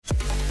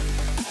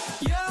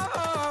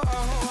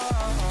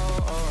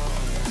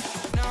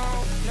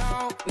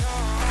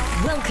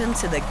Welcome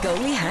to the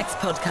Goalie Hacks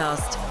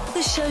Podcast,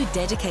 the show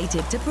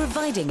dedicated to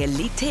providing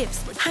elite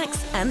tips,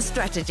 hacks, and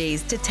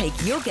strategies to take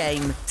your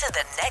game to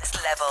the next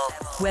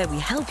level, where we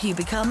help you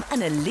become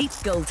an elite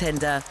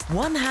goaltender,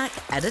 one hack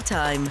at a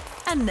time.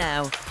 And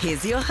now,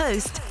 here's your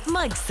host,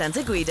 Mike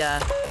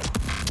Santaguida.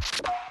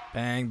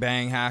 Bang,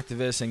 bang,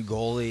 hacktivists and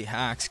goalie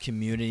hacks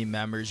community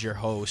members, your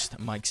host,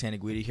 Mike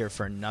Santaguida, here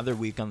for another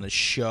week on the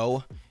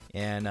show.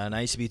 And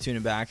nice to be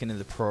tuning back into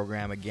the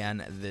program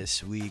again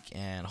this week.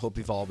 And hope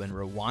you've all been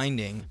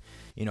rewinding,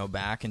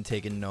 back and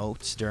taking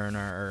notes during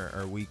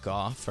our weeks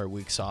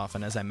off.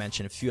 And as I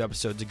mentioned a few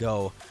episodes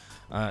ago,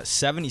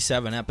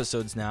 77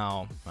 episodes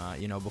now,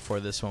 before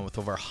this one, with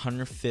over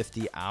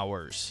 150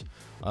 hours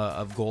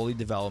of goalie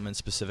development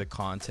specific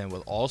content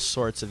with all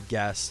sorts of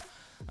guests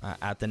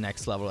at the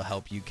next level to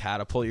help you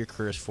catapult your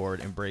careers forward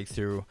and break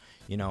through,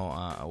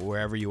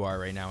 wherever you are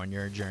right now in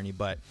your journey.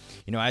 But,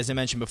 as I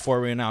mentioned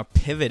before, we're now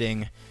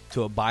pivoting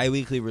to a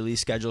bi-weekly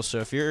release schedule. So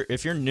if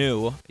you're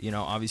new,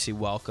 obviously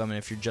welcome. And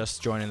if you're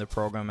just joining the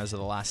program as of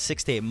the last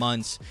 6 to 8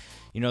 months,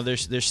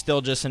 there's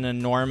still just an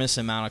enormous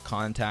amount of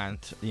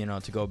content,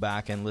 to go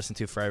back and listen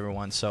to for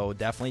everyone. So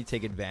definitely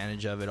take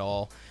advantage of it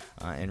all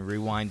and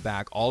rewind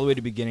back all the way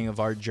to the beginning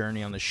of our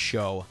journey on the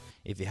show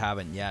if you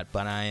haven't yet.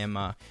 But I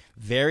am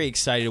very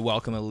excited to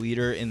welcome a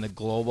leader in the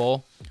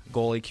global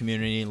goalie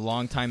community,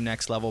 longtime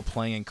next level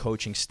playing and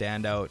coaching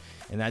standout,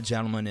 and that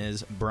gentleman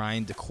is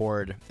Brian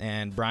Decord.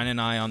 And Brian and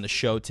I on the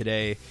show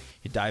today,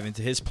 we dive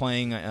into his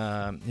playing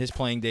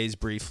days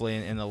briefly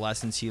and the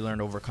lessons he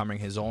learned overcoming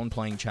his own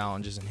playing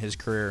challenges in his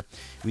career.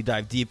 We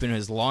dive deep into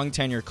his long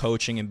tenure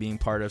coaching and being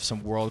part of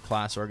some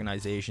world-class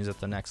organizations at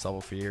the next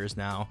level for years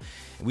now.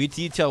 We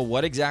detail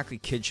what exactly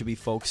kids should be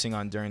focusing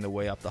on during the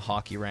way up the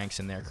hockey ranks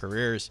in their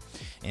careers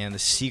and the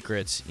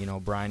secrets,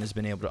 Brian has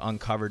been able to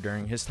uncover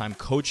during his time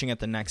coaching at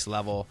the next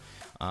level.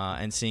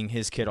 And seeing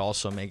his kid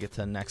also make it to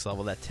the next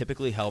level that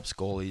typically helps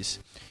goalies,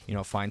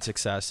 find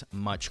success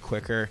much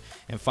quicker.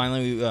 And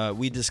finally,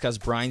 we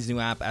discussed Brian's new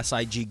app,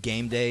 SIG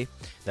Game Day,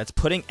 that's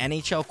putting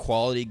NHL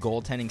quality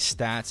goaltending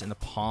stats in the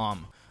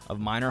palm of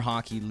minor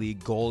hockey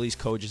league goalies,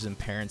 coaches, and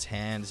parents'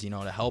 hands,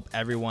 to help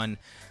everyone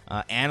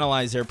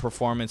analyze their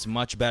performance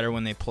much better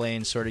when they play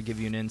and sort of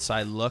give you an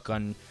inside look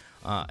on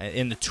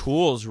in the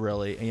tools,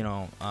 really,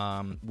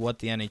 what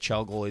the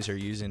NHL goalies are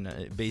using.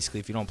 Basically,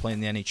 if you don't play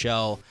in the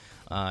NHL,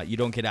 you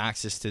don't get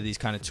access to these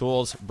kind of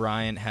tools.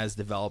 Brian has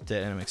developed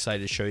it, and I'm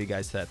excited to show you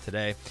guys that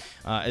today,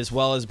 as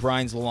well as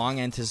Brian's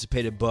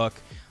long-anticipated book,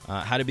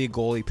 How to Be a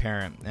Goalie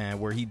Parent,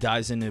 where he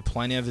dives into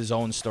plenty of his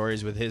own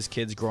stories with his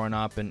kids growing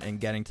up and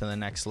getting to the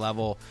next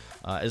level,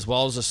 as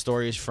well as the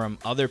stories from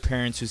other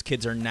parents whose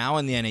kids are now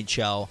in the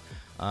NHL,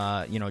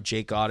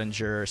 Jake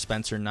Ottinger,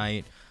 Spencer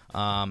Knight,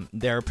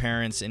 their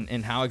parents,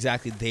 and how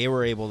exactly they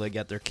were able to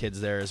get their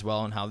kids there as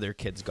well, and how their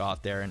kids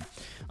got there. And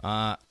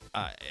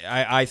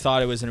I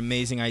thought it was an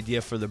amazing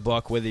idea for the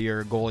book, whether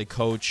you're a goalie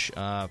coach,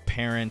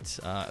 parent,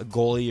 a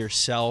goalie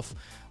yourself.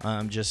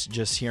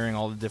 Just hearing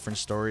all the different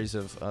stories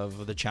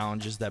of the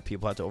challenges that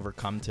people have to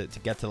overcome to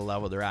get to the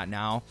level they're at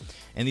now.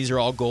 And these are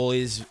all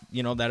goalies,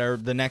 that are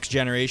the next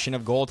generation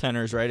of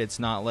goaltenders, right? It's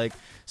not like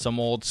some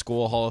old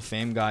school Hall of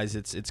Fame guys.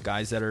 It's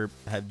guys that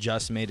have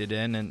just made it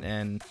in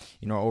and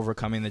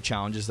overcoming the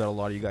challenges that a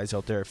lot of you guys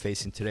out there are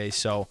facing today.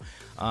 So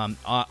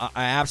I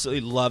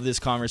absolutely love this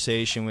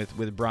conversation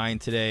with Brian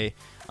today.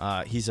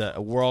 He's a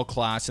world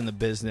class in the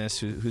business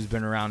who's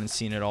been around and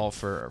seen it all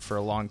for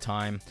a long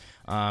time.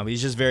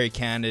 He's just very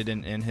candid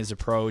in his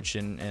approach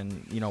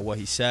and what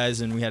he says,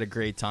 and we had a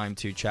great time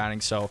too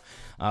chatting. So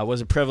it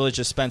was a privilege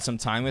to spend some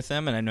time with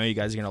him, and I know you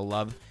guys are going to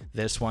love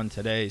this one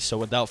today. So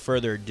without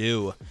further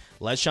ado,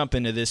 let's jump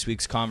into this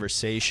week's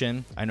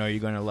conversation. I know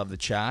you're going to love the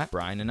chat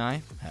Brian and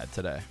I had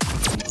today.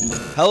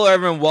 Hello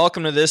everyone,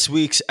 welcome to this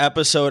week's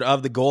episode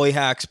of the Goalie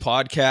Hacks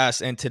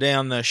Podcast. And today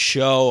on the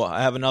show,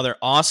 I have another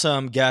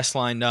awesome guest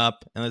lined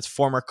up, and it's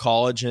former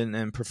college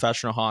and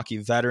professional hockey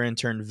veteran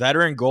turned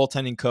veteran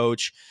goaltending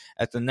coach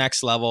at the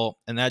next level,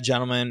 and that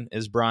gentleman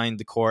is Brian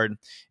Decord.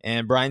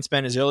 And Brian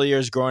spent his early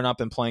years growing up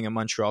and playing in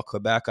Montreal,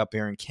 Quebec, up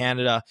here in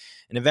Canada,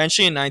 and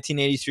eventually in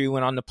 1983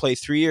 went on to play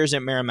 3 years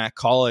at Merrimack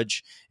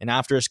College. And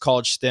after his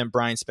college stint,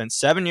 Brian spent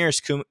 7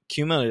 years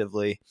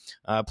cumulatively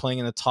playing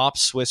in the top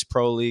Swiss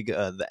Pro League,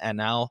 the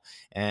NL.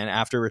 And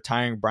after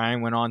retiring,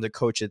 Brian went on to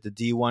coach at the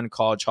D1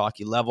 college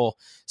hockey level,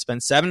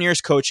 spent 7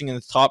 years coaching in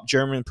the top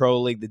German Pro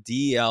League,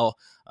 the DEL,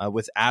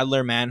 with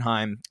Adler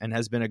Mannheim, and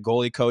has been a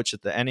goalie coach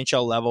at the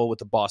NHL level with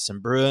the Boston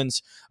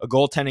Bruins, a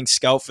goaltending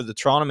scout for the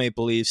Toronto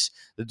Maple Leafs,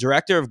 the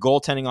director of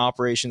goaltending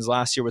operations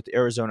last year with the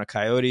Arizona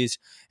Coyotes,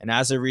 and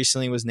as of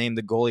recently was named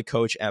the goalie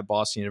coach at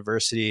Boston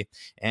University.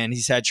 And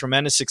he's had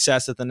tremendous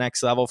success at the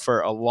next level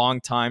for a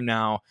long time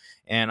now,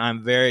 and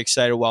I'm very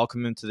excited to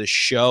welcome him to the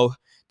show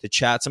to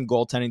chat some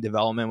goaltending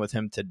development with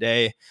him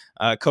today.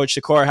 Coach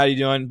Decord, how you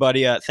doing,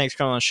 buddy? Thanks for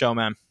coming on the show,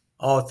 man.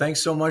 Oh,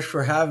 thanks so much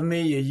for having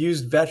me. You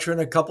used veteran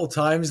a couple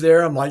times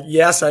there. I'm like,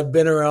 yes, I've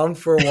been around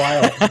for a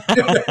while.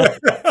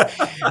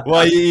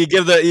 Well, you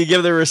give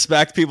the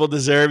respect people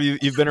deserve.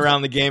 You've been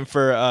around the game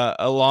for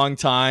a long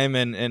time,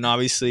 and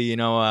obviously,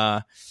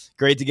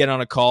 great to get on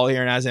a call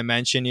here. And as I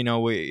mentioned,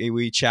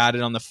 we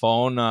chatted on the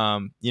phone,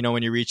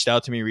 when you reached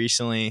out to me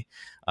recently,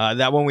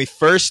 that when we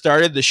first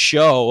started the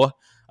show,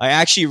 I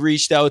actually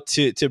reached out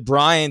to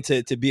Brian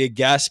to be a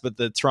guest, but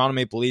the Toronto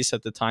Maple Leafs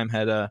at the time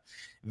had a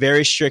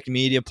very strict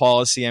media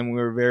policy, and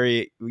we were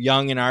very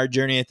young in our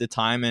journey at the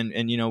time.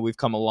 And we've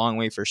come a long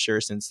way for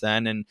sure since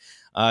then.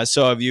 And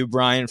so have you,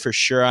 Brian, for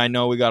sure. I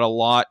know we got a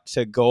lot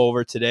to go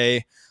over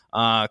today.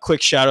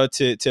 Quick shout out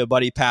to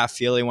buddy Pat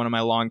Feely, one of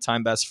my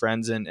longtime best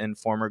friends and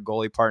former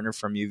goalie partner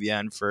from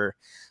UVN, for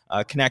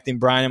connecting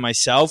Brian and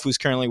myself, who's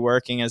currently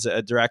working as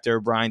a director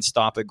of Brian's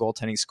Stop at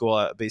Goaltending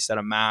School based out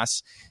of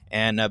Mass.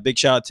 And a big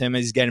shout out to him.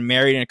 He's getting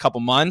married in a couple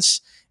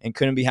months, and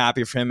couldn't be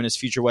happier for him and his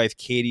future wife,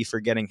 Katie, for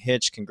getting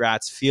hitched.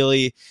 Congrats,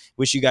 Feely.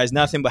 Wish you guys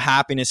nothing but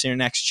happiness in your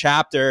next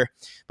chapter.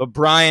 But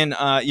Brian,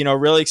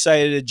 really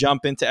excited to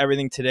jump into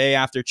everything today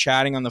after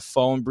chatting on the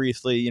phone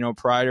briefly,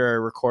 prior to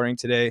our recording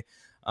today.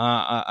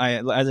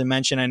 As I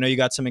mentioned, I know you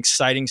got some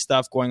exciting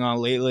stuff going on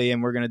lately,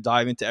 and we're going to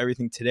dive into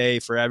everything today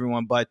for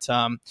everyone. But,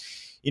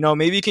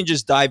 maybe you can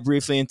just dive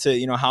briefly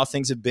into, how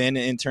things have been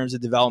in terms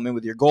of development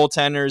with your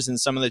goaltenders and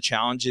some of the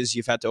challenges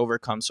you've had to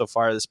overcome so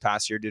far this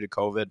past year due to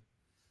COVID.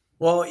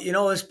 Well,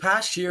 this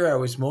past year I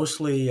was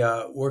mostly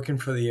working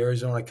for the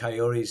Arizona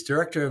Coyotes,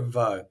 director of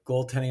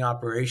goaltending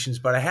operations,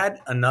 but I had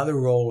another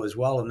role as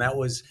well, and that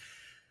was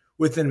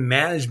within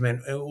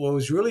management. What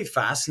was really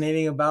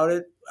fascinating about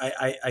it,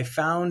 I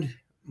found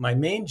my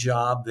main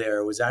job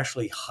there was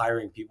actually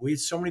hiring people. We had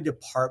so many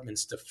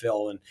departments to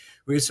fill, and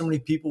we had so many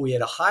people we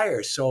had to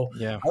hire. So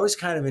I was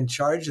kind of in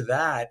charge of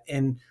that.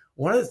 And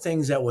one of the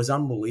things that was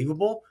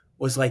unbelievable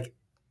was like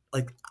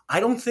I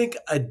don't think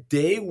a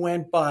day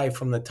went by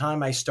from the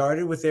time I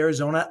started with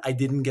Arizona I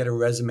didn't get a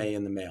resume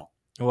in the mail.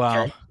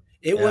 Wow. Okay?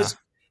 It was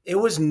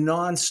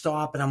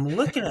nonstop. And I'm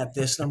looking at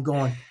this and I'm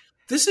going,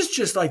 this is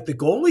just like the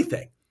goalie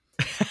thing.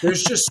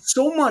 There's just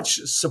so much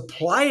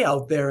supply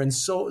out there, and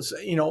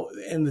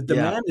and the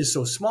demand is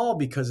so small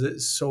because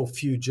it's so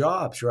few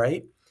jobs,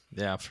 right?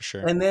 Yeah, for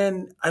sure. And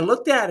then I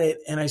looked at it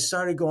and I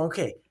started going,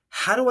 okay,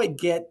 how do I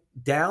get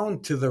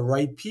down to the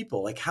right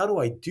people? Like, how do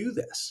I do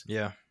this?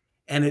 Yeah.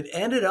 And it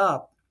ended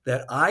up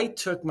that I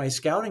took my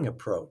scouting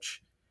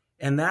approach.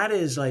 And that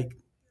is like,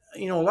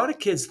 a lot of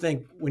kids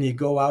think when you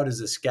go out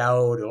as a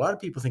scout, a lot of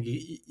people think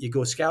you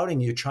go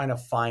scouting, you're trying to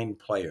find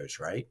players,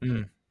 right?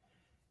 Mm.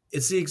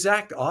 It's the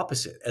exact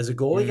opposite. As a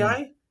goalie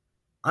guy,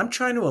 I'm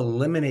trying to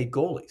eliminate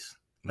goalies.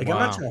 Like, I'm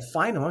not trying to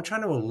find them. I'm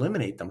trying to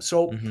eliminate them.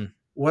 So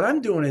what I'm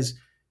doing is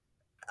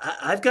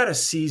I've got a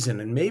season,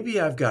 and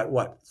maybe I've got,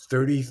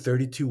 30,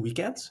 32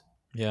 weekends?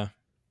 Yeah.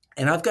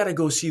 And I've got to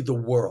go see the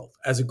world.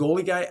 As a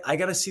goalie guy, I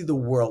got to see the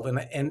world.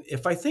 And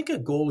if I think a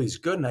goalie's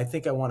good and I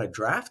think I want to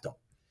draft him,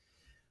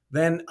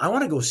 then I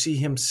want to go see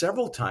him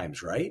several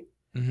times, right?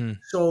 Mm-hmm.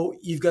 So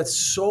you've got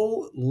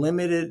so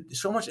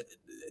much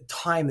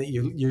time that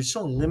you're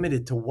so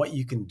limited to what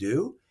you can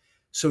do.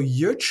 So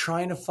you're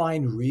trying to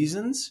find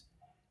reasons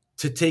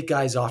to take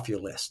guys off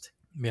your list.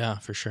 Yeah,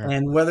 for sure.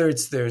 And whether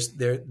it's their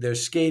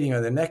skating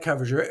or their net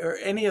coverage or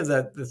any of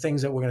the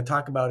things that we're going to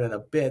talk about in a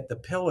bit, the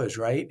pillars,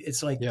 right?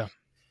 It's like,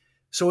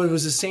 so it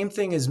was the same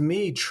thing as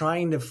me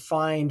trying to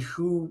find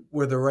who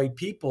were the right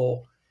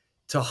people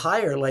to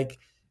hire. Like,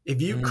 if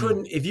you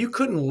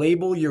couldn't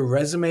label your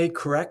resume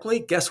correctly,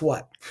 guess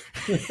what?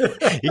 You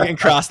can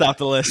cross off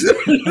the list.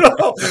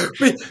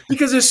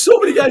 Because there's so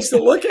many guys to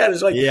look at.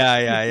 It's like, you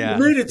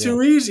made it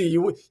too easy.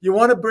 You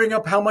want to bring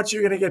up how much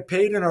you're going to get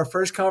paid in our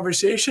first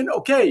conversation?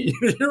 Okay,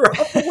 you're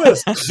off the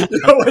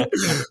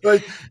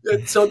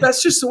list. So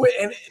that's just the way.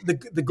 And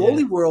the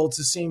goalie world's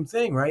the same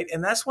thing, right?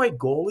 And that's why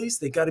goalies,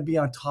 they got to be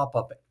on top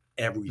of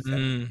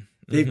everything.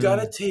 They've got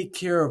to take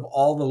care of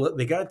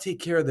they got to take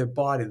care of their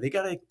body. They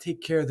got to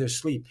take care of their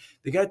sleep.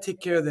 They got to take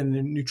care of their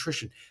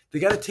nutrition. They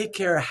got to take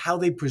care of how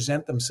they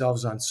present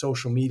themselves on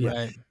social media.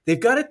 Right. They've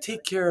got to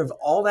take care of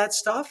all that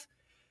stuff,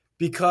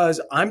 because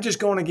I'm just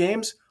going to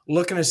games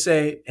looking to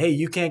say, hey,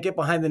 you can't get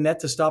behind the net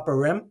to stop a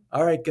rim.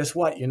 All right, guess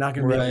what? You're not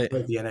going to be able to play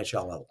at the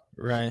NHL level.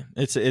 Right.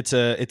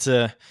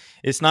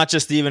 It's not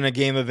just even a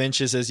game of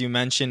inches, as you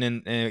mentioned.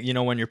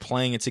 And when you're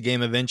playing, it's a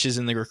game of inches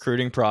in the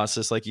recruiting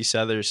process. Like you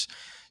said, there's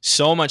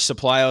so much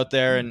supply out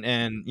there, and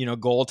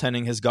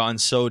goaltending has gotten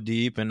so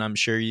deep, and I'm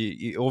sure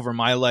you over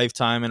my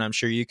lifetime, and I'm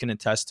sure you can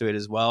attest to it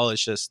as well.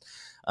 It's just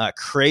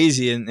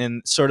crazy,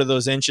 and sort of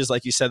those inches,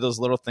 like you said, those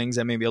little things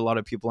that maybe a lot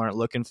of people aren't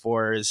looking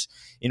for is,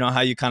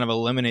 how you kind of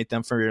eliminate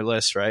them from your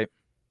list, right?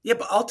 Yeah,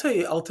 but I'll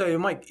tell you,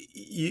 Mike,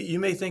 you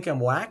may think I'm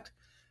whacked,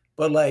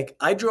 but like,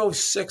 I drove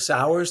 6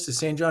 hours to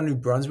St. John, New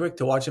Brunswick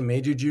to watch a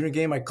major junior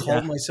game. I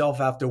called myself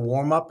after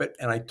warm up,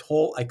 and I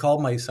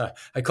called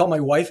my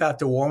wife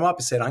after warm up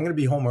and said, I'm going to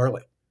be home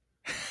early.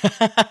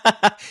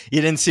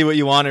 You didn't see what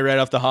you wanted right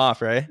off the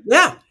hop, right?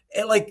 Yeah.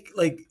 And like,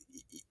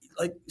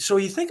 so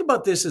you think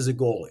about this as a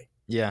goalie.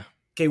 Yeah.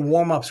 Okay.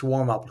 Warm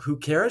up. Who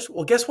cares?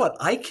 Well, guess what?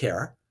 I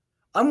care.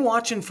 I'm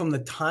watching from the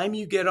time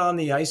you get on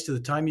the ice to the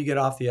time you get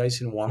off the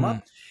ice in warm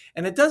up.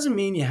 And it doesn't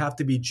mean you have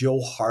to be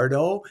Joe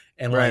Hardo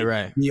and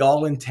be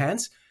all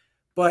intense,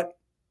 but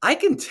I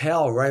can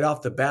tell right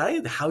off the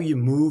bat how you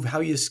move,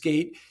 how you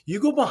skate. You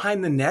go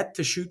behind the net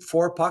to shoot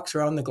 4 pucks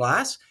around the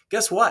glass.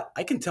 Guess what?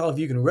 I can tell if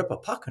you can rip a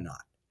puck or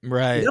not.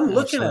 Right. And I'm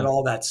looking absolutely. at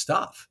all that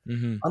stuff.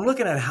 Mm-hmm. I'm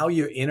looking at how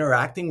you're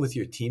interacting with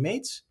your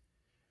teammates,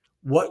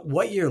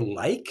 what you're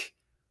like.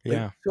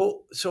 Yeah.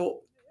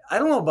 So I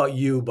don't know about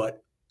you,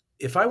 but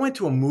if I went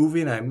to a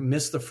movie and I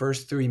missed the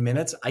first 3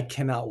 minutes, I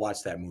cannot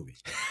watch that movie.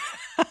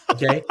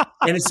 Okay.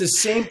 And it's the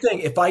same thing.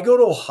 If I go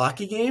to a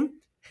hockey game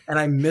and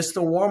I miss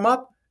the warm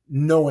up,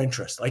 no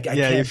interest. Like I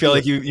can't you feel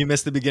like you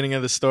missed the beginning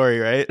of the story,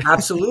 right?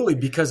 Absolutely,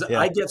 because Yeah.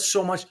 I get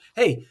so much.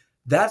 Hey,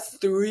 that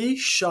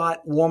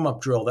 3-shot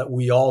warm-up drill that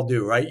we all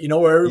do, right? You know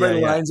where everybody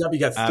lines up, you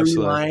got 3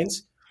 Absolutely.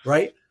 lines,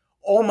 right?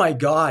 Oh my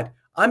God.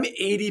 I'm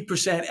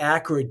 80%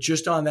 accurate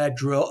just on that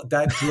drill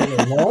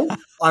alone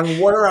on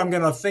what I'm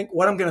going to think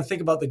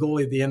about the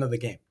goalie at the end of the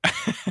game.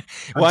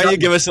 Why don't you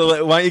give us a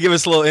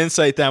little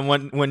insight then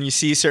when you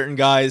see certain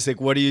guys,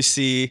 like what do you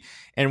see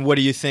and what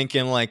are you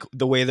thinking, like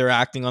the way they're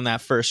acting on that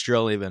first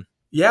drill even?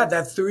 Yeah,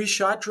 that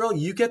 3-shot drill,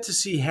 you get to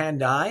see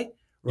hand-eye,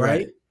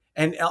 right?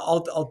 And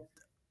I'll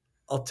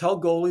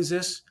tell goalies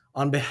this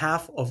on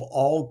behalf of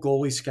all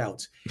goalie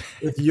scouts.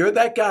 If you're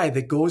that guy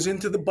that goes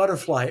into the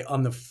butterfly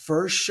on the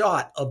first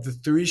shot of the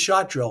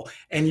 3-shot drill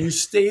and you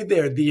stay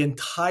there the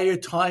entire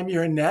time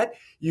you're in net,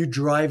 you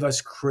drive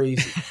us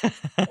crazy.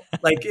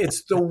 Like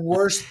it's the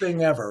worst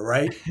thing ever,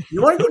 right?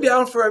 You want to go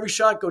down for every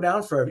shot, go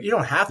down for every. You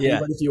don't have to,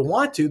 but if you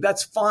want to,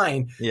 that's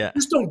fine. Yeah.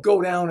 Just don't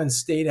go down and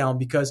stay down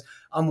because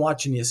I'm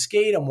watching you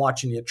skate. I'm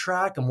watching you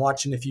track. I'm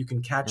watching if you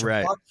can catch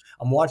a puck.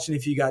 I'm watching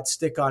if you got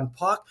stick on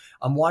puck.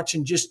 I'm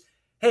watching just,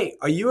 hey,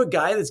 are you a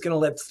guy that's going to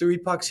let 3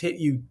 pucks hit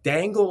you,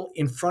 dangle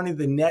in front of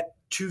the net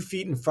 2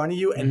 feet in front of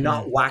you and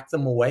not whack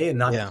them away and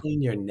not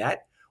clean your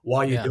net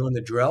while you're doing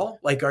the drill?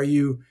 Like, are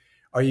you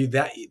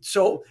that?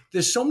 So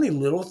there's so many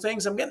little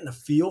things. I'm getting a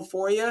feel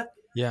for you.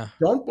 Yeah.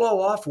 Don't blow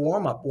off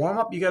warm up. Warm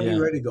up, you got to be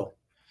ready to go.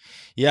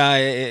 Yeah,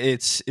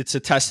 it's a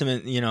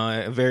testament,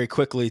 very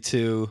quickly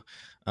to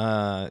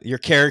your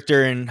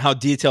character and how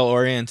detail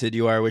oriented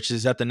you are, which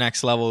is at the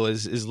next level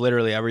is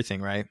literally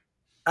everything, right?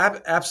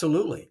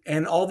 Absolutely.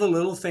 And all the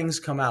little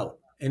things come out.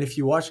 And if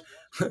you watch,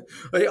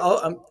 like,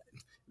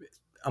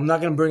 I'm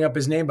not going to bring up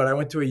his name, but I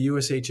went to a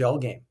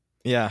USHL game.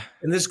 Yeah.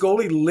 And this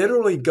goalie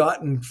literally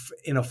got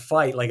in a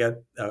fight, like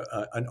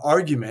an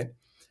argument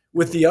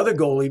with the other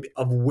goalie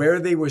of where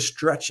they were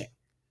stretching.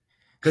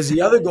 Because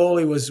the other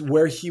goalie was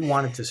where he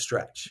wanted to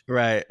stretch.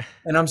 Right.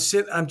 And I'm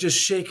just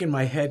shaking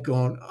my head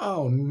going,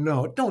 oh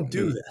no, don't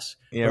do this.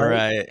 Yeah,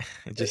 right.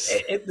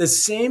 The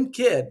same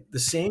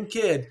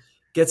kid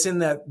gets in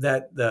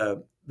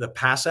the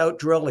pass out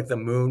drill, like the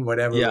moon,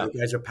 whatever. Yeah. The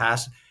guys are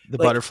passing. The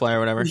butterfly or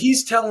whatever.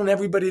 He's telling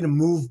everybody to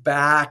move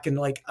back. And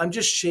like, I'm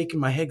just shaking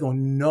my head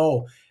going,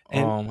 no.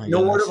 And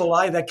no word of a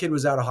lie, that kid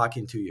was out of hockey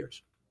in 2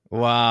 years.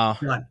 Wow.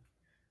 None.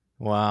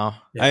 Wow.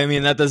 Yeah. I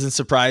mean, that doesn't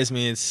surprise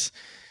me. It's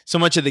so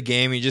much of the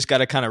game, you just got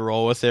to kind of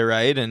roll with it,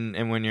 right?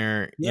 And when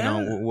you're,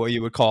 what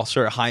you would call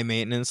sort of high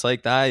maintenance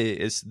like that,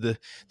 it's the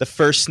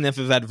first sniff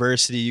of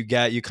adversity you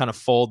get, you kind of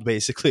fold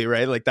basically,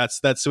 right? Like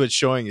that's what it's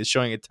showing. It's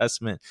showing a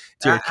testament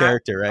to your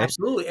character, right?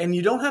 Absolutely. And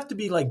you don't have to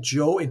be like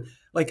Joe. And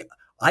like,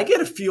 I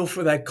get a feel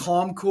for that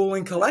calm, cool,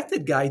 and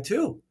collected guy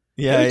too.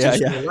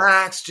 Just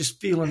relax,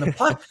 just feeling the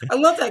puck. I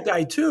love that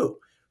guy too.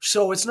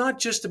 So it's not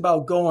just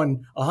about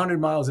going 100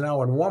 miles an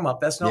hour in warm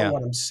up. That's not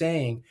what I'm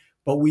saying.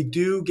 But we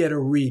do get a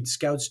read.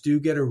 Scouts do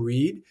get a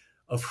read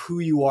of who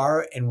you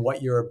are and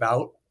what you're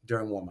about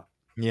during warm up.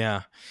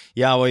 Yeah.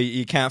 Well,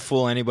 you can't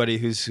fool anybody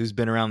who's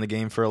been around the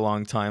game for a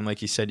long time.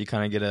 Like you said, you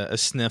kind of get a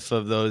sniff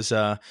of those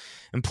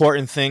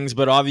important things.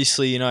 But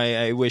obviously,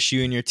 I wish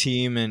you and your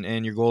team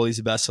and your goalies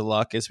the best of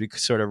luck as we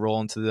sort of roll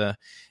into the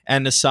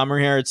end of summer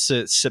here. It's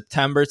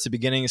September. It's the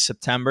beginning of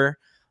September.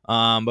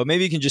 But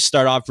maybe you can just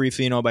start off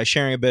briefly, by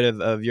sharing a bit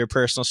of your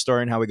personal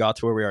story and how we got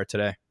to where we are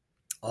today.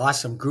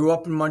 Awesome. Grew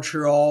up in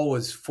Montreal,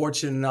 was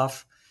fortunate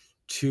enough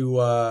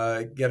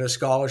to get a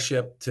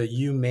scholarship to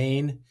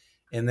UMaine.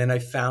 And then I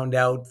found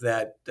out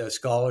that the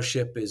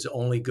scholarship is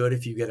only good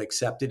if you get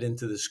accepted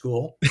into the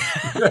school.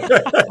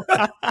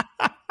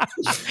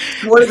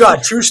 Swear to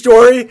God, true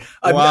story.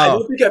 Wow. I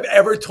don't think I've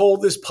ever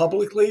told this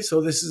publicly,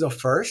 so this is a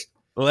first.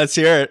 Well, let's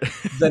hear it.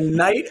 The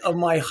night of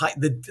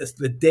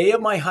the day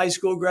of my high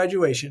school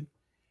graduation,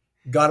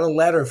 got a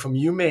letter from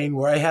UMaine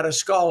where I had a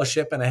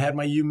scholarship and I had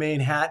my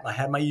UMaine hat and I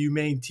had my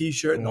UMaine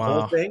t-shirt and the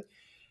whole thing.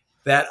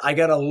 That I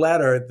got a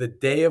letter the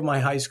day of my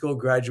high school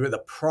graduate, the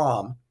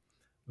prom,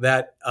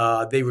 that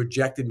they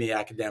rejected me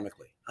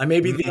academically. I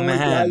may be the only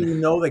guy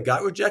that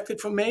got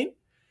rejected from Maine.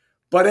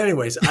 But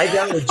anyways, I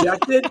got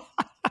rejected,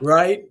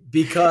 right?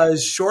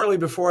 Because shortly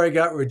before I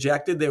got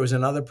rejected, there was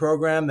another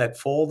program that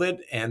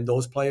folded and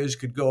those players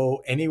could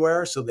go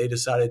anywhere. So they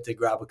decided to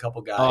grab a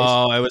couple guys.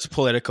 Oh, it was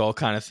political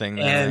kind of thing.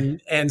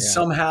 And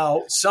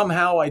somehow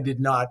I did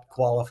not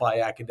qualify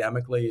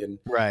academically. And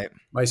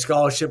my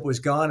scholarship was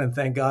gone. And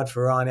thank God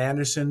for Ron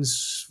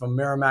Anderson's from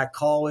Merrimack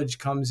College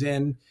comes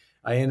in.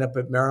 I ended up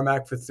at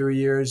Merrimack for 3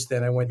 years.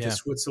 Then I went to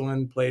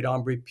Switzerland, played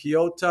Ambri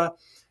Piotta.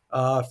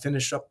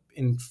 Finished up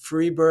in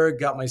Freeburg,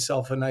 got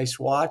myself a nice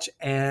watch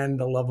and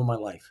the love of my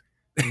life.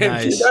 Nice.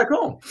 And came back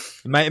home.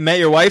 You met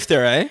your wife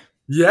there, eh?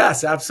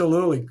 Yes,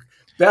 absolutely.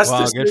 Best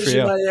Wow, good for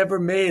decision you. I ever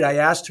made. I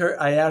asked her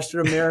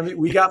to marry me.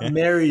 We got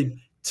married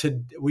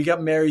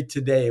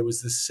today. It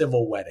was the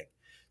civil wedding.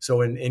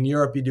 So in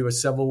Europe, you do a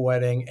civil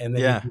wedding and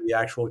then you do the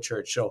actual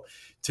church. So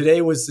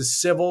today was the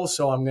civil.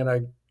 So I'm going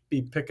to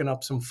be picking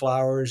up some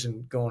flowers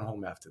and going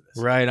home after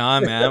this. Right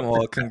on, man.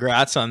 Well,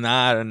 congrats on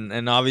that.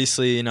 And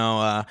obviously,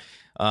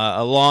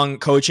 a long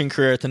coaching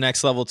career at the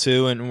next level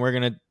too. And we're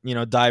going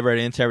to, dive right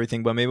into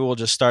everything, but maybe we'll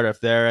just start up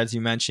there. As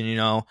you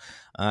mentioned,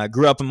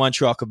 grew up in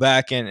Montreal,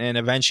 Quebec, and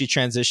eventually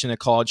transitioned to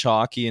college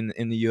hockey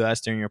in the U.S.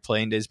 during your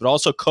playing days, but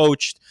also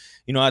coached,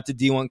 at the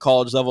D1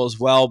 college level as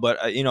well. But,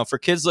 for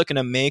kids looking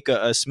to make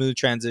a smooth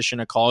transition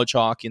to college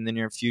hockey in the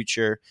near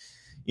future,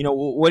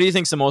 what do you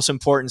think is the most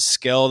important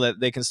skill that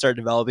they can start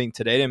developing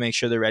today to make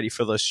sure they're ready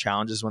for those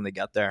challenges when they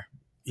get there?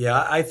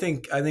 Yeah, I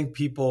think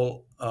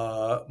people,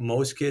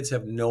 most kids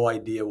have no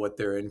idea what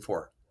they're in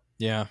for.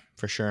 Yeah,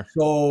 for sure.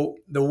 So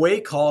the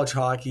way college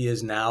hockey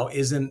is now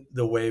isn't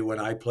the way when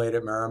I played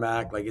at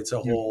Merrimack. Like it's a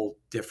whole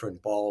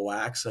different ball of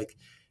wax. Like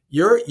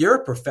you're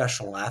a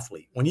professional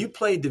athlete. When you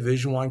play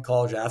Division I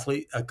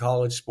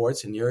college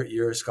sports, and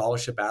you're a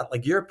scholarship athlete,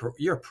 like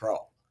you're a pro.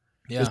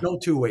 Yeah. There's no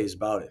two ways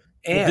about it.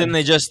 And didn't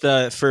they just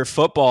for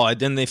football?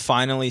 Didn't they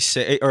finally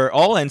say, or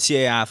all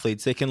NCAA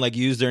athletes, they can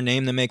use their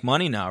name to make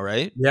money now,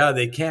 right? Yeah,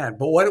 they can.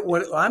 But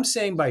what I'm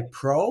saying by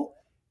pro,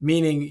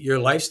 meaning your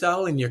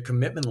lifestyle and your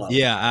commitment level.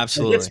 Yeah,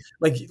 absolutely.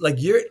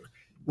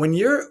 When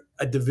you're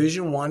a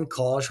Division I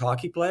college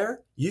hockey player,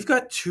 you've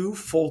got two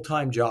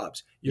full-time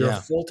jobs. You're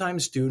a full-time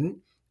student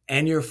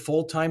and you're a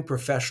full-time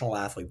professional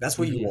athlete. That's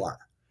what you are.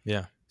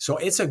 Yeah. So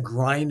it's a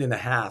grind and a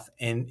half.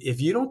 And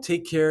if you don't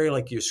take care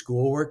of your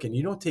schoolwork and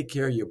you don't take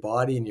care of your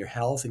body and your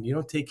health and you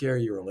don't take care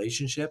of your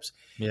relationships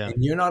and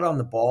you're not on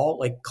the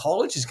ball,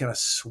 college is going to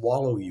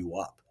swallow you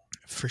up.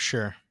 For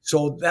sure.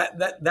 So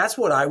that's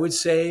what I would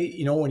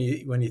say, when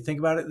you think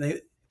about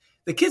it.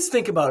 The kids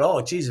think about,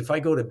 oh, geez, if I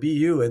go to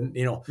BU and,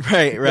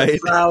 right.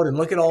 Crowd and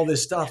look at all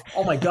this stuff.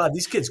 Oh, my God,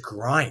 these kids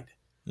grind.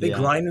 They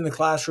grind in the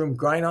classroom,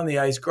 grind on the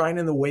ice, grind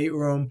in the weight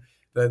room,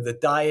 the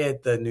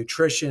diet, the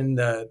nutrition,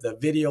 the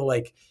video.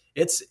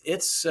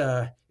 It's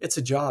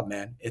a job,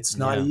 man. It's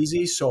not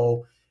easy.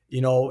 So,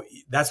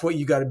 that's what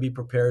you got to be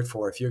prepared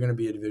for if you're going to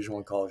be a Division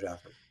I college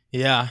athlete.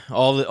 Yeah,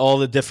 all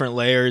the different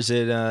layers.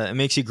 It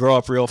makes you grow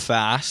up real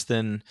fast,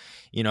 and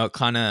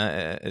kind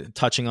of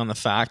touching on the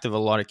fact of a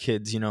lot of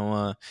kids,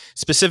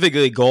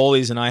 specifically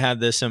goalies, and I had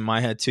this in my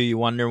head too. You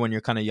wonder when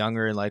you're kind of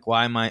younger,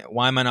 why am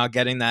I not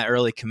getting that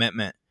early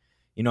commitment?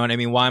 You know what I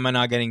mean? Why am I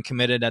not getting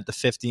committed at the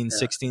 15s,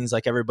 16s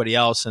like everybody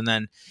else? And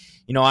then,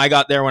 I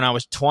got there when I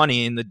was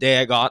 20, and the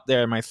day I got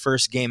there, my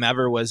first game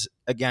ever was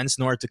against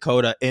North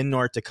Dakota in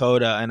North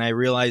Dakota, and I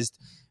realized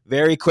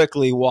very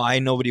quickly why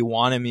nobody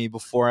wanted me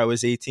before I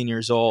was 18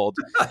 years old.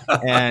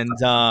 And,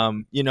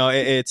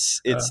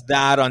 it's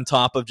that on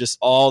top of just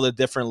all the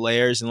different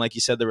layers. And like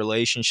you said, the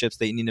relationships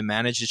that you need to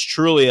manage. It's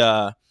truly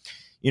a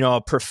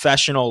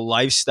professional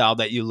lifestyle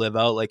that you live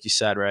out, like you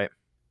said, right?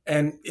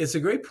 And it's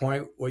a great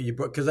point what you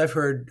brought, because I've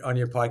heard on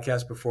your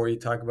podcast before you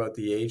talk about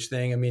the age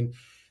thing. I mean,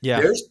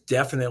 there's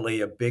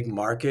definitely a big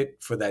market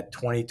for that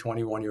 20,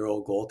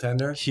 21-year-old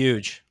goaltender.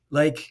 Huge.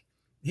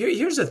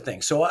 Here's the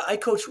thing. So I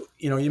coach,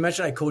 you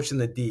mentioned I coach in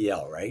the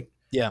DEL, right?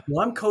 Yeah.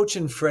 Well, I'm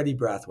coaching Freddie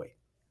Brathwaite.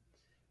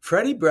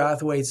 Freddie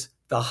Brathwaite's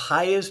the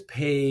highest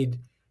paid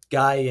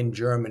guy in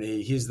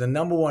Germany. He's the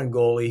number one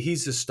goalie.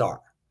 He's the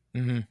star.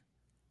 Mm-hmm.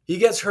 He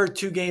gets hurt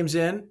 2 games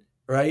in,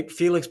 right?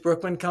 Felix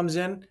Brookman comes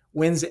in,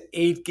 wins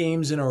 8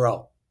 games in a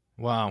row.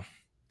 Wow.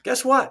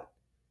 Guess what?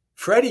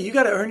 Freddie, you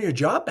got to earn your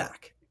job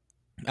back.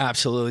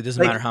 Absolutely.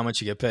 Doesn't matter how much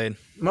you get paid.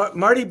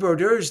 Marty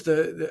Brodeur is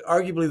the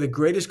arguably the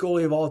greatest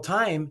goalie of all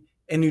time.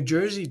 And New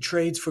Jersey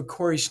trades for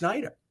Corey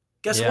Snyder.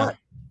 Guess what?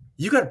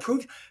 You got to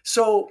prove.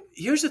 So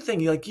here's the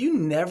thing: you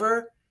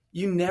never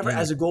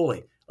as a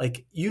goalie,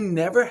 you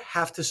never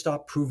have to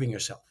stop proving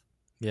yourself.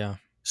 Yeah.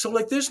 So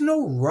there's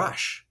no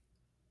rush.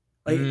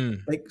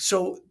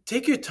 So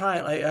take your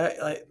time.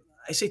 I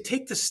say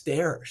take the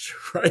stairs,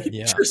 right?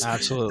 Yeah,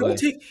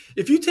 absolutely.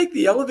 If you take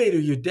the elevator,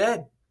 you're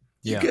dead.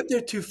 You get there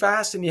too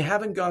fast and you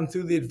haven't gone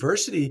through the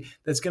adversity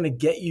that's going to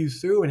get you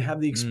through and have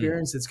the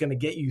experience that's going to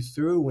get you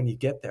through when you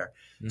get there.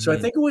 Mm-hmm. So I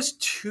think it was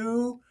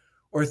 2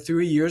 or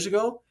 3 years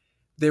ago,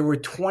 there were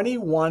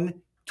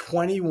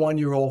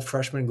 21-year-old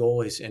freshman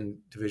goalies in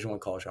Division I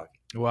college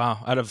hockey. Wow.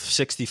 Out of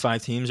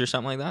 65 teams or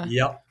something like that?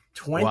 Yep.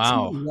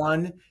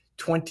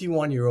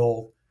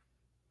 21-year-old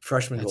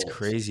freshman goalies. That's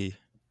crazy.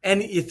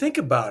 And you think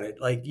about it,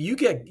 you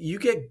get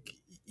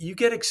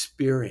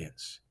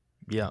experience.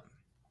 Yeah.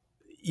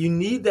 You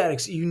need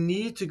that. You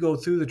need to go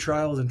through the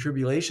trials and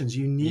tribulations.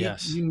 You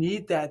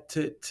need that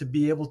to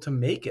be able to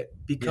make it,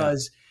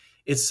 because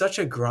it's such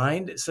a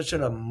grind. It's such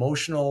an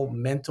emotional,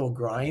 mental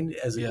grind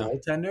as a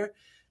goaltender.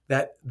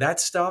 That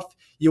stuff,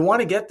 you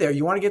want to get there.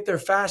 You want to get there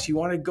fast. You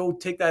want to go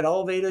take that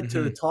elevator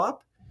to the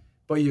top.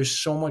 but you're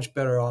so much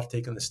better off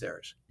taking the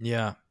stairs.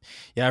 Yeah.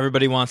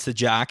 Everybody wants the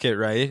jacket,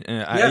 right?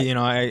 And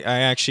I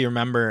actually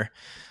remember,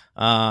 when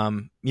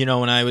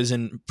I was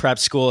in prep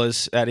school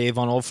at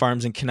Avon Old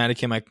Farms in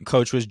Connecticut, my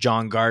coach was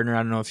John Gardner. I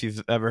don't know if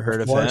you've ever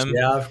heard of him.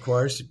 Yeah, of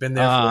course. You've been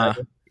there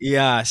forever.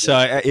 Yeah. So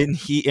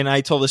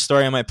I told the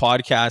story on my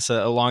podcast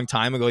a long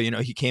time ago.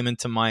 He came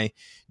into my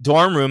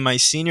dorm room my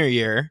senior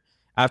year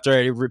after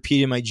I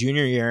repeated my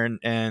junior year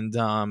and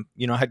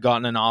had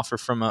gotten an offer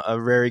from a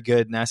very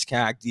good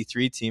NESCAC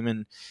D3 team.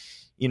 And,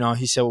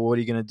 he said, well, what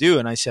are you going to do?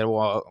 And I said,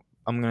 well,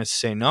 I'm going to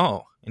say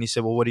no. And he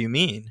said, well, what do you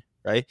mean?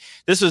 Right.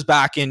 This was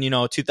back in,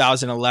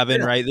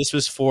 2011, yeah. Right. This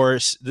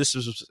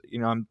was,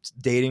 I'm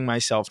dating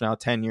myself now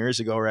 10 years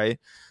ago. Right.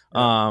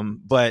 Yeah.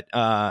 But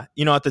at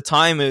the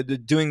time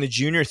doing the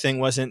junior thing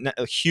wasn't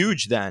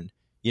huge then.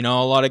 A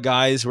lot of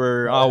guys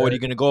were, what are you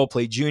going to go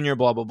play junior,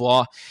 blah, blah,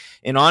 blah.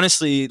 And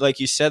honestly, like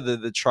you said,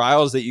 the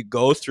trials that you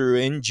go through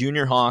in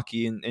junior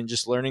hockey and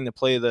just learning to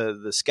play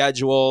the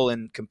schedule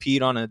and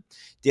compete on a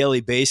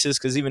daily basis,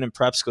 because even in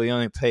prep school, you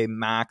only play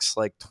max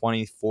like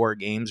 24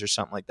 games or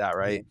something like that,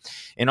 right?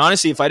 And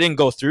honestly, if I didn't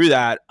go through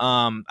that,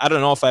 I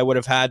don't know if I would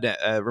have had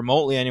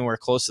remotely anywhere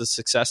close to the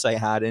success I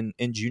had in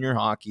junior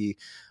hockey,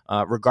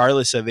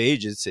 regardless of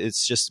age.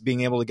 It's just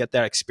being able to get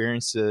that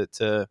experience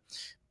to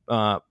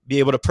be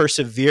able to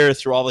persevere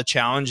through all the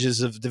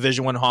challenges of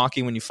Division I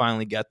hockey when you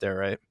finally get there,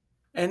 right?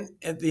 And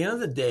at the end of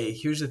the day,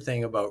 here's the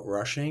thing about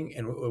rushing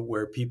and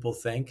where people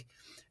think.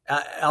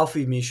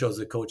 Alfie Michaud's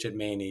the coach at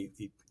Maine.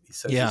 He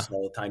says this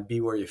all the time,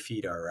 be where your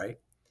feet are, right?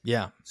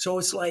 Yeah. So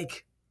it's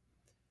like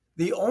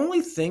the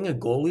only thing a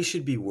goalie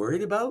should be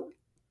worried about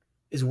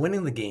is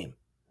winning the game.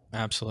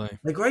 Absolutely.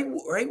 Like right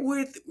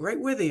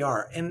where they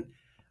are. And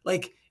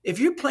like if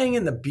you're playing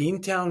in the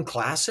Beantown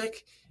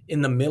Classic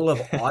in the middle of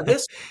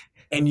August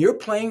and you're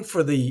playing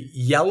for the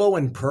yellow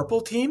and purple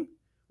team,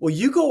 well,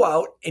 you go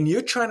out and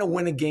you're trying to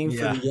win a game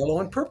for the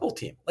yellow and purple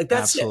team. Like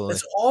that's Absolutely. It.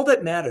 That's all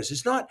that matters.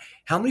 It's not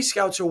how many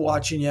scouts are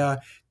watching you.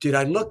 Did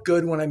I look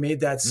good when I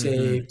made that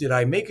save? Did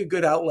I make a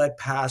good outlet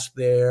pass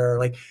there?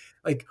 Like,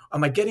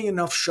 am I getting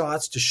enough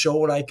shots to show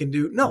what I can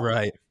do? No.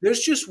 Right. There's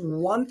just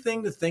one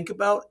thing to think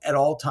about at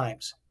all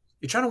times.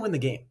 You're trying to win the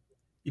game.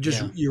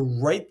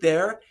 You're right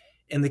there.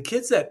 And the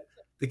kids that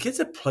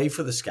play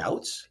for the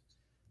scouts,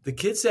 the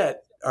kids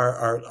that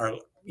are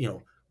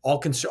all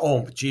concerned.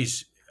 Oh,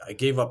 geez, I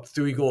gave up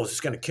 3 goals.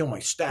 It's going to kill my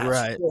stats.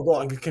 Right.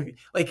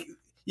 Like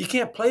you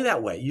can't play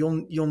that way.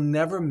 You'll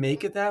never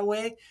make it that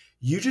way.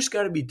 You just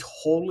got to be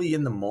totally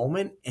in the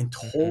moment and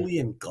totally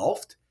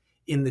engulfed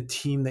in the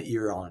team that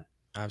you're on.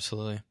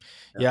 Absolutely.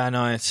 Yeah,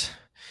 no,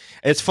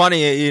 it's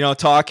funny,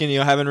 talking,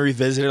 having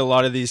revisited a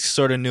lot of these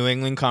sort of New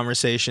England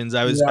conversations.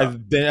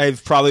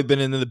 I've probably been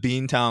into the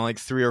Beantown like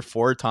 3 or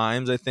 4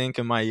 times, I think,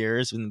 in my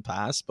years in the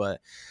past.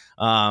 But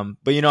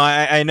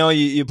I know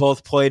you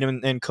both played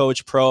and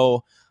coach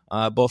pro,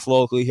 both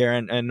locally here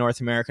and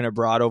North America and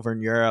abroad over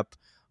in Europe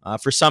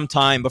for some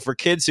time. But for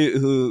kids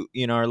who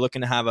are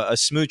looking to have a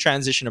smooth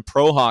transition to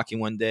pro hockey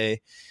one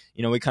day,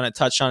 we kind of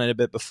touched on it a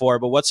bit before.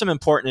 But what's some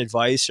important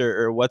advice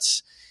or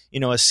what's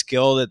a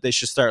skill that they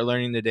should start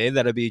learning today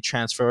that'll be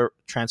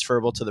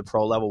transferable to the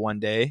pro level one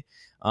day,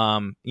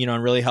 and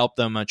really help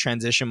them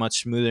transition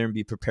much smoother and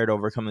be prepared to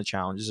overcome the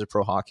challenges of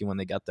pro hockey when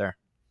they get there?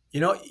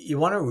 You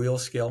want a real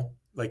skill?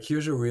 Like,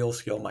 here's a real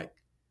skill, Mike.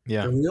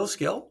 Yeah. The real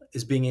skill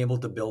is being able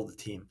to build a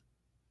team.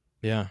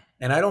 Yeah.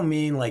 And I don't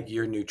mean like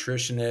you're a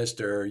nutritionist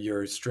or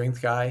you're a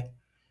strength guy.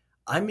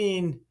 I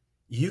mean,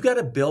 you got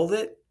to build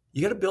it.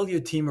 You got to build your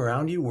team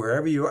around you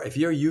wherever you are. If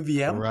you're a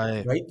UVM,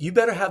 right? You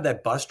better have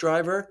that bus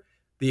driver,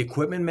 the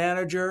equipment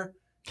manager,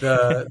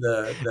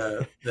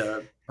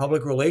 the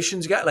public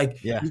relations guy.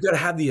 Like, you got to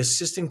have the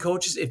assistant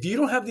coaches. If you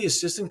don't have the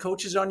assistant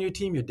coaches on your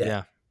team, you're dead.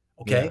 Yeah.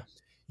 Okay. Yeah.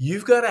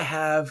 You've got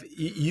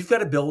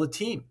to build a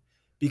team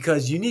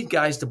because you need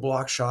guys to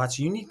block shots.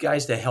 You need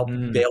guys to help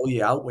bail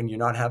you out when you're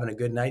not having a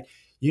good night.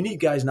 You need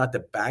guys not to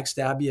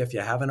backstab you if you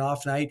have an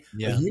off night.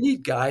 Yeah. But you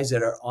need guys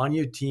that are on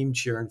your team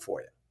cheering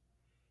for you.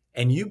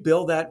 And you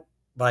build that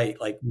by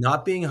like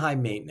not being high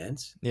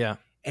maintenance. Yeah.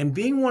 And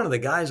being one of the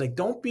guys, like,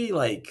 don't be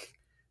like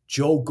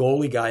Joe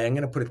goalie guy. I'm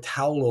going to put a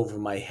towel over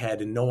my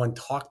head and no one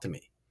talk to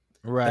me.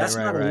 Right. That's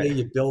not the way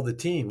you build a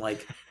team.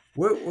 Like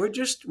we're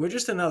just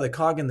another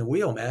cog in the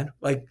wheel, man.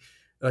 Like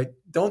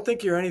don't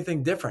think you're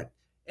anything different.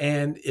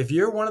 And if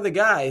you're one of the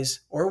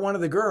guys or one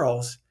of the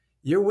girls,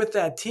 you're with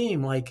that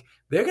team. Like,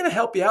 they're going to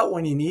help you out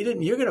when you need it,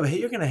 and you're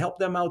going to help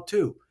them out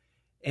too.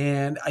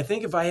 And I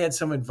think if I had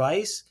some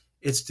advice,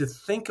 it's to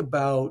think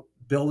about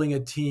building a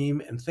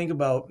team and think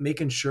about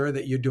making sure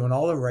that you're doing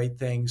all the right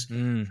things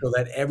so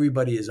that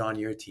everybody is on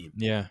your team.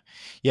 Yeah.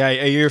 Yeah.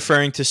 Are you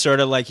referring to sort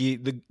of like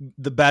the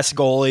best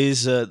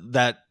goalies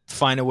that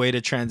find a way to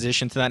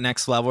transition to that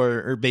next level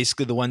or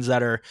basically the ones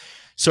that are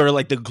sort of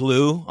like the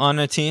glue on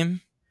a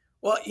team?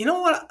 Well, you know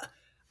what?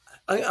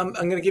 I'm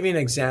going to give you an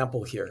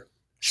example here.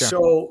 Sure.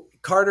 So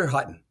Carter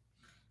Hutton.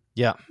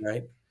 Yeah.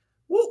 Right.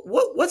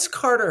 What's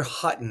Carter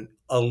Hutton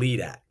elite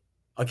at?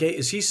 Okay.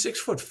 Is he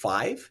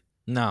 6'5"?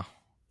 No.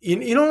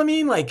 You know what I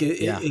mean? Like,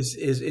 Yeah.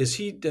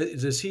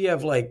 does he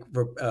have like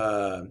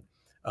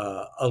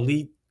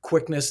elite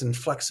quickness and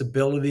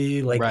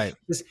flexibility? Like, Right.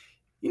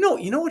 you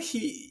know what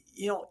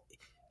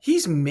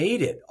he's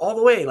made it all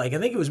the way. Like, I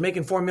think he was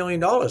making $4 million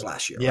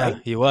last year, Yeah,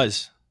 right? he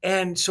was.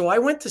 And so I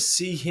went to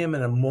see him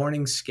in a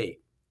morning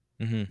skate.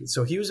 Mm-hmm.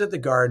 So he was at the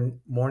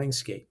Garden morning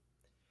skate.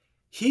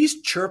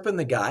 He's chirping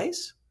the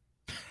guys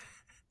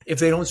if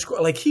they don't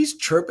score. Like, he's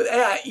chirping,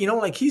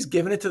 like he's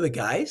giving it to the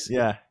guys.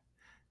 Yeah.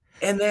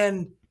 And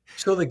then,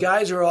 so the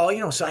guys are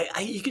all, so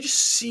you could just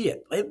see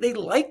it. They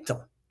liked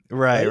him.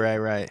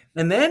 Right.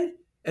 And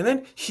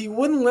then he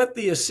wouldn't let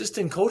the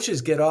assistant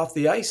coaches get off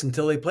the ice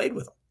until they played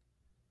with him.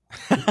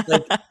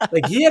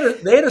 like they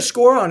had to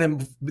score on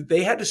him.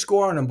 They had to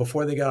score on him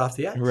before they got off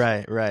the ice.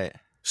 Right.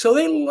 So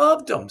they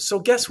loved him. So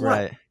guess what?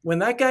 Right. When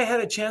that guy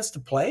had a chance to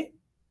play,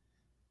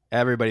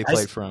 Everybody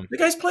played for him. the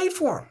guys played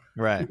for him.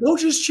 Right. The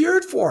coaches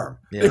cheered for him.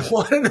 Yeah. They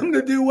wanted him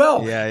to do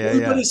well. Yeah.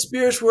 Everybody's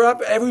spirits were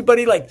up.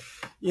 Everybody,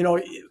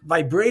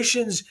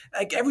 vibrations,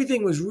 like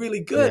everything was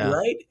really good,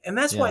 right? And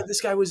that's why this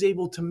guy was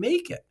able to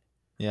make it.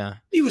 Yeah.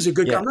 He was a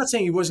good guy. I'm not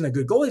saying he wasn't a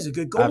good goalie. He's a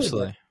good goalie.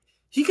 Absolutely.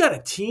 He got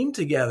a team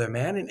together,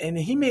 man, and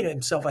he made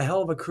himself a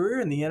hell of a career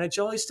in the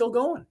NHL. He's still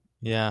going.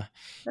 Yeah.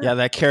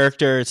 That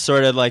character, it's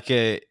sort of like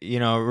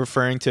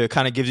referring to, it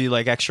kind of gives you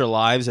like extra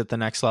lives at the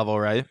next level,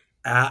 right?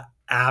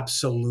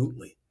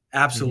 Absolutely.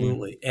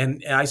 Mm-hmm.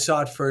 And I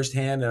saw it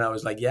firsthand, and I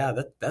was like, yeah,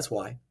 that's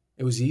why.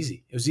 It was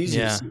easy. It was easy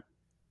to see.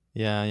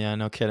 Yeah,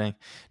 no kidding.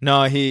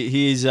 No,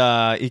 he's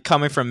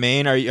coming from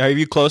Maine. Are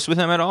you close with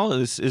him at all?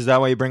 Is that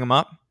why you bring him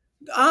up?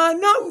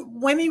 No,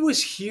 when he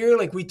was here,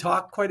 like we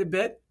talked quite a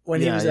bit when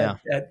he was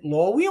at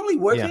Lowell. We only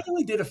worked. We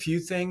only did a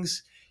few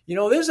things.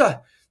 There's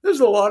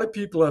a lot of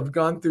people have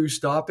gone through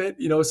Stop It.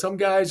 Some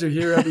guys are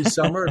here every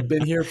summer and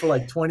been here for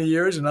like 20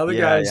 years, and other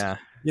guys,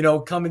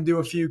 come and do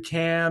a few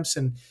camps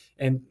and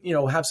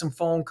have some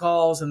phone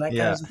calls and that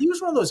kind of stuff. He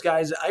was one of those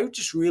guys.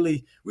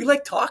 We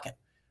like talking.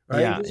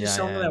 Right?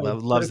 That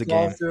loves the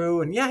game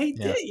through, and he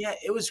did. Yeah,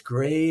 it was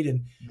great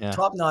and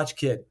top notch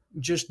kid.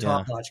 Just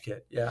top-notch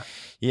kid, yeah.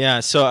 Yeah,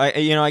 so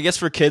I guess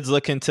for kids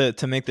looking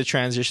to make the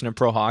transition to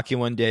pro hockey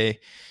one day,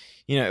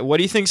 what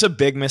do you think is a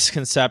big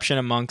misconception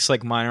amongst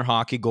like minor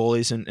hockey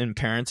goalies and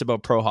parents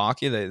about pro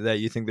hockey that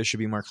you think there should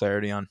be more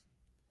clarity on?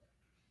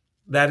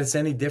 That it's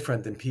any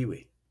different than Pee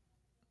Wee.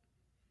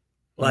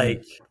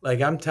 Like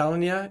I'm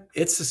telling you,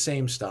 it's the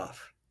same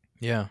stuff.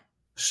 Yeah.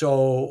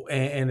 So,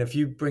 and if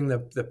you bring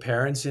the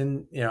parents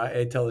in,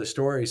 I tell the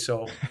story,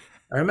 so...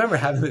 I remember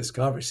having this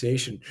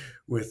conversation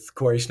with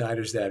Corey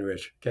Schneider's dad,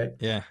 Rich. Okay.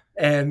 Yeah.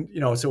 And,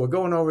 so we're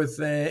going over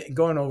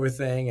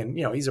thing and,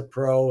 he's a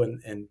pro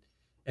and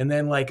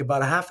then like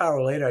about a half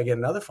hour later, I get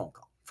another phone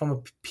call from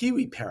a Pee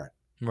Wee parent.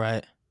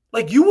 Right.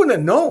 Like you wouldn't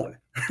have known.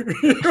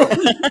 You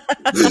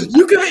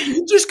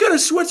just got to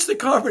switch the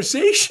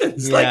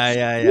conversations.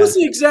 It was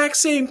the exact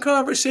same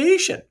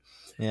conversation.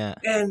 Yeah.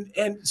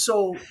 And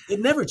so it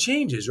never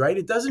changes, right?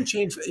 It doesn't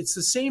change. It's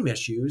the same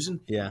issues.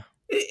 And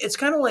it's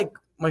kind of like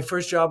my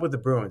first job with the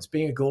Bruins,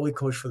 being a goalie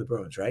coach for the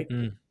Bruins, right?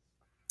 Mm.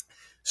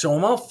 So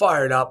I'm all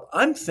fired up.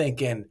 I'm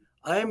thinking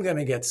I'm going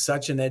to get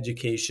such an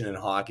education in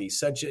hockey,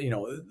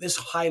 this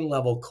high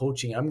level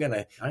coaching. I'm going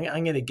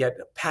to get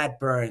Pat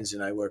Burns,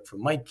 and I work for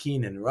Mike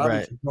Keenan,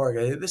 Robbie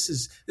Torga. This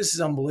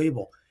is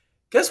unbelievable.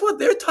 Guess what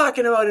they're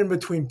talking about in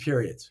between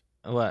periods?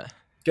 What?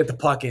 Get the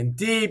puck in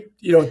deep.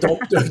 Don't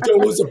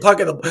lose the puck.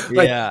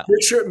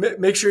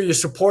 Make sure you're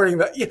supporting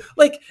that.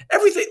 Like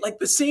everything, like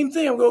the same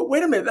thing. I'm going,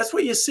 wait a minute. That's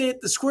what you say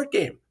at the squirt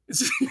game.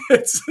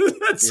 That's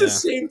the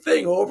same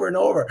thing over and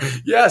over.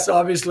 Yes,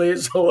 obviously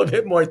it's a little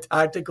bit more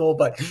tactical,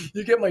 but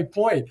you get my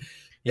point.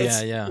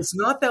 It's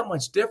not that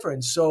much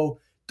different. So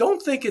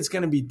don't think it's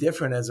going to be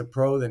different as a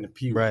pro than a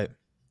P. Right.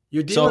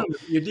 You're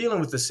dealing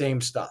with the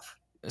same stuff.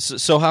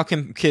 So how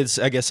can kids,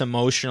 I guess,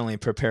 emotionally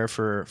prepare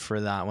for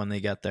that when they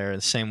get there?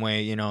 The same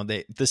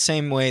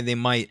way, they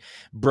might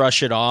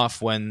brush it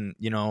off when,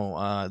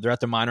 they're at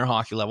the minor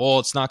hockey level. Oh,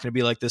 it's not going to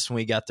be like this when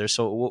we get there.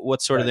 So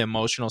what's sort of the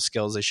emotional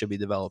skills they should be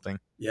developing?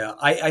 Yeah,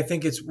 I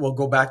think we'll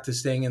go back to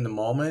staying in the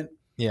moment.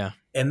 Yeah.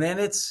 And then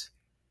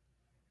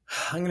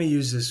I'm going to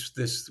use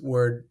this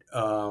word,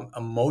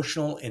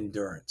 emotional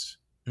endurance.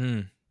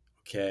 Mm.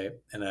 Okay.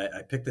 And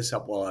I picked this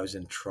up while I was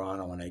in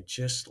Toronto and I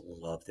just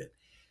loved it.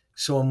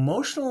 So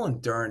emotional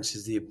endurance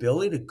is the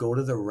ability to go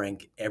to the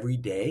rink every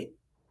day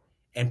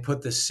and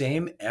put the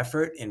same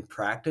effort in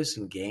practice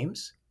and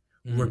games,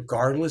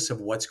 regardless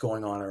of what's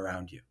going on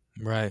around you.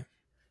 Right.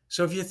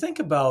 So if you think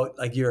about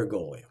like you're a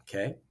goalie,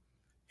 okay,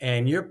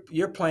 and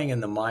you're playing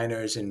in the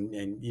minors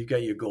and you've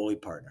got your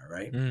goalie partner,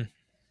 right? Mm.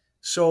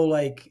 So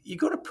like you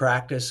go to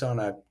practice on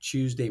a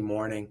Tuesday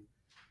morning,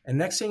 and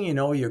next thing you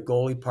know, your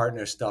goalie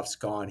partner stuff's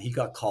gone. He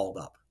got called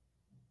up.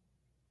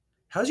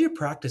 How's your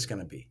practice going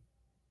to be?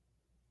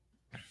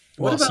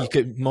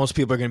 Most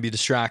people are going to be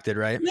distracted,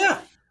 right? Yeah.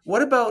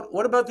 What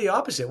about the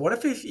opposite? What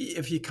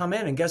if you come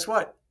in and guess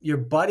what? Your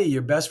buddy,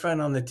 your best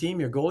friend on the team,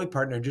 your goalie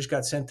partner just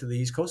got sent to the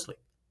East Coast League.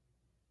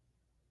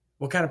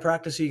 What kind of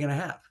practice are you going to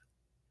have?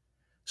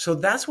 So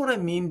that's what I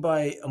mean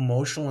by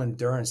emotional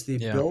endurance, the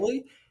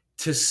ability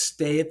to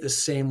stay at the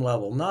same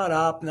level, not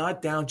up,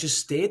 not down, just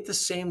stay at the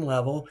same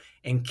level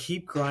and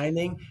keep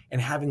grinding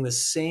and having the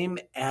same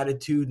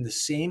attitude and the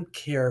same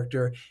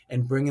character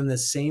and bringing the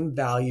same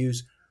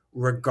values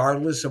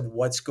regardless of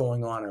what's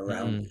going on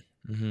around you.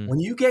 Mm-hmm. When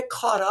you get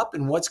caught up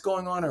in what's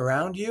going on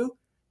around you,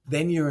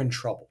 then you're in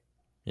trouble.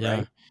 Yeah.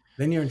 Right?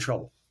 Then you're in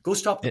trouble. Go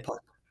stop the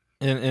puck.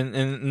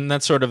 And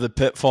that's sort of the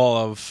pitfall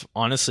of,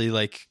 honestly,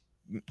 like,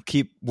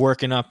 keep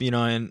working up,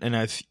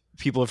 and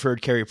people have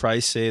heard Carey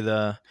Price say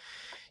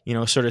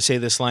sort of say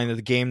this line that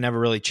the game never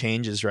really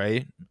changes,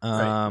 right?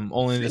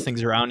 Only the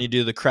things around you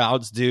do, the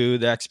crowds do,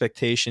 the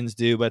expectations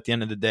do. But at the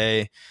end of the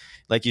day,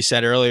 like you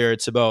said earlier,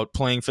 it's about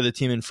playing for the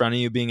team in front of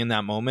you, being in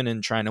that moment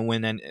and trying to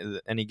win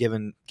any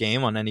given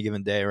game on any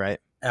given day, right?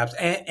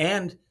 Absolutely.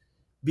 And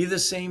be the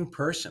same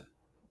person,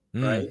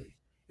 right?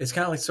 It's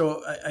kind of like,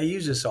 so I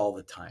use this all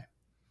the time.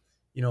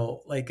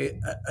 Like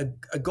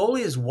a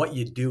goalie is what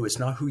you do. It's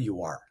not who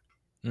you are.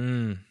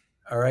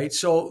 All right.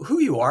 So who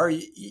you are,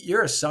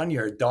 you're a son,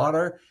 you're a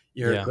daughter,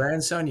 you're a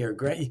grandson,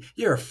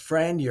 you're a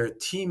friend, you're a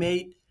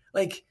teammate.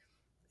 Like,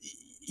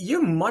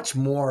 you're much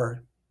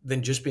more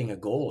than just being a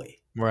goalie.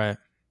 Right.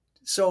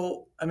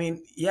 So, I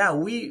mean, yeah,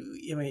 we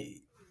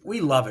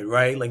love it,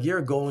 right? Like, you're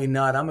a goalie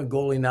nut, I'm a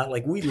goalie nut.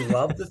 Like, we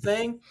love the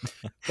thing,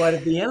 but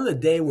at the end of the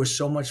day, we're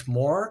so much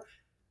more.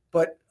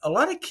 But a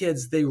lot of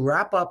kids, they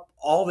wrap up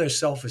all their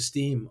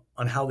self-esteem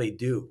on how they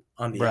do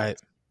on the ice.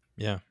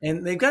 Yeah.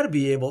 And they got to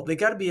be able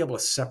to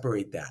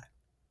separate that.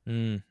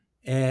 And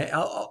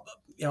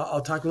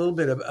I'll talk a little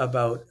bit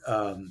about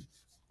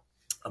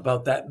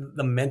that,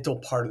 the mental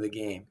part of the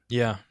game.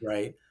 Yeah.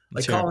 Right.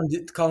 Like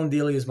Colin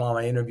Delia's mom,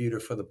 I interviewed her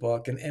for the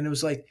book, and it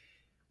was like,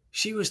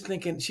 she was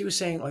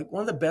saying, like,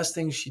 one of the best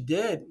things she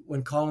did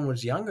when Colin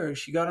was younger,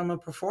 she got him a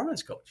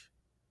performance coach.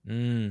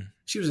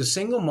 She was a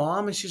single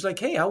mom, and she's like,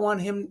 hey, I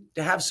want him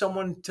to have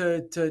someone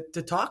to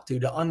talk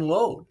to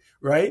unload,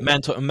 right?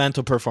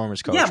 Mental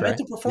performance coach. Yeah, right?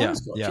 mental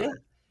performance coach. Yeah.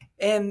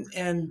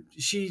 And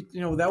she,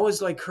 that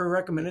was like her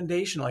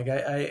recommendation. Like,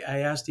 I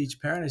asked each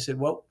parent, I said,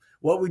 what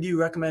would you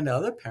recommend to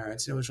other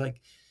parents? And it was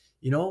like,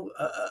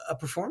 a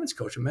performance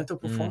coach, a mental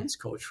performance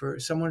coach, for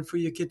someone for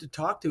your kid to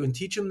talk to and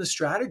teach them the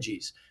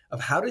strategies of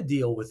how to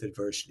deal with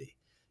adversity.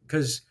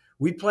 Because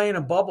we play in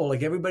a bubble.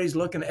 Like, everybody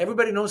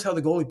knows how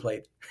the goalie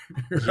played.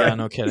 Right? Yeah,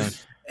 no kidding.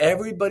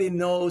 Everybody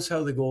knows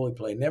how the goalie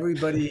played, and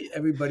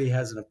everybody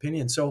has an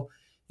opinion. So,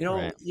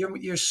 right.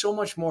 you're so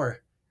much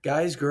more,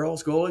 guys,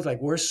 girls, goalies. Like,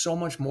 we're so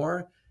much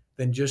more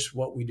than just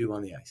what we do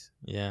on the ice.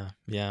 Yeah,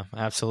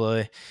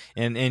 absolutely.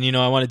 And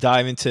I want to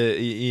dive into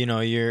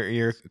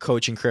your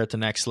coaching career at the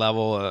next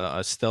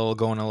level. Still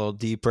going a little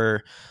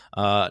deeper.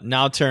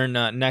 Now turn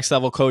next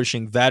level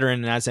coaching,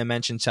 veteran, and as I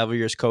mentioned, several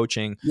years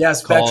coaching.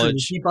 Yes, college. Veteran.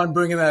 You keep on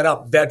bringing that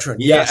up, veteran.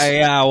 Yeah, yes.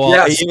 Yeah. Well,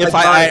 yes, if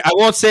I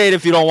won't say it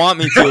if you don't want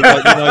me to,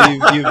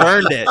 but you've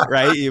earned it,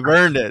 right? You've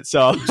earned it.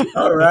 So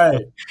all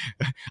right.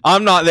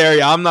 I'm not there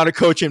yet. I'm not a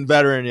coaching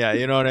veteran yet.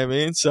 You know what I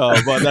mean? So,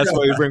 but that's why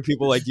we bring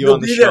people like you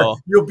on the show.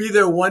 You'll be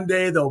there one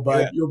day, though,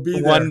 bud. Yeah. You'll be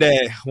there one day.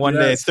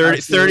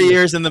 30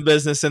 years in the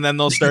business, and then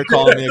they'll start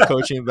calling me a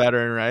coaching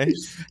veteran, right?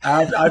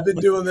 I've been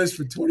doing this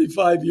for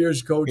 25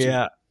 years coaching.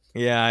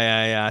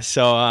 Yeah.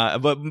 So,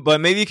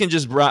 but maybe you can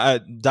just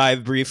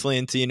dive briefly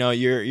into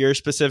your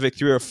specific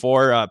 3 or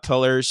 4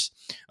 pillars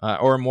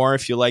or more,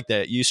 if you like,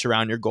 that you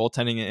surround your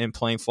goaltending and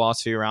playing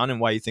philosophy around, and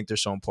why you think they're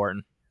so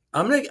important.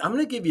 I'm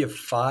gonna give you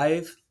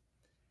 5,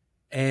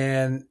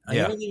 and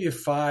gonna give you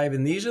 5,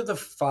 and these are the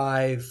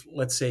 5,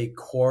 let's say,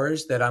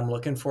 cores that I'm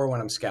looking for when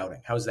I'm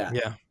scouting. How's that?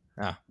 Yeah.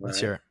 Let's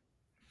hear it.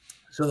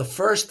 So the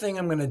first thing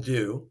I'm gonna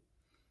do,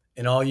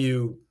 and all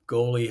you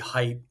goalie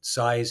height,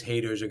 size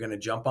haters are gonna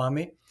jump on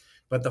me,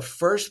 but the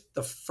first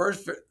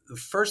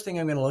thing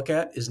I'm gonna look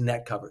at is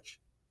net coverage.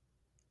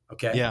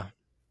 Okay. Yeah.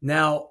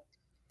 Now,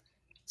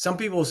 some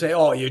people will say,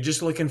 "Oh, you're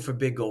just looking for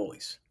big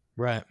goalies."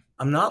 Right.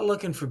 I'm not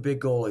looking for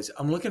big goalies.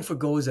 I'm looking for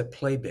goalies that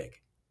play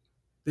big.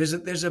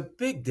 There's a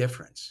big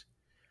difference.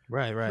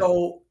 Right.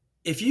 So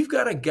if you've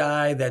got a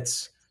guy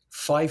that's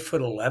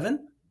 5'11",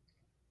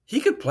 he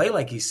could play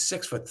like he's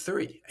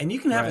 6'3", and you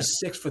can have a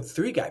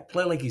 6'3" guy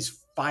play like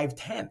he's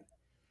 5'10".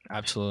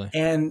 Absolutely.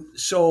 And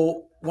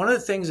so one of the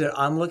things that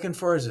I'm looking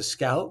for as a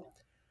scout,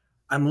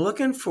 I'm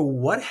looking for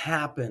what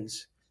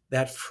happens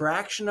that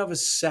fraction of a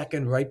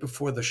second right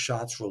before the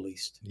shot's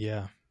released.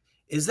 Yeah.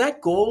 Is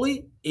that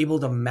goalie able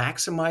to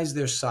maximize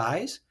their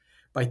size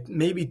by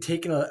maybe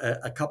taking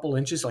a couple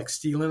inches, like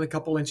stealing a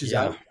couple inches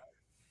out,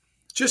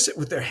 just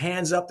with their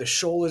hands up, their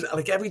shoulders,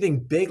 like everything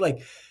big?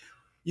 Like,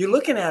 you're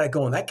looking at it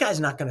going, that guy's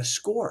not going to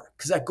score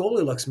because that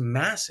goalie looks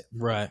massive.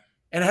 Right.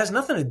 And it has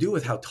nothing to do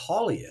with how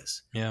tall he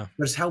is. Yeah.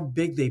 But it's how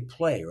big they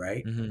play,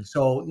 right? Mm-hmm.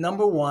 So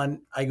number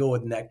 1, I go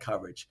with net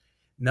coverage.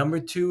 Number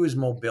 2 is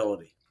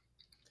mobility.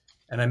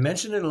 And I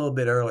mentioned it a little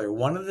bit earlier.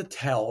 One of the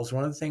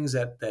things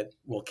that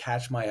will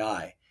catch my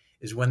eye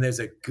is when there's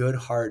a good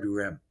hard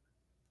rim.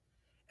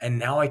 And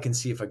now I can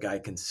see if a guy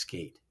can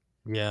skate.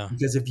 Yeah.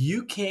 Because if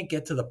you can't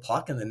get to the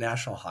puck in the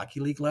National Hockey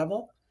League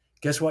level,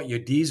 guess what? Your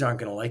D's aren't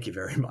going to like you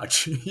very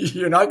much.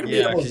 You're not going to be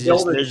able to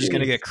build they're just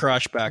going to get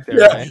crushed back there.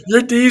 Yeah, right?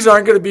 Your D's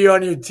aren't going to be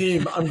on your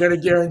team. I'm going to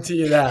guarantee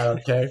you that.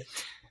 Okay,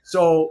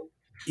 so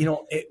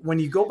when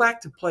you go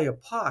back to play a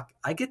puck,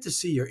 I get to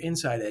see your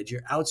inside edge,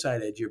 your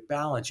outside edge, your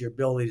balance, your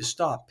ability to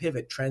stop,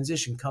 pivot,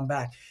 transition, come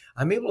back.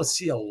 I'm able to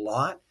see a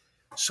lot.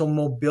 So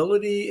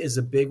mobility is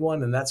a big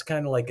one, and that's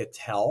kind of like a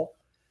tell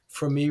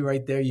for me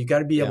right there. You got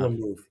to be able to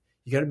move.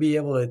 You got to be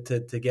able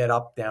to get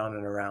up, down,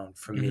 and around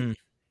for me.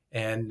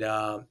 And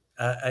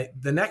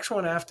the next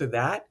one after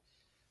that,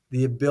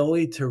 the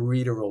ability to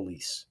read a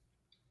release.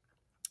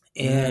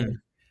 And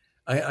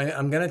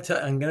I'm gonna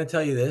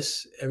tell you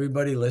this,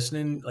 everybody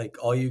listening, like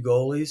all you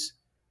goalies,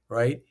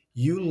 right?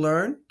 You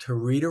learn to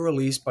read a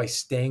release by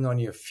staying on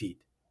your feet.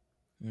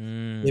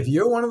 If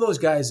you're one of those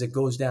guys that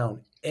goes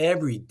down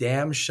every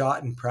damn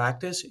shot in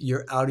practice,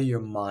 you're out of your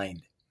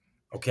mind.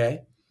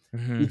 Okay?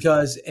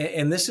 Because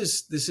and this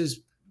is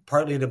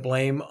partly to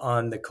blame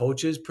on the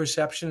coach's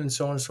perception and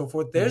so on and so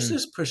forth. There's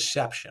this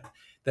perception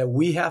that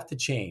we have to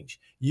change.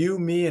 You,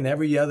 me, and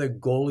every other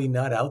goalie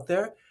nut out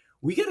there.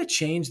 We got to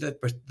change that.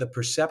 The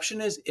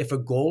perception is if a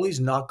goalie's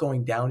not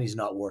going down, he's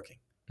not working.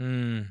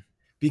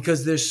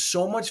 Because there's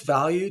so much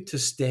value to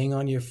staying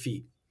on your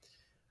feet.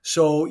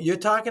 So you're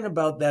talking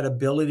about that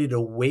ability to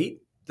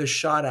wait the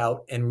shot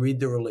out and read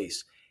the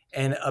release.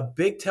 And a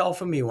big tell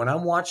for me when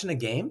I'm watching a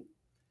game,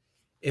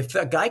 if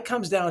a guy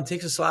comes down and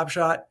takes a slap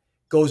shot,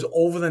 goes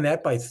over the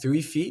net by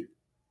 3 feet,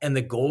 and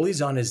the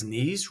goalie's on his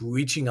knees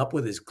reaching up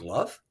with his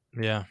glove,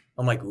 I'm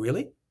like,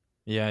 really?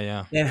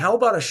 Yeah. And how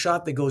about a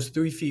shot that goes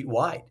 3 feet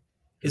wide?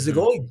 Is the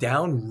goalie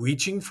down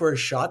reaching for a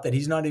shot that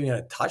he's not even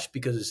going to touch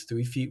because it's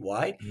 3 feet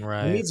wide?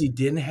 Right. It means he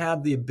didn't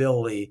have the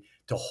ability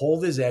to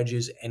hold his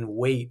edges and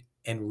wait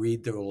and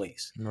read the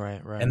release.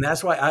 Right. And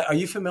that's why, are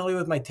you familiar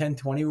with my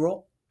 10-20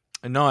 rule?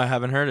 No, I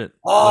haven't heard it.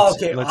 Oh,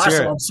 okay.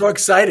 Awesome. I'm so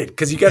excited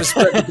because you got to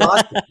spread the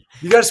gospel.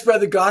 You got to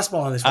spread the gospel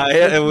on this one.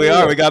 We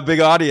are. We got a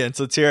big audience.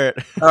 Let's hear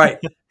it. All right.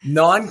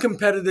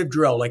 Non-competitive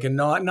drill, like a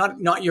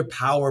not your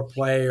power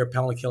play or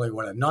penalty kill or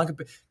whatever.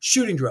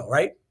 Shooting drill,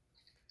 right?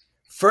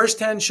 First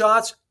 10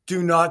 shots,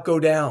 do not go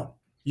down.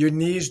 Your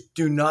knees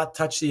do not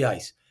touch the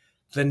ice.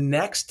 The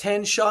next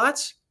 10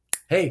 shots,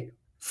 hey,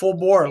 full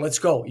bore, let's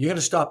go. You're going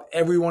to stop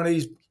every one of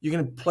these. You're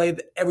going to play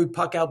every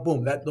puck out,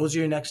 boom. Those are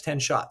your next 10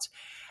 shots.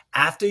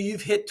 After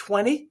you've hit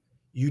 20,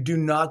 you do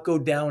not go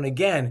down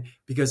again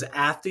because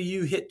after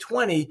you hit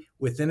 20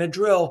 within a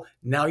drill,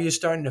 now you're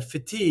starting to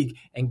fatigue.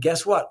 And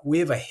guess what? We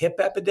have a hip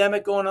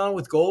epidemic going on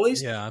with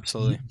goalies. Yeah,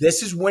 absolutely.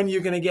 This is when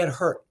you're going to get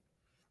hurt.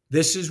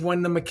 This is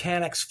when the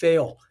mechanics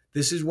fail.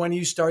 This is when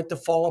you start to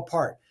fall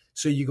apart.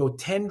 So you go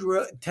 10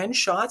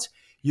 shots,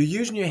 you're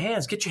using your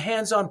hands. Get your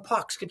hands on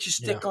pucks. Get your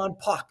stick on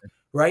puck,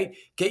 right?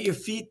 Get your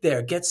feet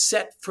there. Get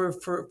set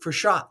for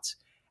shots.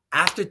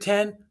 After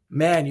 10,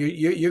 man,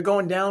 you're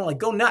going down, like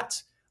go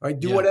nuts. All right,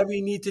 do whatever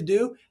you need to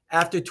do.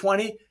 After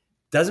 20,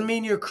 doesn't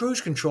mean you're cruise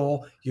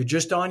control. You're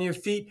just on your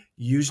feet,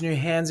 using your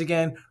hands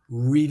again,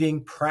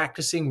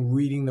 practicing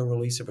reading the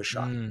release of a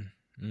shot.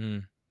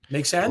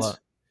 Make sense?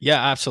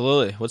 Yeah,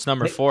 absolutely. What's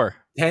number 4?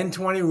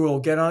 10-20 rule.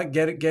 Get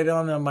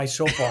on my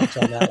soapbox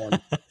on that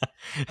one.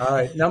 All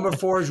right. Number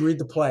 4 is read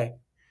the play.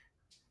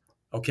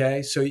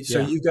 Okay. So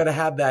you've got to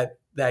have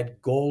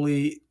that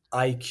goalie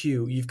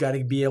IQ. You've got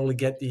to be able to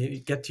get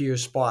to your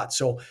spot.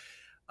 So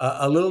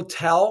a little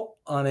tell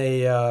on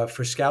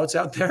for scouts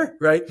out there,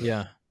 right?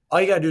 Yeah. All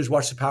you got to do is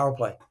watch the power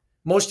play.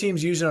 Most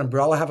teams use an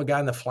umbrella, have a guy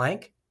in the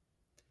flank.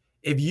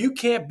 If you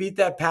can't beat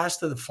that pass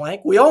to the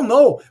flank, we all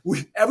know.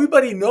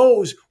 Everybody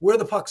knows where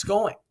the puck's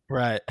going.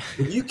 Right.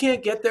 If you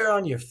can't get there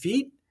on your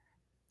feet,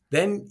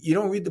 then you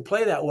don't read the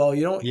play that well.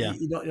 You don't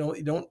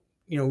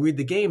read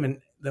the game.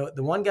 And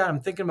the one guy I'm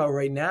thinking about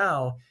right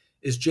now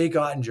is Jake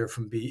Ottinger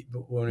from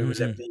when he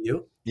was at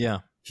BU. Yeah.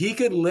 He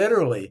could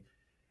literally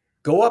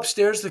go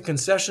upstairs to the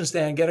concession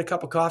stand, get a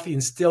cup of coffee,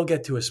 and still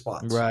get to his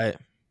spots. Right.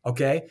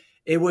 Okay.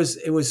 It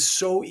was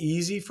so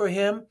easy for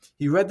him.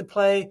 He read the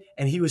play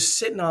and he was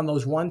sitting on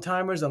those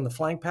one-timers, on the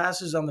flank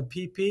passes, on the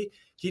PP.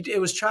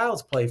 It was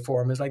child's play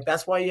for him. It's like,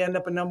 that's why you end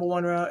up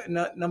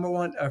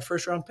a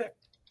first round pick.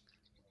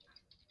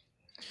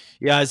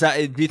 Yeah.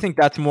 Do you think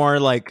that's more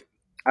like,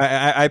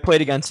 I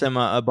played against him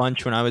a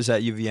bunch when I was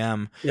at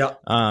UVM. Yeah.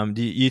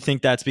 Do you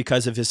think that's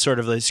because of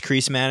his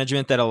crease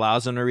management that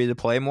allows him to read the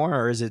play more,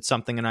 or is it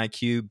something, an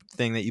IQ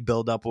thing that you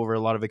build up over a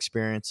lot of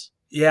experience?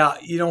 Yeah.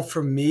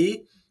 For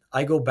me,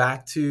 I go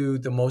back to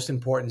the most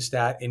important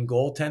stat in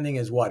goaltending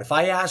is what? If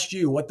I asked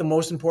you what the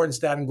most important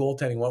stat in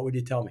goaltending, what would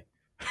you tell me?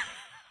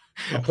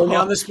 Put me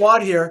on the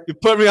spot here. You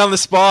put me on the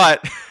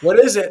spot. What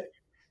is it?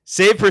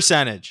 Save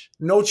percentage.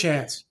 No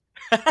chance.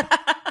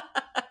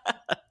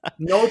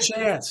 No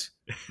chance.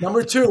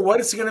 Number 2, what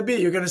is it going to be?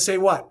 You're going to say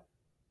what?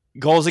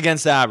 Goals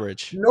against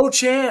average. No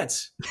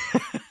chance.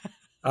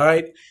 All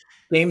right.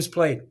 Games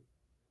played.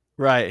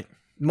 Right.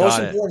 Most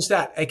important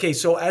stat. Okay,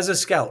 so as a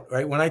scout,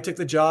 right, when I took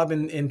the job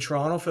in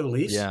Toronto for the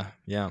Leafs,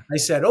 I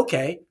said,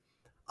 okay,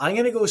 I'm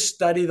going to go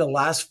study the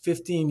last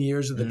 15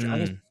 years of the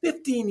draft.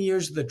 15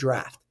 years of the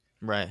draft.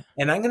 Right.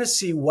 And I'm going to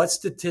see what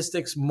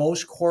statistics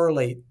most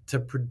correlate to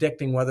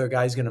predicting whether a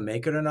guy's going to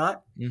make it or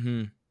not.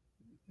 Mm-hmm.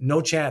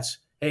 No chance.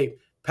 Hey,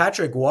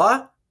 Patrick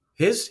Waugh,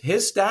 his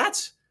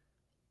stats,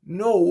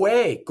 no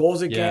way.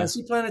 Goals against.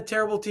 He playing a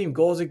terrible team.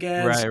 Goals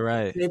against.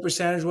 Right. Save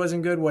percentage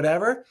wasn't good.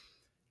 Whatever.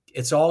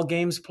 It's all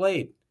games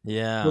played.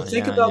 Yeah. Well,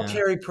 think about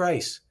Carey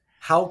Price.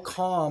 How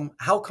calm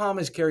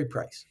is Carey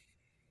Price?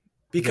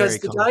 Because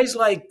the guys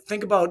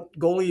think about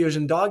goalie years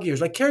and dog years.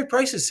 Like Carey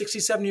Price is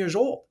 67 years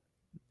old.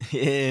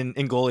 In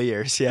goalie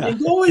years, yeah. In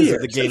goalie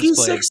years. He's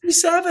played.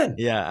 67.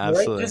 Yeah,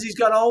 absolutely. Because he's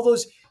got all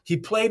those. He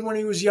played when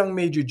he was young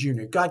major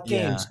junior. Got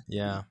games.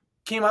 Yeah.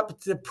 Came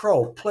up to the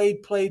pro.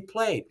 Played.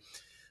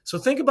 So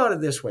think about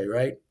it this way,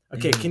 right?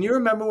 Okay, Can you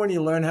remember when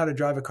you learned how to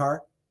drive a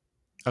car?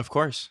 Of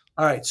course.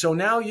 All right, so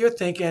now you're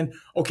thinking,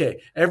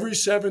 okay, every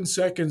 7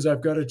 seconds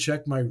I've got to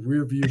check my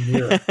rear view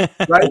mirror,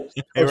 right?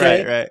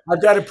 Okay, right.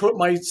 I've got to put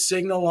my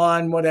signal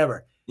on,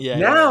 whatever. Yeah.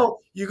 Now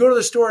you go to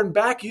the store and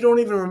back, you don't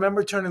even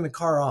remember turning the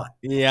car on.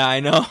 Yeah,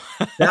 I know.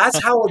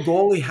 That's how a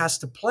goalie has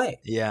to play.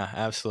 Yeah,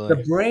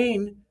 absolutely.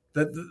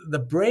 The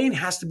brain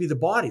has to be the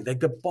body. Like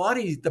the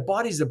body's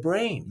the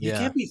brain. You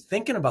can't be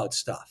thinking about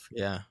stuff.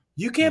 Yeah.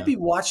 You can't be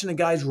watching a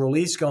guy's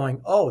release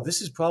going, oh,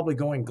 this is probably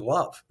going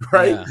glove,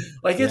 right?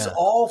 Yeah. It's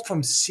all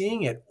from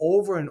seeing it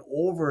over and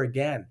over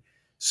again.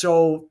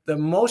 So the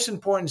most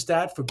important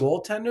stat for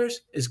goaltenders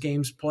is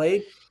games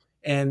played.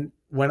 And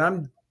when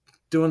I'm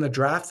doing the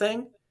draft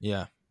thing,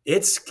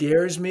 it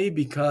scares me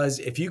because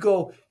if you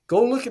go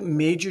look at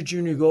major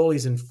junior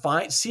goalies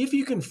and see if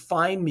you can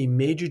find me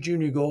major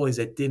junior goalies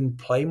that didn't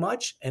play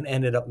much and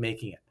ended up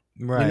making it.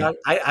 Right.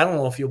 I don't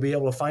know if you'll be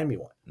able to find me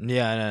one.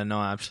 Yeah, no,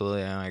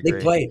 absolutely. I agree. They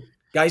played.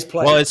 Guys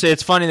play. Well,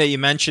 it's funny that you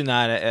mentioned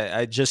that.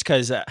 I just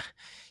because,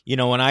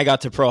 when I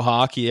got to pro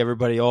hockey,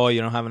 everybody,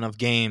 you don't have enough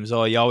games.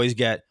 You always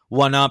get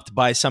one-upped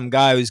by some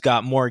guy who's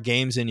got more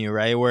games than you,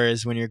 right?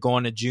 Whereas when you're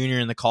going to junior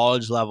and the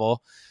college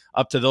level,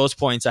 up to those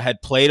points, I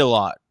had played a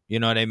lot. You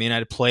know what I mean? I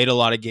had played a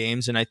lot of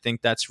games, and I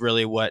think that's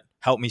really what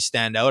helped me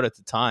stand out at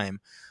the time.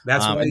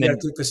 That's why you got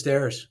to take the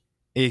stairs.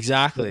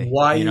 Exactly.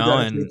 Why you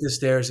got to take the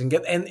stairs and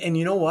get and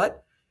you know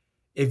what?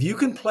 If you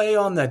can play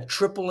on the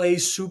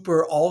AAA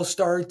Super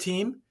All-Star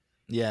team,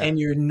 and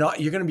you're going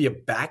to be a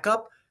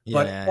backup,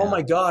 but oh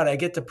my God, I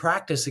get to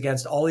practice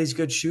against all these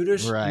good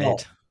shooters. Right. No.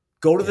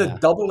 Go to the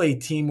AA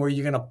team where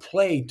you're going to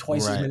play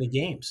twice as many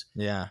games.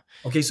 Yeah.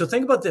 Okay, so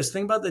think about this.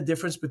 Think about the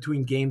difference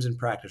between games and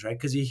practice, right?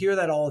 Because you hear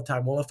that all the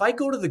time. Well, if I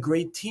go to the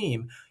great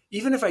team,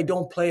 even if I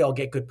don't play, I'll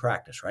get good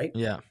practice, right?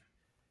 Yeah.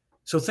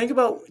 So think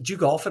about, do you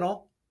golf at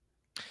all?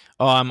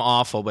 Oh, I'm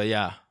awful, but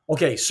yeah.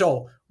 Okay,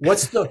 so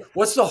what's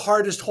the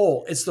hardest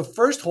hole? It's the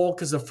first hole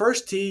because the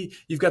first tee,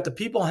 you've got the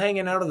people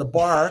hanging out of the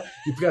bar.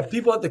 You've got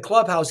people at the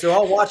clubhouse. They're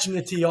all watching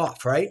the tee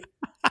off, right?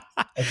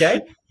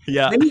 Okay?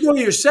 Yeah. Then you go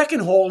to your second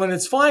hole and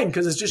it's fine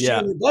because it's just you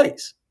and your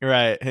buddies.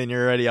 Right, and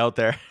you're already out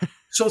there.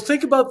 So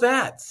think about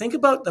that. Think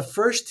about the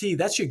first tee.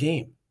 That's your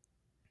game.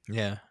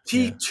 Yeah.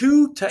 Tee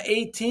 2 to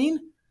 18,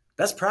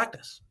 that's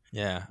practice.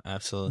 Yeah,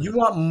 absolutely. You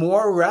want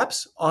more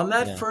reps on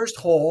that first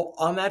hole,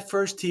 on that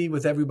first tee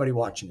with everybody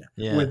watching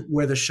you,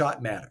 where the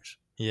shot matters.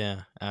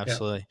 Yeah,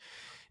 absolutely.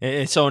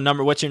 Yeah. So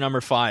what's your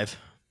number 5?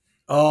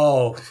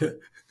 Oh,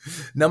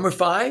 number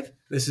 5?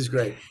 This is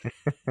great.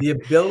 The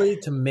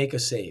ability to make a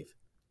save.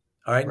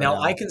 All right.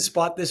 Now I can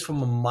spot this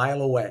from a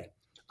mile away.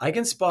 I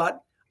can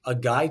spot a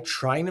guy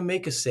trying to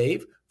make a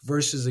save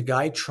versus a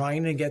guy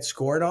trying to get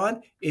scored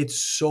on. It's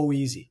so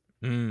easy.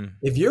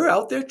 If you're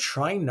out there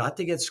trying not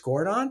to get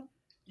scored on,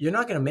 you're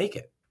not going to make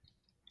it.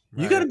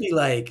 Right. You got to be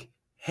like,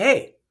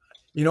 hey,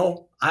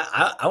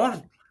 I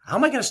want. How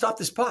am I going to stop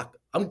this puck?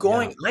 I'm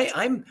going. Yeah.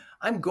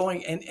 I'm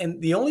going.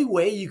 And the only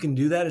way you can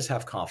do that is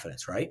have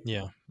confidence, right?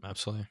 Yeah,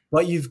 absolutely.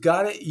 But you've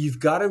got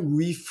to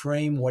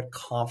reframe what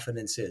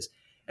confidence is.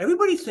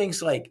 Everybody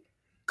thinks like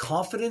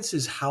confidence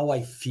is how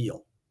I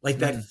feel, like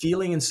that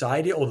feeling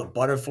inside you, or the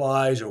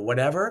butterflies or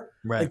whatever.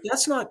 Right. Like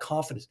that's not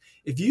confidence.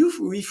 If you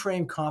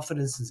reframe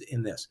confidence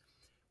in this,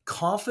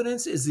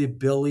 confidence is the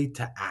ability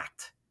to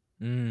act.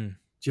 Do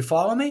you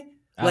follow me?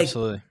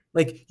 Absolutely.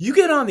 Like you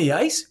get on the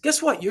ice,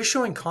 guess what? You're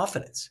showing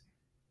confidence.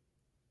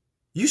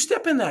 You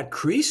step in that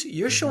crease,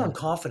 you're showing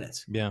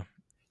confidence. Yeah.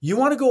 You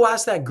want to go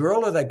ask that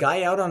girl or that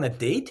guy out on a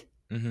date?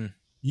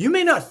 You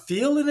may not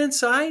feel it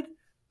inside,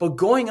 but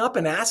going up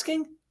and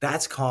asking,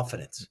 that's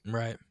confidence.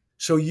 Right.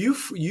 So you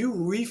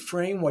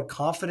reframe what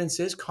confidence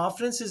is.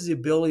 Confidence is the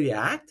ability to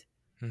act,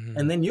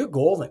 and then you're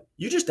golden.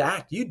 You just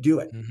act. You do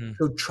it.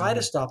 So try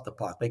to stop the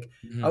puck. Like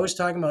I was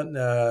talking about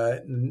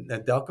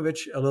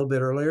Nedeljkovic a little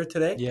bit earlier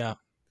today. Yeah.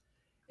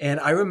 And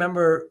I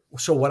remember,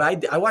 so what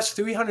I watched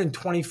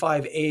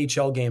 325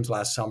 AHL games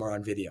last summer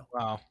on video.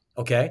 Wow.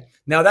 Okay.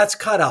 Now that's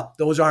cut up.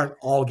 Those aren't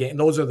all games.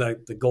 Those are the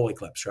goalie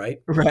clips,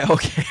 right? Right.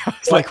 Okay. I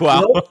was like,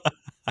 wow.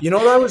 You know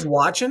what I was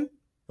watching?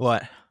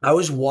 What? I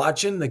was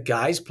watching the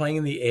guys playing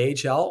in the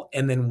AHL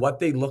and then what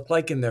they looked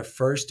like in their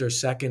first or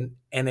second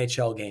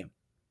NHL game.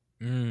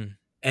 And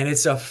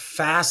it's a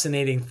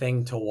fascinating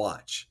thing to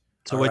watch.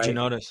 So what'd you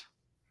notice?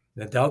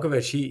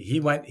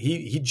 Nedeljkovic,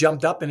 he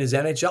jumped up in his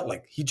NHL,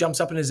 like he jumps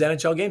up in his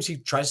NHL games. He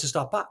tries to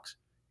stop pucks.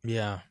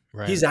 Yeah,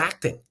 right. He's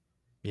acting.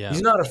 Yeah,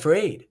 he's not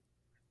afraid,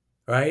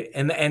 right?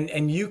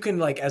 And you can,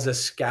 like, as a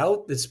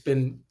scout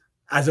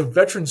as a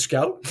veteran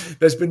scout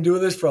that's been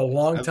doing this for a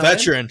long time.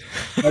 As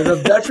a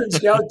veteran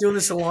scout doing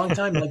this a long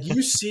time, like,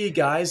 you see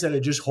guys that are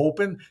just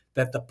hoping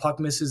that the puck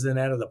misses the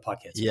net or the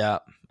puck hits. Yeah,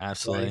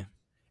 absolutely. Right?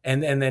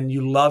 And then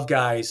you love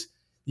guys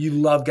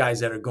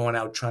that are going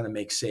out trying to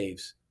make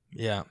saves.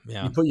 Yeah.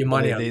 You put your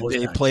money on those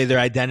They guys. play their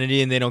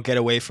identity and they don't get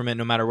away from it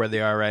no matter where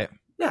they are, right?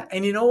 Yeah,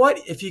 and you know what?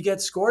 If you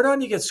get scored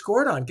on, you get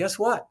scored on. Guess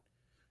what?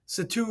 It's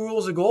the 2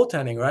 rules of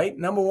goaltending, right?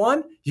 Number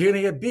 1, you're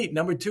going to get beat.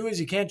 Number 2 is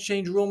you can't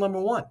change rule number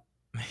 1.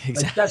 Exactly.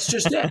 Like, that's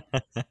just it.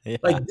 Yeah.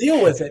 Like,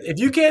 deal with it. If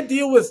you can't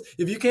deal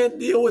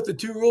with the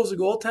 2 rules of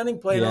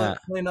goaltending, play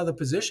another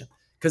position,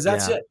 because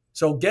that's it.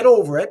 So get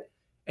over it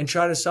and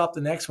try to stop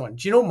the next one.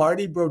 Do you know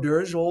Marty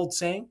Brodeur's old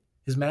saying,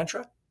 his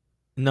mantra?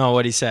 No,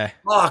 what'd he say?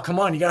 Oh, come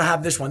on, you got to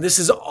have this one. This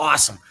is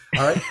awesome.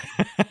 All right.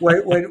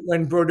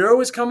 when Brodeur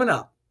was coming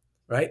up,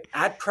 right,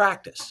 at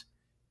practice,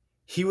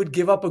 he would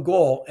give up a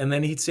goal and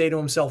then he'd say to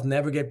himself,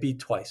 never get beat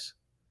twice.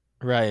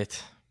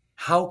 Right.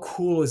 How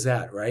cool is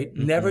that, right?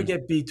 Mm-hmm. Never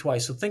get beat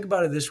twice. So think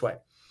about it this way.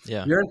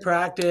 Yeah. You're in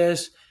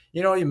practice,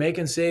 you're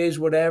making saves,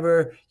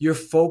 whatever. Your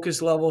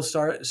focus level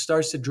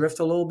starts to drift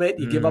a little bit.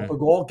 You give up a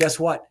goal. Guess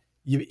what?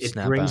 It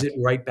brings it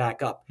right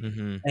back up.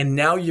 Mm-hmm. And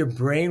now you're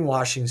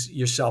brainwashing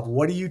yourself.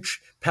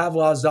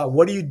 Pavlov's dog,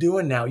 what are you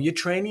doing now? You're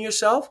training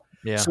yourself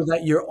so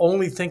that you're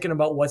only thinking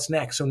about what's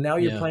next. So now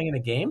you're playing in a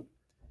game.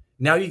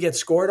 Now you get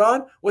scored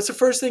on. What's the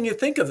first thing you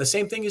think of? The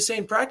same thing you say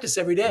in practice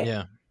every day.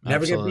 Yeah,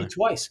 never get beat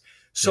twice.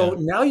 So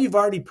now you've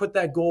already put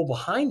that goal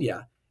behind you,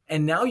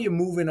 and now you're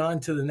moving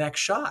on to the next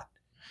shot.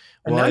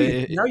 And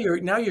now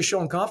you're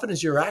showing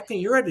confidence. You're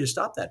acting. You're ready to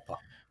stop that puck.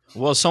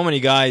 Well, so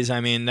many guys,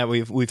 I mean, that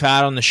we've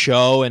had on the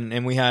show,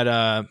 and we had,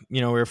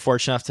 we were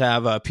fortunate enough to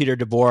have Peter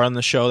DeBoer on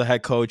the show, the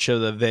head coach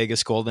of the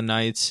Vegas Golden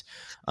Knights.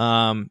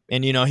 And,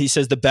 he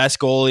says the best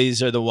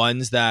goalies are the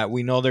ones that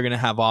we know they're going to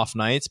have off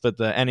nights, but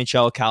the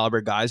NHL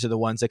caliber guys are the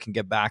ones that can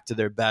get back to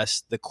their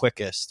best the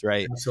quickest,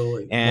 right?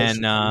 Absolutely.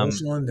 And,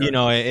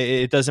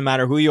 it doesn't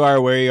matter who you are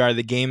or where you are.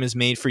 The game is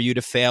made for you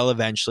to fail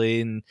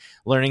eventually, and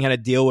learning how to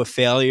deal with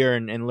failure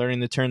and learning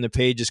to turn the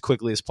page as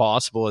quickly as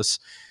possible is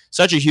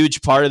such a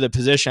huge part of the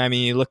position. I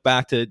mean, you look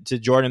back to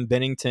Jordan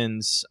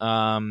Binnington's,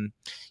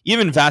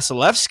 even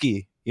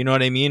Vasilevsky, you know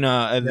what I mean?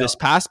 This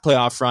past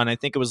playoff run, I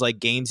think it was like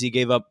games he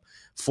gave up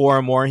 4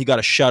 or more. He got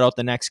a shutout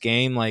the next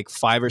game, like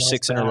 5 or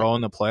 6 in a row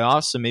in the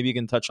playoffs. So maybe you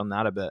can touch on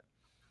that a bit.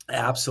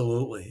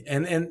 Absolutely.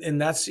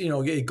 And that's,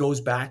 it goes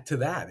back to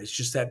that. It's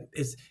just that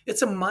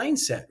it's a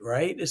mindset,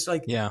 right? It's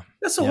like,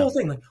 that's the whole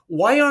thing. Like,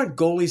 why aren't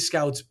goalie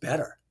scouts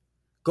better?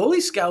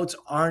 Goalie scouts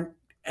aren't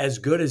as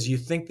good as you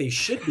think they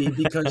should be,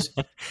 because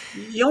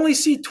you only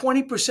see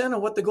 20%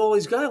 of what the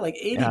goalie's got, like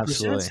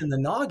 80% is in the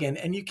noggin,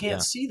 and you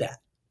can't see that.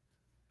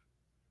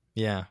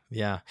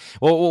 Yeah.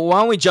 Well, why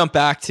don't we jump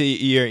back to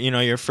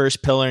your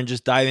first pillar and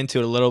just dive into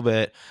it a little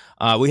bit.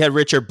 We had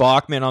Richard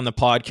Bachman on the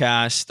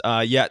podcast.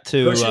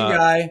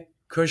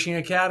 Cushing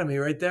Academy,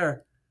 right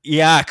there.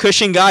 Yeah,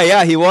 Cushing guy.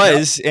 Yeah, he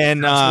was,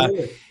 and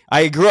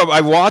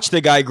I watched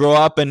the guy grow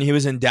up, and he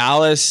was in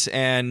Dallas,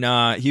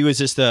 and he was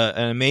just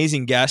an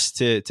amazing guest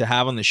to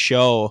have on the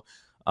show.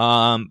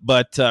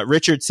 But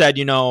Richard said,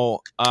 he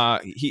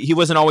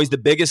wasn't always the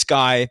biggest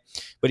guy,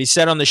 but he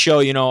said on the show,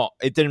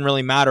 it didn't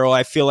really matter. Oh,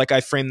 I feel like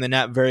I framed the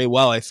net very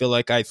well. I feel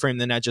like I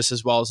framed the net just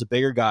as well as a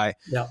bigger guy.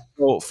 Yeah.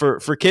 So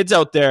for kids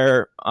out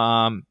there,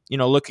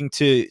 looking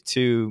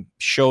to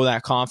show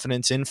that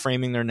confidence in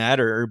framing their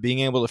net or being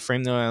able to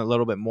frame them a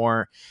little bit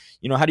more,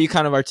 how do you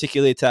kind of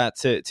articulate that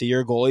to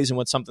your goalies, and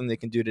what's something they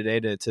can do today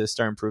to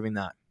start improving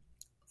that?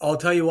 I'll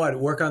tell you what,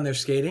 work on their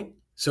skating.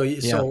 So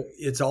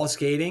it's all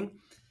skating.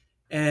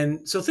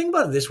 And so think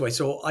about it this way.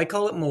 So I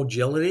call it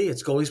mobility.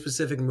 It's goalie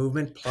specific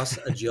movement plus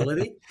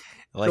agility.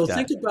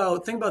 Think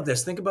about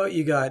this. Think about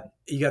you got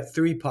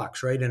 3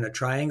 pucks, right, in a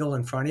triangle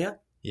in front of you.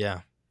 Yeah.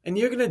 And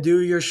you're going to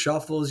do your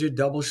shuffles, your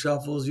double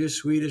shuffles, your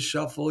Swedish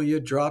shuffle, your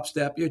drop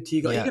step, your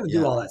T-guard. You're going to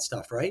do all that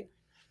stuff, right?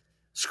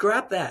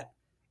 Scrap that.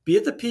 Be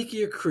at the peak of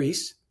your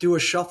crease, do a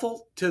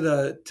shuffle to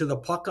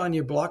the puck on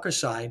your blocker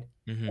side,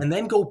 and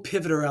then go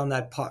pivot around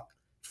that puck,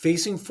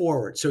 facing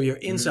forward. So you're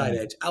inside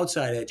edge,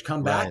 outside edge,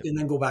 come back, and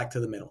then go back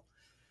to the middle.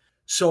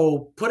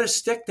 So put a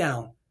stick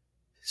down,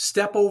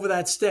 step over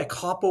that stick,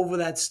 hop over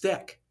that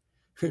stick.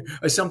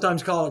 I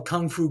sometimes call it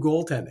kung fu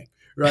goaltending,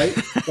 right?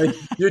 Like,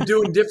 you're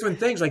doing different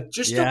things. Like,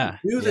 just don't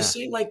do the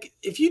same. Like,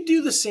 if you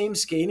do the same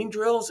skating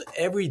drills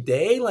every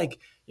day, like,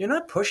 you're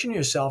not pushing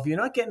yourself. You're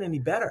not getting any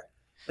better.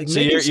 Like,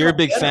 so you're a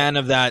big fan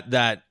of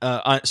that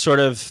sort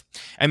of,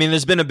 I mean,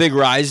 there's been a big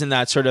rise in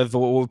that sort of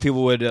what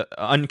people would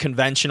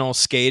unconventional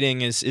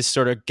skating is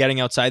sort of getting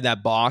outside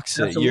that box.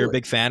 Absolutely. You're a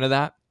big fan of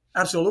that?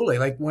 Absolutely.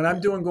 Like, when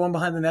I'm going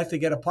behind the net to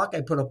get a puck,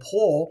 I put a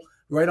pole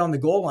right on the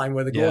goal line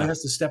where the goalie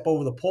has to step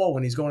over the pole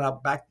when he's going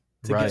out back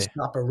to get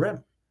stop a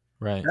rim.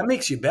 Right. That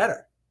makes you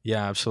better.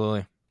 Yeah,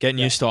 absolutely. getting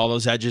used to all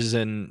those edges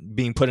and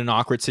being put in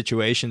awkward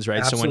situations, right?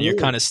 Absolutely. So when you're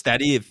kind of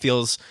steady, it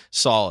feels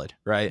solid,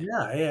 right?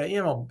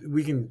 Yeah.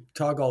 We can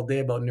talk all day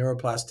about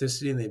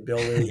neuroplasticity and the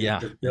ability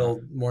to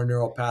build more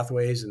neural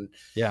pathways. And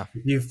if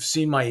you've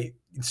seen my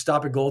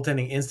Stop It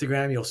Goaltending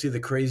Instagram, you'll see the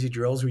crazy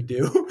drills we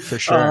do. For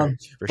sure.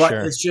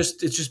 It's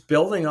just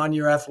building on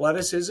your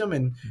athleticism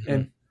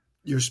and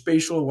your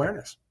spatial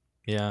awareness.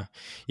 Yeah.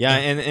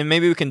 And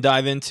maybe we can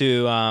dive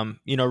into,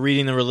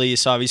 reading the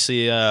release,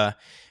 obviously,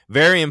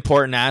 very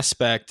important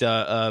aspect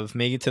of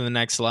making it to the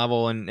next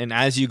level. And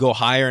as you go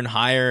higher and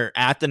higher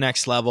at the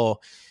next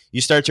level,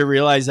 you start to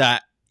realize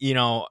that,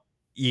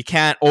 you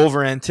can't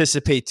over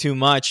anticipate too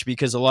much,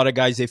 because a lot of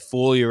guys, they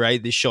fool you,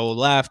 right? They show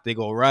left, they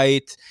go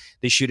right,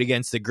 they shoot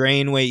against the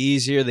grain way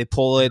easier, they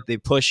pull it, they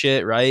push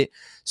it, right?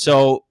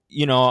 So,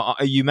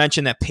 you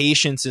mentioned that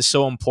patience is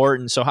so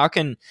important. So how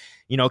can,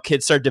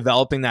 kids start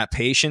developing that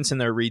patience in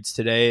their reads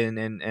today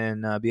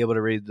and be able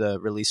to read the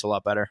release a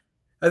lot better?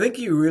 I think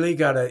you really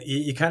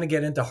you kind of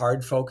get into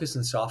hard focus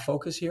and soft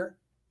focus here.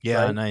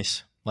 Yeah, right?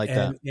 Nice.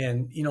 That.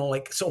 And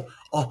so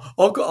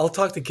I'll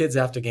talk to kids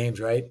after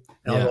games, right?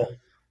 And I'll go,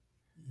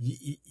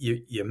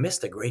 you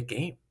missed a great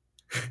game.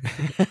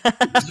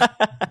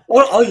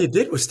 All you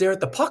did was stare at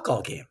the puck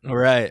all game.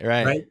 Right.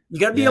 You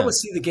got to be able to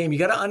see the game. You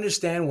got to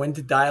understand when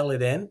to dial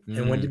it in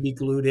and when to be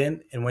glued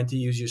in and when to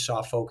use your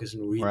soft focus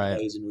and read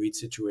plays and read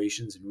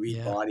situations and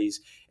read bodies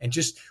and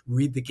just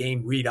read the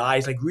game, read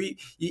eyes.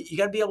 You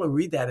got to be able to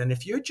read that. And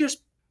if you're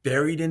just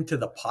buried into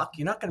the puck,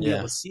 you're not going to be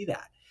able to see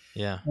that.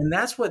 Yeah. And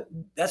that's what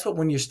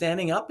when you're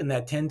standing up in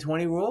that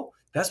 10-20 rule,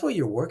 that's what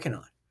you're working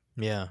on.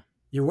 Yeah.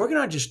 You're working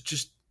on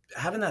just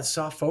having that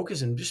soft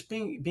focus and just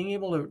being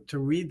able to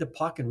read the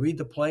puck and read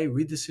the play,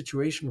 read the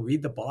situation,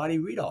 read the body,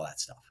 read all that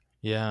stuff.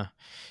 Yeah.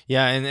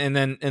 And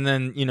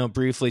then,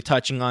 briefly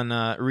touching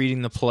on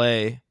reading the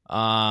play,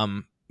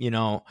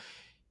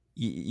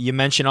 you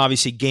mentioned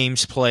obviously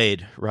games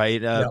played,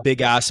 right?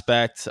 Big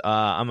aspect.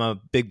 I'm a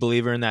big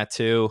believer in that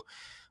too.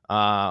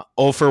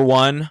 0 for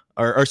 1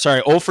 or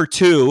 0 for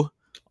 2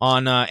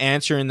 on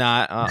answering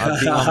that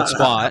being on the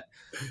spot.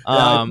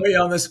 I put you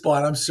on the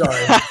spot. I'm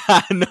sorry.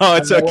 No,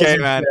 it's okay,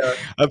 man.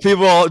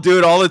 People do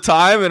it all the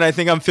time, and I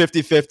think I'm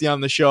 50-50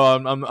 on the show.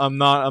 I'm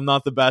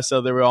not the best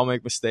out there. We all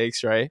make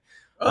mistakes, right?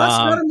 Well, that's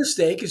not a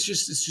mistake. It's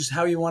just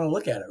how you want to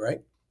look at it,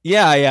 right?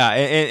 Yeah.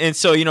 And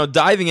so,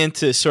 diving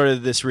into sort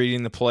of this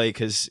reading the play,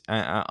 because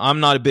I'm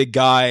not a big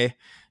guy,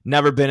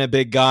 never been a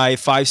big guy,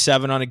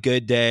 5'7" on a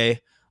good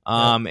day.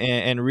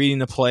 And reading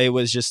the play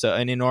was just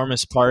an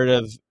enormous part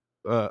of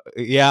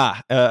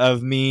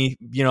me,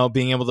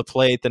 being able to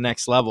play at the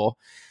next level.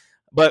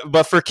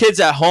 But for kids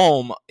at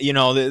home,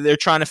 they're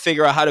trying to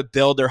figure out how to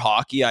build their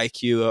hockey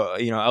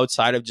IQ,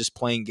 outside of just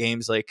playing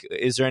games. Like,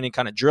 is there any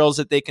kind of drills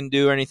that they can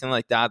do or anything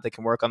like that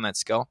can work on that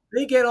skill?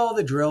 They get all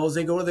the drills.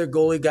 They go to their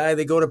goalie guy.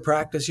 They go to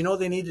practice. You know what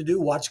they need to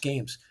do? Watch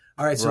games.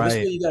 All right. So this is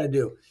what you got to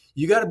do.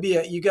 You got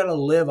to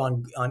live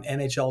on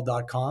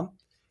NHL.com,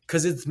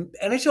 because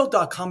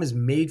NHL.com is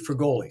made for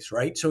goalies,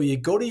 right? So you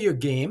go to your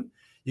game,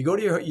 you go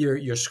to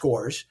your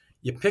scores,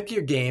 you pick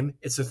your game.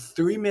 It's a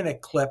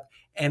 3-minute clip.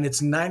 And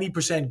it's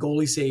 90%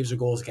 goalie saves or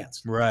goals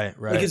against. Right.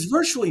 Like, it's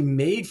virtually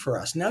made for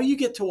us. Now you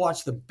get to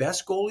watch the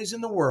best goalies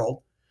in the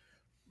world.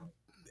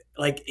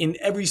 Like, in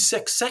every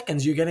 6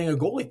 seconds, you're getting a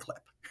goalie clip.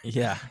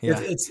 Yeah.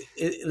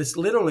 It's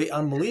literally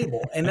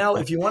unbelievable. And now,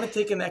 if you want to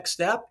take a next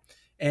step,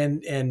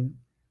 and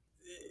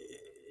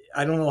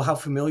I don't know how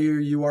familiar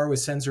you are with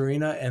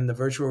Sensorina and the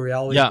virtual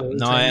reality. Yeah,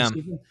 no, I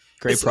am.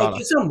 Great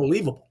product. It's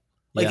unbelievable.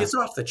 It's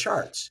off the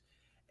charts.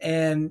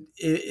 And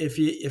if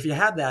you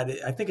had that,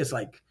 I think it's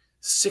like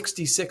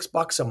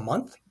 $66 a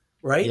month,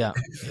 right? Yeah.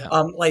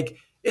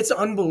 It's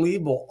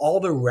unbelievable all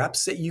the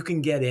reps that you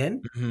can get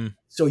in. Mm-hmm.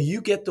 So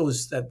you get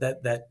those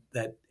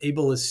that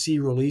able to see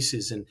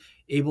releases and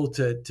able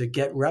to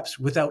get reps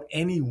without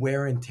any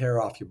wear and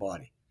tear off your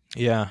body.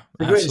 Yeah,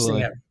 the greatest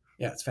thing ever.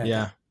 Yeah, it's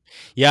fantastic.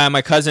 Yeah.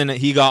 My cousin,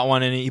 he got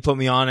one and he put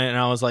me on it, and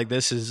I was like,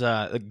 "This is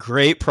a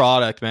great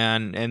product,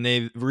 man." And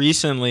they've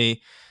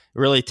recently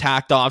really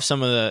tacked off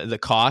some of the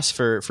costs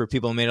for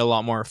people, made it a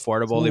lot more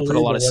affordable. They put a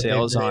lot of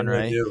sales on,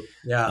 right?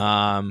 Yeah.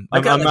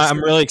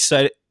 I'm really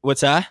excited.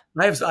 What's that?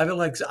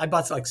 I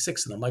bought like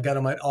 6 of them. I got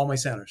them at all my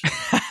centers.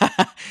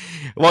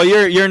 Well,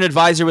 you're an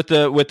advisor with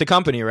the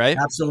company, right?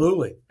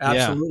 Absolutely.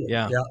 Yeah.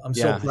 I'm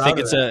so proud. I think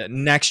it's a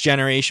next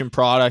generation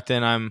product,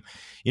 and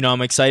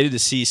I'm excited to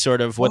see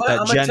sort of what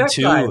that Gen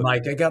 2. Guy,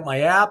 Mike, I got my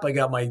app. I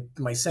got my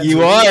sensor.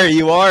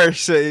 You are.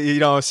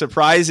 So,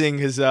 surprising,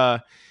 because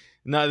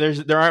no,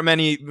 there aren't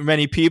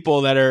many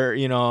people that are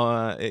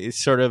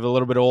sort of a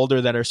little bit older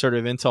that are sort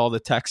of into all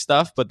the tech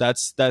stuff, but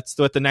that's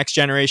what the next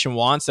generation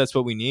wants. That's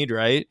what we need,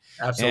 right?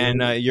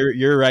 Absolutely. And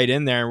you're right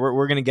in there.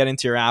 We're going to get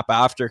into your app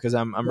after, because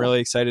I'm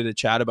really excited to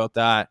chat about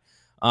that.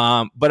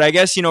 But I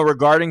guess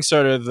regarding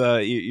sort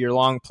of your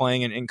long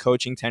playing and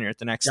coaching tenure at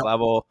the next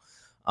level,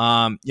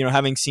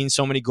 having seen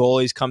so many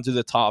goalies come to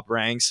the top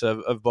ranks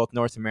of both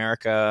North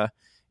America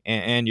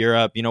and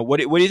Europe. What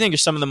do you think are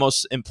some of the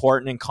most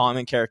important and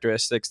common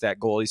characteristics that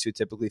goalies who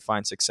typically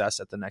find success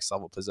at the next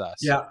level possess?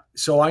 Yeah.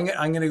 So I'm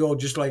going to go,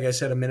 just like I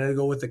said a minute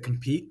ago, with the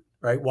compete,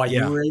 right? Why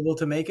you were able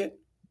to make it,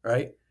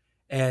 right?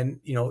 And,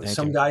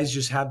 some guys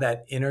just have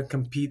that inner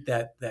compete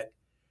that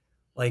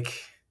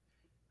like,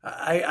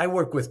 I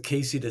work with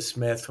Casey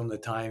DeSmith from the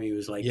time he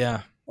was like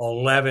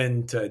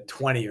 11 to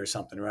 20 or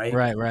something, right?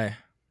 Right.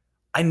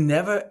 I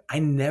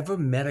never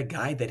met a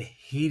guy that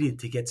hated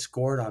to get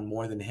scored on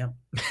more than him.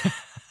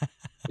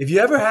 If you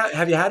ever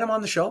have you had him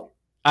on the show?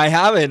 I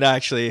haven't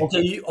actually.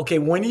 Okay.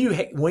 When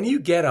you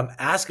get him,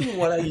 ask him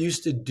what I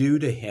used to do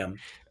to him.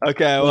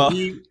 Okay.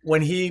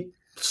 When he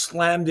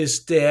slammed his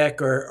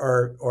stick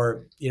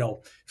or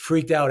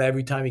freaked out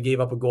every time he gave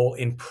up a goal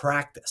in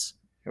practice.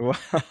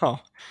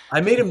 Wow.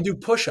 I made him do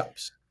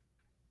push-ups.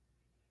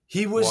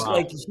 He was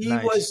nice.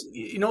 was,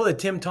 the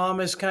Tim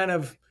Thomas kind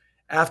of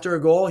after a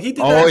goal. He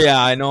did that. Oh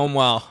yeah, I know him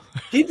well.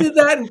 He did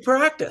that in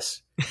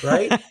practice,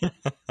 right?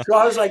 So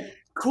I was like,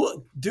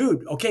 cool,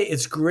 dude. Okay,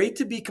 it's great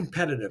to be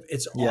competitive.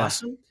 It's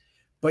awesome,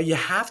 but you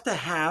have to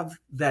have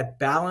that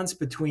balance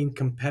between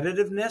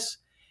competitiveness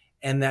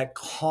and that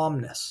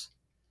calmness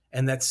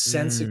and that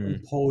sense of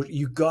composure.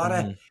 You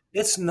gotta.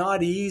 It's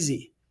not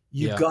easy.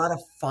 You gotta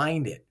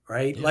find it,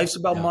 right? Yeah. Life's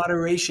about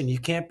moderation. You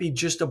can't be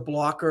just a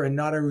blocker and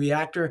not a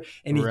reactor,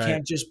 and you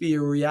can't just be a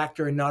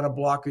reactor and not a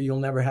blocker. You'll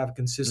never have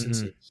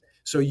consistency.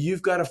 So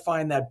you've got to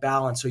find that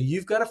balance. So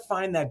you've got to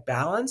find that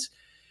balance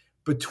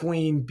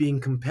between being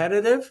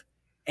competitive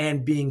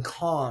and being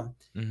calm.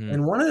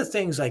 And one of the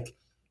things, like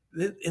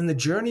in the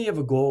journey of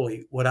a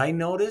goalie, what I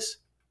notice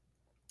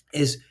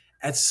is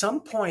at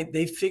some point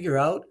they figure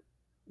out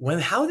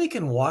how they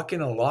can walk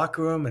in a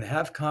locker room and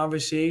have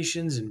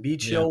conversations and be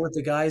chill with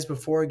the guys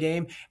before a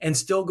game and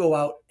still go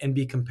out and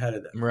be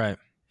competitive. Right.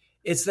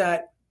 It's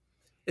kind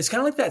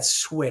of like that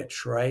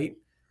switch, right?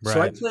 So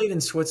I played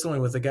in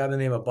Switzerland with a guy by the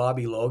name of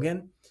Bobby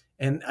Logan,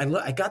 and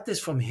I got this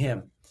from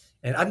him.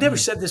 And I've never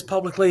said this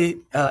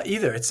publicly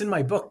either. It's in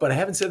my book, but I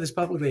haven't said this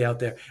publicly out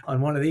there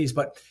on one of these.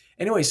 But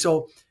anyway,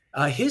 so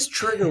his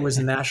trigger was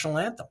the national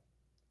anthem.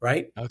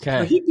 Right? Okay.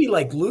 So he'd be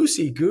like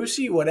loosey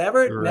goosey,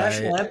 whatever. Right.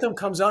 National anthem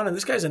comes on, and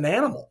this guy's an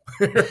animal.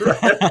 So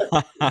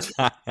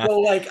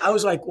I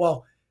was like,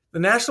 well,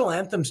 the national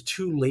anthem's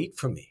too late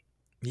for me.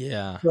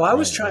 Yeah. So I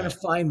was trying to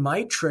find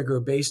my trigger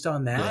based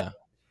on that,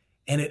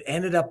 and it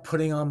ended up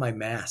putting on my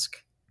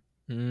mask.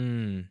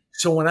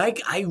 So when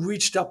I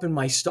reached up in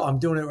my stall, I'm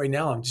doing it right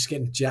now. I'm just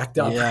getting jacked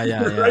up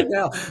right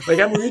now. Like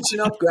I'm reaching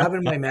up,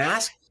 grabbing my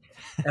mask,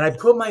 and I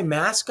put my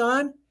mask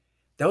on.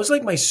 That was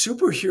like my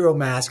superhero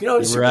mask.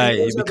 Right.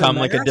 You become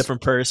like a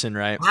different person,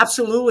 right?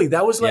 Absolutely.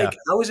 That was like,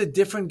 I was a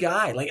different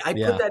guy. Like I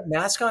put that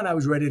mask on, I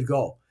was ready to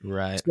go.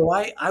 Right. So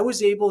I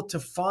was able to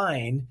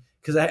find,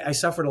 because I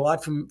suffered a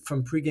lot from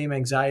pregame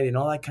anxiety and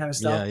all that kind of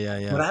stuff.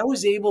 Yeah. But I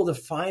was able to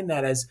find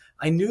that as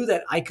I knew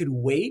that I could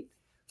wait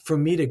for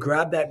me to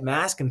grab that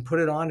mask and put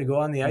it on to go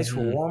on the ice for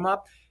warm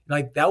up.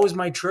 Like that was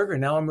my trigger.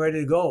 Now I'm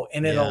ready to go.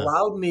 And it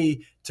allowed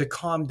me to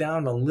calm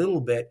down a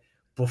little bit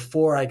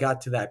before I got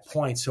to that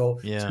point. So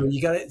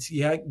you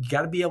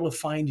gotta be able to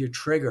find your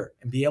trigger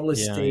and be able to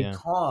stay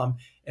calm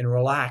and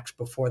relaxed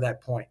before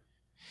that point.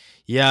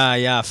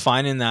 Yeah.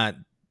 Finding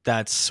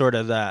that's sort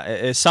of that.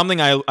 It's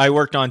something I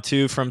worked on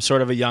too from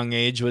sort of a young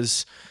age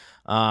was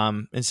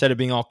instead of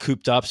being all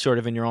cooped up sort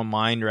of in your own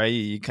mind, right?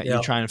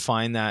 You're trying to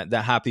find that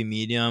happy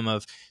medium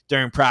of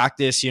during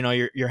practice,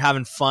 you're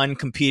having fun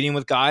competing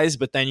with guys,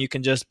 but then you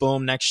can just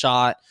boom, next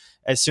shot.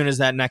 As soon as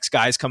that next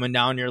guy's coming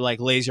down, you're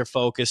like laser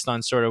focused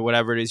on sort of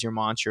whatever it is your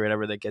mantra,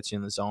 whatever that gets you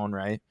in the zone,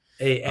 right?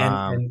 Hey,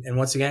 and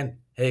once again,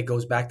 it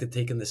goes back to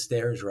taking the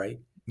stairs,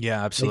 right?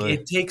 Yeah, absolutely.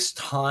 It takes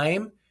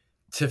time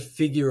to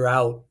figure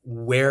out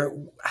where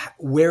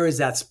is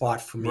that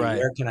spot for me? Right.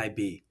 Where can I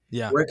be?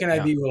 Yeah. Where can I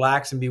be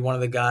relaxed and be one of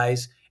the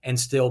guys and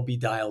still be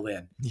dialed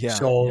in? Yeah.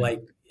 So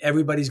like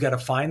everybody's got to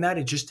find that.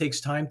 It just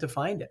takes time to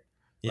find it,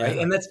 right?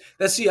 And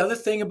that's the other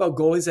thing about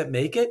goalies that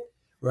make it,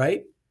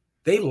 right?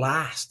 They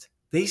last.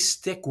 They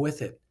stick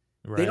with it.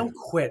 Right. They don't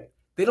quit.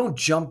 They don't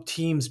jump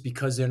teams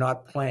because they're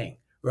not playing,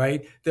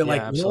 right? They're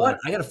like, absolutely. You know what?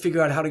 I got to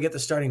figure out how to get the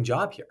starting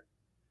job here.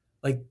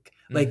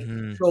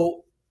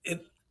 So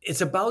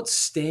it's about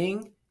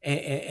staying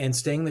and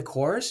staying the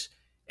course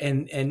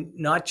and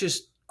not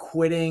just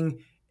quitting.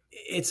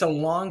 It's a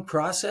long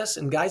process,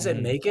 and guys that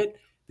make it,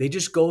 they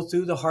just go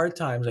through the hard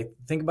times. Like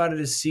think about it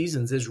as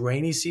seasons. There's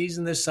rainy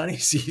season, there's sunny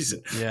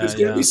season. There's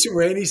going to be some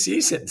rainy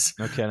seasons,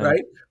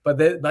 right?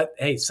 But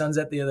hey, sun's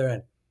at the other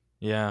end.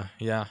 Yeah.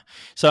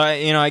 So,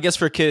 I guess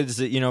for kids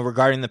that,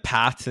 regarding the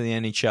path to the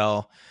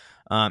NHL,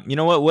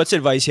 what's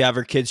advice you have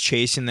for kids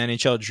chasing the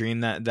NHL dream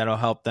that'll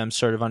help them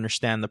sort of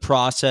understand the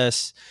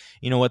process,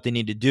 what they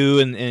need to do.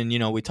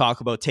 And we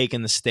talk about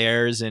taking the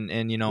stairs and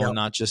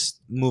not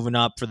just moving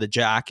up for the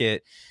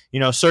jacket,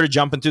 sort of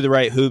jumping through the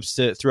right hoops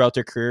throughout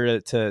their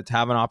career to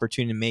have an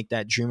opportunity to make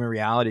that dream a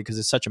reality because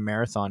it's such a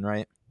marathon,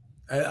 right?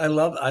 I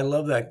love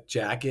that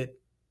jacket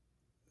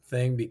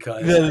thing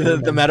because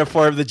the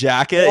metaphor of the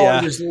jacket. I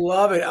Yeah. just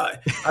love it.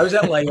 I was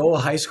at Loyola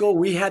High School.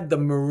 We had the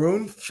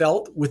maroon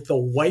felt with the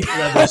white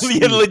leather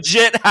sleeve. You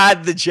legit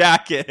had the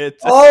jacket.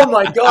 Oh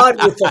my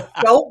God, with the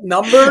felt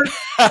number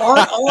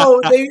on.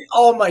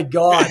 Oh my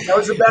God, that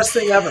was the best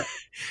thing ever.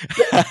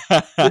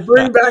 You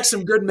bring back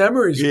some good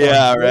memories.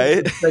 Yeah,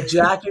 right. The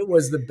jacket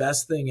was the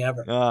best thing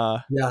ever.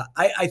 Yeah,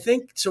 I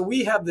think so.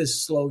 We have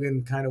this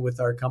slogan kind of with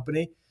our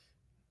company,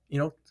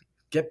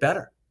 get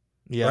better,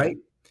 right?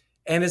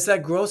 And it's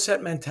that growth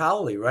set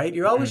mentality, right?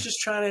 You're always just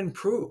trying to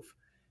improve,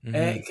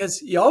 and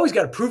because you always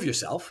got to prove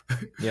yourself,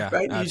 yeah,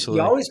 right?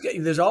 absolutely.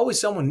 There's always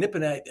someone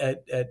nipping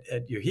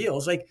at your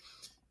heels, like.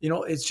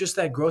 It's just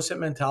that growth set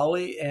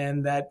mentality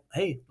and that,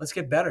 hey, let's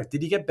get better.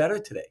 Did you get better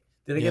today?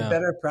 Did I get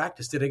better at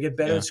practice? Did I get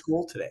better at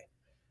school today?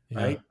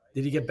 Right?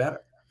 Did you get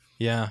better?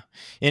 Yeah.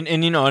 And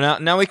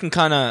now we can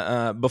kind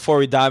of, before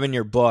we dive in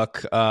your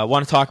book,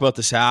 want to talk about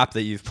this app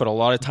that you've put a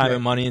lot of time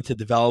and money into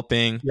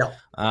developing.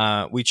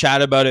 Yeah. We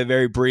chatted about it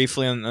very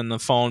briefly on the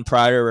phone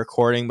prior to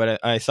recording, but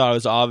I thought it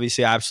was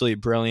obviously absolutely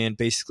brilliant,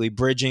 basically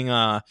bridging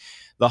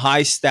the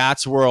high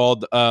stats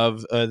world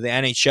of the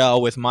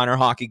NHL with minor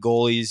hockey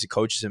goalies,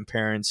 coaches, and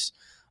parents.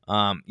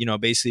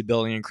 Basically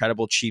building an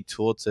incredible cheap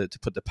tool to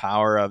put the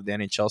power of the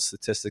NHL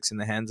statistics in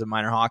the hands of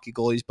minor hockey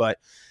goalies. But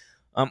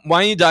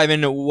why don't you dive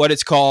into what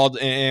it's called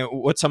and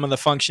what some of the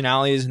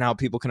functionalities and how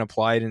people can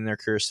apply it in their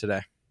careers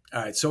today?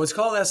 All right. So it's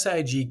called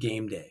SIG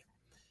Game Day.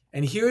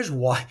 And here's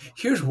why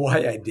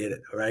I did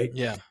it. All right.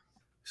 Yeah.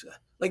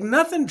 Like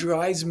nothing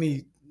drives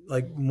me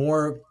like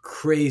more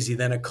crazy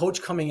than a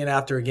coach coming in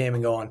after a game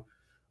and going,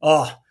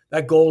 oh,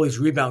 that goalie's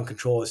rebound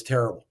control is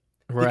terrible.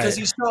 Right. Because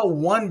he saw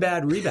one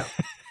bad rebound,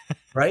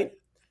 right?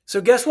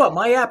 So guess what?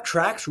 My app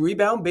tracks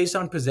rebound based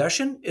on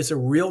possession. It's a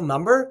real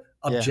number,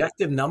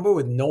 objective number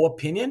with no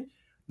opinion.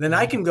 Then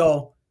I can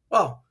go,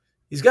 well,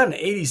 he's got an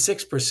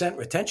 86%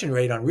 retention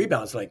rate on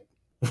rebounds. Like,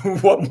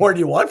 what more do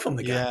you want from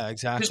the guy? Yeah,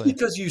 exactly. Just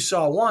because you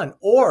saw one.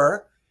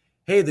 Or,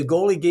 hey, the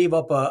goalie gave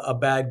up a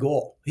bad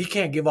goal. He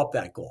can't give up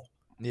that goal.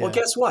 Yeah. Well,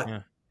 guess what?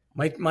 Yeah.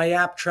 My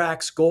app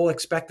tracks goal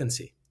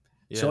expectancy.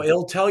 Yeah. So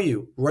it'll tell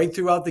you right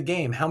throughout the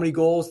game how many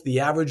goals the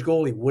average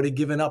goalie would have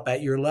given up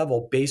at your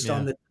level based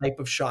on the type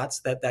of shots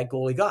that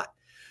goalie got.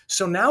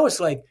 So now it's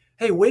like,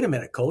 hey, wait a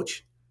minute,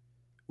 coach.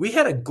 We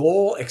had a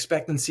goal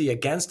expectancy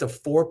against a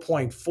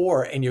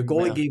 4.4 and your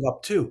goalie gave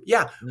up 2.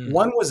 Yeah,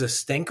 one was a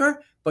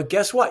stinker, but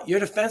guess what? Your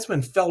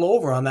defenseman fell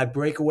over on that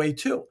breakaway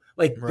too.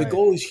 Like the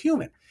goalie's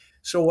human.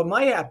 So what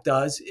my app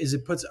does is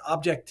it puts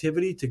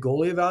objectivity to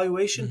goalie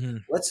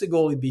evaluation, lets the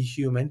goalie be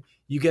human.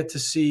 You get to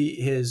see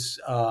his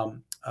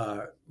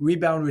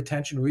rebound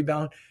retention,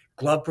 rebound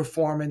glove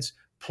performance,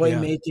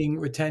 playmaking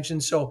retention.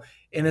 So,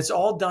 and it's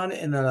all done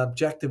in an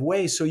objective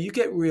way. So you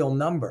get real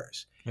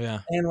numbers.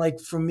 Yeah. And like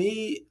for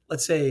me,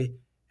 let's say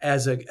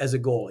as a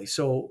goalie.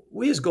 So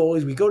we as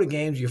goalies, we go to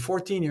games, you're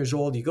 14 years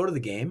old, you go to the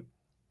game.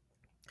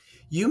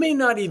 You may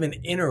not even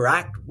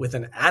interact with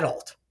an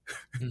adult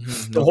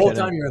the whole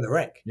time you're in the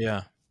rink.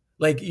 Yeah.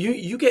 Like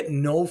you get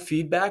no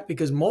feedback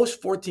because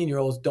most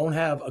 14-year-olds don't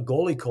have a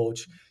goalie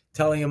coach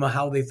telling them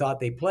how they thought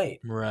they played.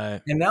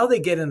 Right. And now they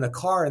get in the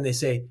car and they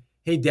say,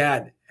 hey,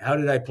 Dad, how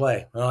did I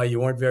play? Oh, you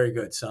weren't very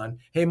good, son.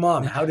 Hey,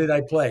 Mom, how did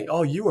I play?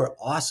 Oh, you were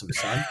awesome,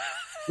 son.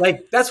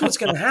 Like, that's what's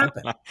going to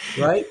happen,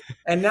 right?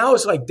 And now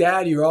it's like,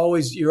 Dad, you're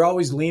always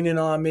leaning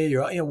on me.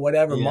 You're,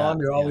 whatever. Yeah, Mom,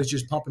 you're always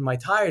just pumping my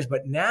tires.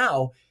 But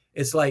now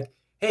it's like,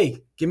 hey,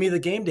 give me the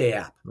Game Day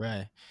app.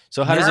 Right.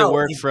 So how does it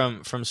work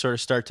from sort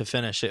of start to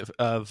finish?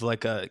 Of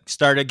like a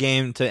start a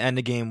game to end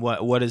a game?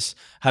 How does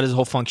the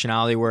whole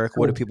functionality work?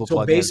 What do people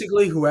plug in? So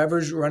basically,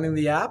 whoever's running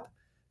the app,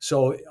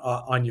 so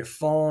on your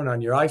phone,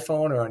 on your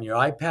iPhone, or on your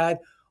iPad,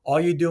 all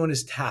you're doing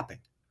is tapping,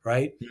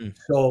 right?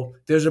 So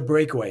there's a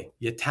breakaway.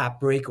 You tap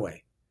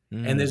breakaway.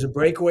 And there's a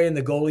breakaway and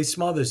the goalie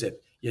smothers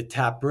it. You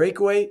tap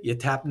breakaway, you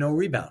tap no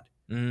rebound,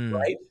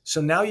 right?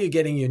 So now you're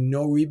getting your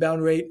no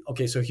rebound rate.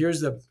 Okay, so you're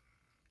going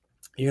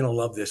to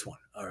love this one,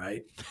 all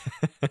right?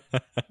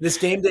 This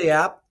Game Day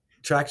app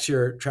tracks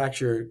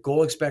your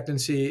goal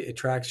expectancy. It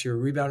tracks your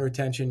rebound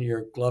retention,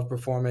 your glove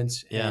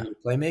performance, and your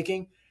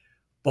playmaking.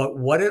 But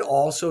what it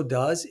also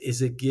does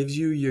is it gives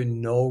you your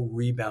no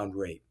rebound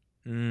rate,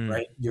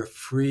 right? Your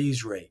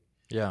freeze rate.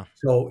 Yeah.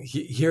 So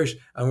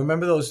I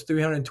remember those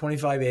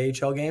 325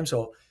 AHL games.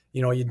 So,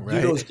 you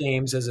do those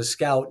games as a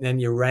scout and then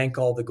you rank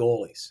all the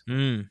goalies.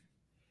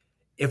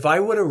 If I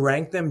would have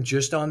ranked them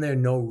just on their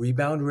no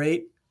rebound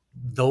rate,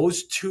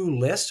 those two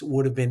lists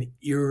would have been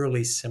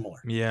eerily similar.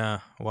 Yeah.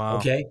 Wow.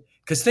 Okay.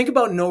 Because think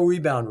about no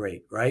rebound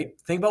rate, right?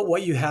 Think about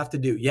what you have to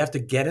do. You have to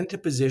get into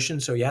position.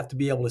 So you have to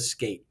be able to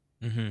skate.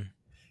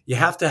 You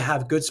have to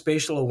have good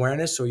spatial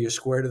awareness. So you're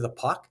square to the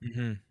puck.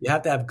 You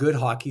have to have good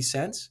hockey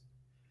sense.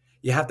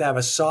 You have to have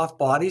a soft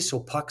body so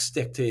pucks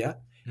stick to you.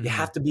 You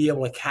have to be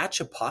able to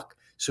catch a puck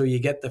so you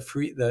get the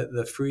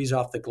freeze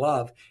off the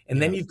glove.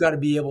 And then you've got to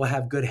be able to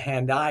have good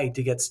hand-eye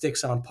to get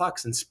sticks on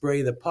pucks and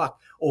spray the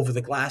puck over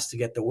the glass to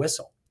get the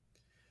whistle.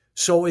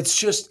 So it's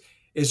just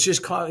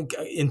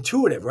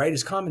intuitive, right?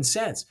 It's common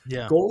sense.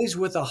 Yeah. Goalies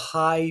with a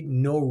high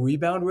no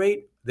rebound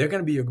rate they're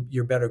going to be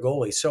your better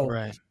goalie. So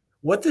Right.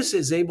 what this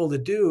is able to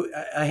do,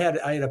 I had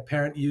a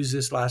parent use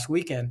this last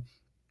weekend.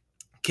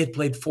 Kid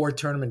played 4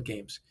 tournament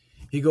games.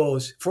 He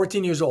goes,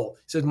 14 years old.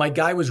 He says, my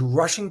guy was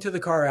rushing to the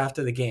car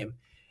after the game,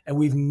 and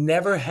we've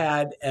never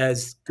had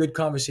as good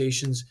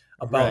conversations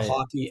about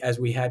hockey as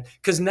we had.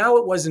 Because now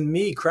it wasn't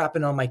me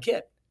crapping on my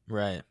kid.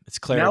 Right. It's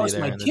clarity. Now it's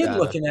my kid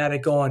looking at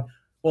it going,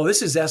 well,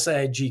 this is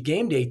SIG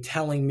Game Day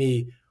telling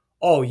me,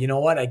 oh, you know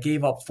what? I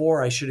gave up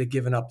 4. I should have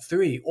given up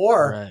 3.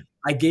 Or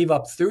I gave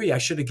up 3. I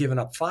should have given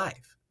up 5.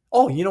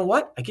 Oh, you know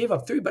what? I gave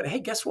up 3, but hey,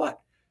 guess what?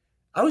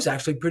 I was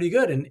actually pretty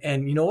good.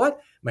 And you know what?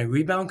 My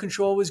rebound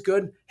control was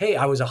good. Hey,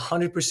 I was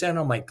 100%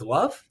 on my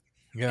glove.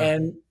 Yeah.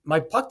 And my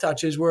puck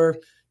touches were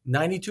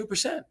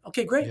 92%.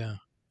 Okay, great. Yeah.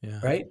 Yeah.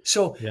 Right.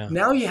 So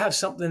now you have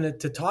something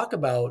to talk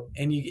about,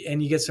 and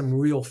you get some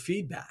real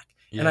feedback.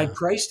 Yeah. And I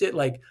priced it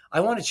like,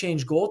 I want to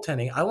change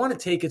goaltending. I want to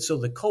take it so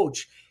the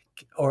coach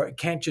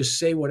can't just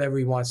say whatever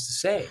he wants to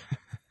say.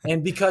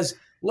 And because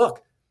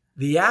look,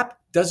 the app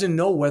doesn't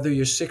know whether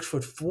you're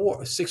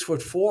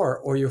 6'4",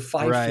 or you're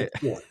 5'4".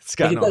 It's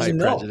got no height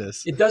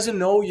prejudice. It doesn't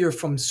know you're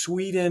from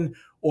Sweden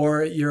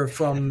or you're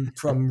from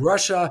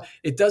Russia.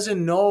 It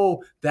doesn't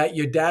know that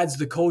your dad's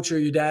the coach or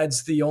your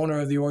dad's the owner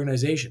of the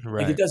organization.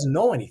 Right. Like, it doesn't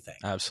know anything.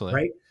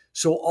 Absolutely. Right.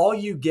 So all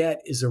you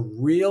get is a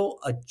real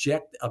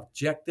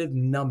objective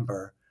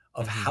number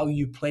of how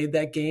you played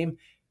that game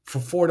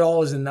for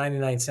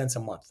 $4.99 a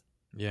month.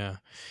 Yeah.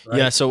 Right?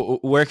 Yeah. So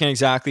where can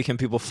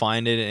people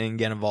find it and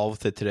get involved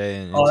with it today?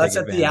 And that's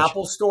at the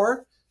Apple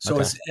Store. So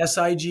it's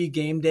SIG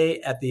Game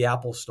Day at the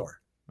Apple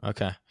Store.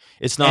 Okay.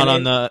 It's not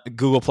on the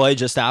Google Play,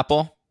 just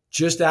Apple?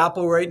 Just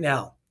Apple right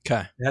now.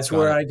 Okay. That's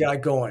where I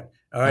got going.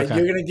 All right. Okay.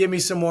 You're going to give me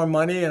some more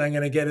money and I'm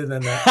going to get it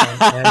in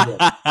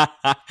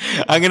that.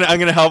 I'm going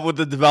to help with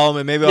the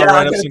development. Maybe I'll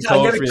write up some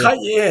code for you. I'm going to cut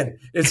you in.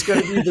 It's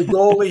going to be the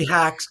Goalie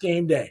Hacks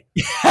Game Day.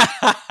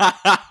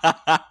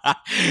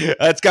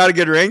 That's got a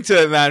good ring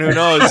to it, man. Who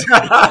knows?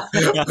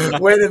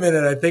 Wait a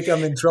minute. I think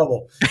I'm in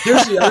trouble.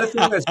 Here's the other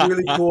thing that's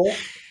really cool.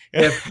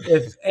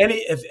 If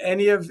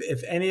any of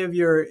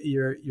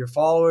your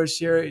followers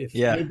here, if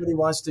anybody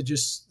wants to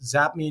just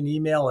zap me an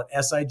email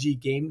at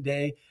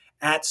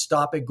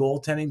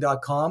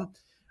siggameday@stopitgoaltending.com,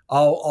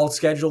 I'll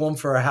schedule them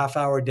for a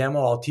half-hour demo.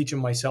 I'll teach them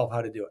myself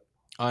how to do it.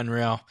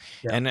 Unreal.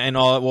 Yeah. And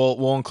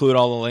we'll include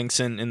all the links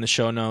in the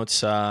show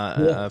notes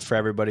for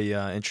everybody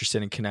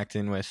interested in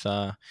connecting with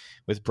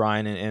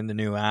Brian and the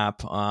new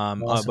app.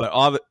 Awesome.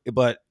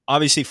 But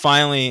obviously,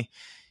 finally,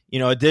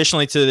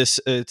 additionally to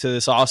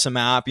this awesome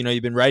app,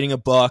 you've been writing a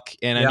book,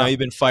 and I know you've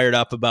been fired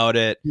up about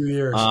it. 2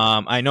 years.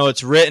 I know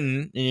it's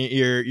written.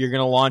 You're going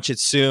to launch it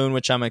soon,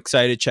 which I'm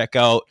excited to check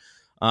out.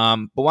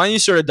 But why don't you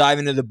sort of dive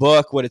into the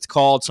book, what it's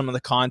called, some of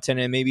the content,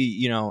 and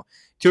maybe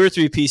 2 or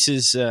 3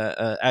 pieces,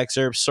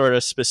 excerpts, sort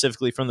of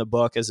specifically from the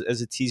book, as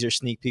a teaser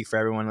sneak peek for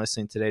everyone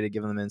listening today, to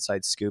give them an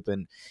inside scoop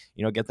and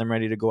get them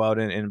ready to go out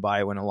and buy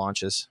it when it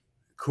launches.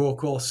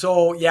 Cool.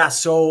 So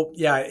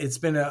it's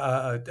been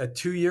a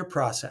 2-year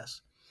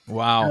process.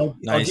 Wow.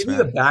 I'll give you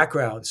the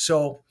background.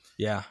 So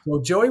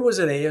Joey was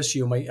at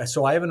ASU.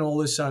 So I have an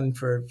older son,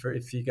 for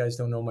if you guys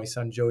don't know my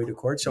son, Joey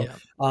DeCourt. So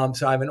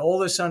so I have an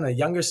older son, a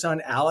younger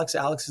son, Alex.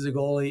 Alex is a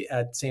goalie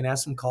at St.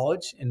 Anselm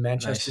College in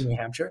Manchester, New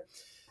Hampshire.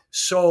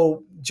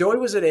 So Joey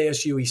was at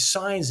ASU. He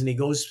signs and he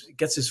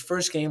gets his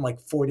first game like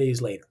 4 days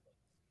later,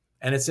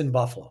 and it's in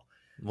Buffalo.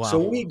 Wow.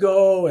 So we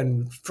go,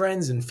 and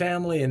friends and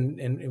family,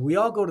 and we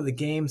all go to the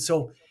game.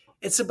 So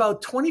it's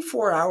about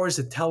 24 hours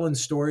of telling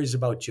stories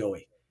about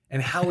Joey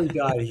and how he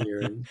got here,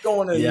 and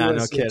going to the USHL,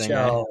 no kidding,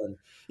 right?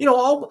 And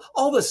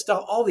all the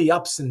stuff, all the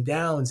ups and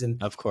downs.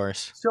 And of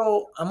course.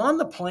 So I'm on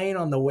the plane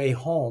on the way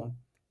home,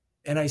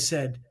 and I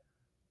said,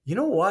 you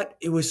know what?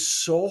 It was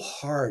so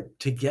hard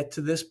to get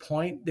to this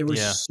point. There were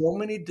so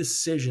many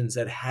decisions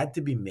that had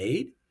to be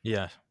made.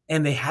 Yeah.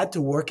 And they had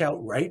to work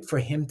out right for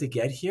him to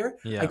get here.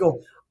 Yeah. I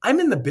go, I'm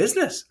in the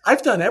business.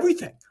 I've done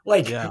everything.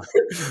 Like, no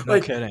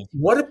kidding.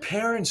 What do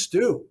parents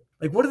do?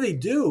 Like, what do they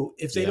do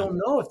if they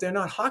don't know, if they're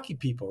not hockey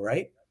people,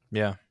 right?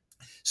 Yeah.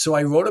 So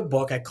I wrote a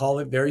book. I call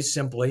it very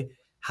simply,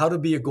 How to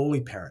Be a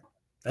Goalie Parent.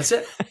 That's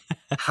it.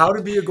 How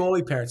to Be a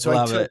Goalie Parent.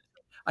 So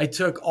I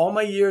took all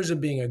my years of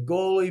being a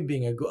goalie,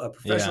 being a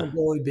professional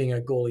goalie, being a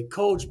goalie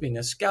coach, being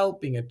a scout,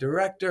 being a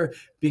director,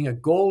 being a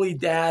goalie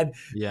dad,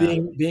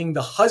 being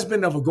the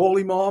husband of a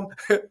goalie mom,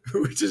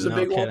 which is a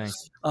big one.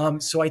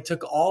 So I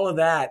took all of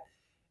that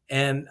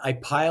and I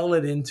piled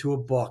it into a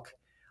book.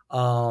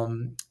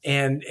 And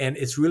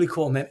it's really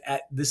cool. And then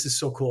this is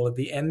so cool. At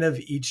the end of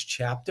each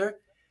chapter,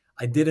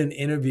 I did an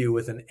interview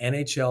with an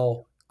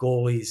NHL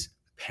goalie's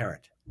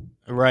parent.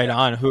 Right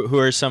on. Who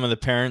are some of the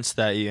parents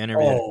that you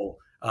interviewed?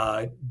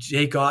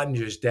 Jake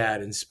Ottinger's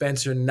dad, and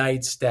Spencer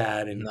Knight's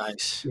dad, and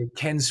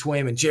Ken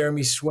Swayman,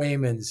 Jeremy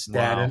Swayman's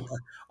dad. And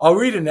I'll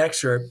read an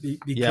excerpt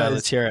because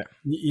let's hear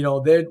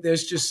it.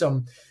 There's just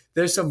some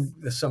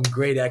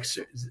great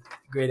excerpts.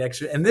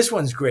 And this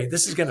one's great.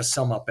 This is going to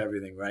sum up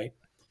everything, right?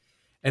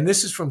 And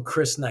this is from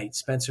Chris Knight,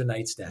 Spencer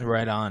Knight's dad.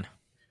 Right on.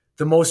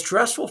 The most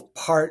stressful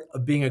part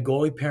of being a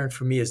goalie parent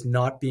for me is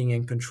not being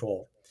in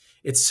control.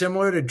 it's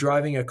similar to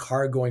driving a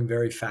car going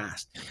very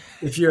fast.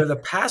 If you're the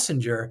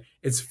passenger,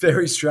 it's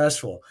very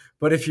stressful.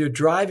 But if you're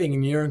driving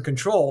and you're in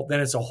control, then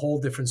it's a whole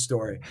different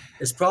story.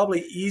 It's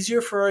probably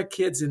easier for our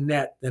kids in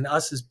net than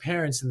us as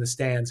parents in the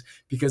stands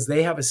because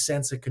they have a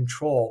sense of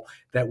control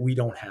that we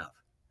don't have.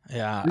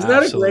 Yeah, Isn't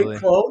that absolutely. a great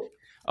quote?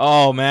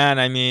 Oh man,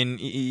 I mean,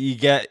 you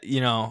get,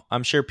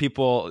 I'm sure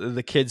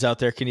the kids out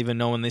there can even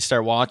know when they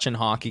start watching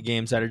hockey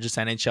games that are just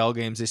NHL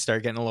games, they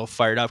start getting a little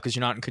fired up because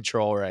you're not in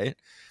control, right?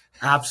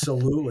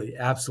 Absolutely,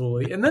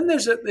 absolutely. And then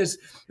there's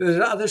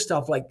other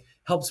stuff like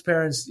helps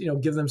parents,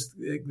 give them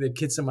the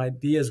kids some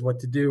ideas what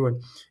to do.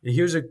 And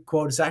here's a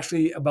quote. It's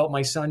actually about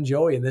my son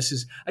Joey, and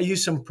I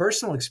use some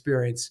personal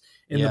experience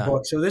in the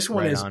book. So this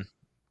one is.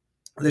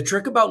 The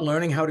trick about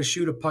learning how to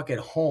shoot a puck at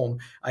home,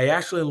 I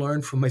actually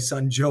learned from my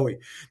son, Joey.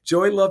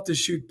 Joey loved to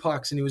shoot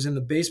pucks, and he was in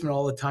the basement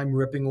all the time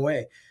ripping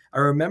away. I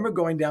remember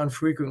going down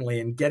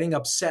frequently and getting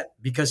upset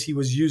because he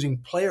was using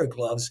player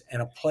gloves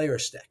and a player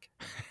stick.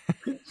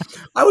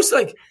 I was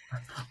like,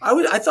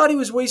 I thought he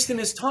was wasting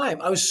his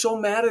time. I was so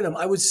mad at him.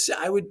 I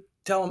would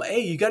tell him, hey,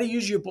 you got to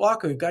use your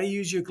blocker. You got to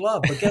use your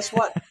glove. But guess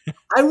what?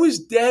 I was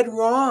dead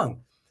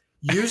wrong.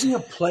 Using a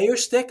player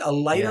stick, a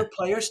lighter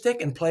player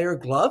stick and player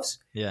gloves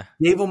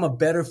gave him a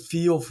better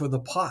feel for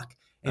the puck.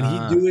 And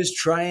he'd do his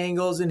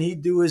triangles and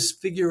he'd do his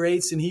figure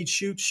eights and he'd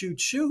shoot.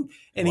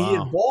 And he'd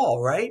hit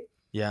ball, right?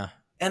 Yeah.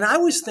 And I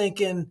was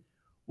thinking,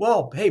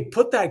 well, hey,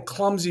 put that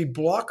clumsy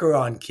blocker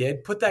on,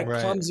 kid. Put that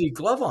clumsy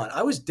glove on.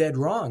 I was dead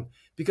wrong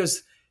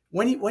because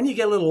when you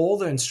get a little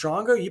older and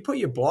stronger, you put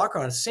your blocker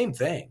on, it's the same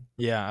thing.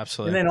 Yeah,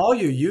 absolutely. And then all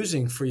you're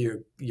using for your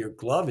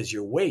glove is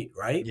your weight,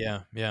 right? Yeah,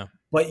 yeah.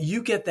 But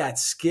you get that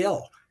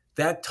skill,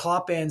 that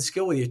top end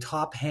skill with your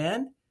top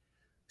hand.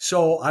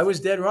 So I was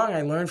dead wrong.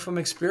 I learned from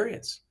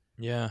experience.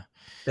 Yeah.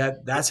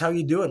 That's how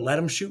you do it. Let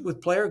them shoot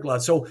with player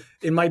gloves. So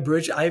in my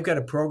bridge, I've got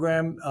a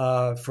program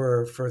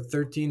for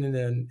 13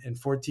 and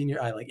 14 year,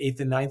 like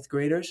 8th and 9th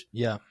graders.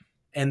 Yeah.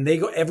 And they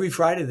go every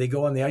Friday. They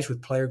go on the ice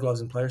with player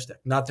gloves and player stick,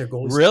 not their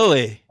goalie.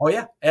 Really? Stick. Oh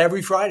yeah,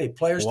 every Friday,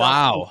 player stuff.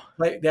 Wow.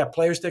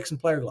 Player sticks and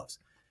player gloves.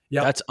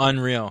 Yeah, that's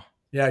unreal.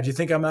 Yeah. Do you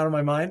think I'm out of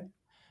my mind?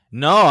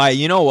 No,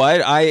 you know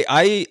what?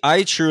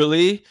 I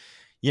truly,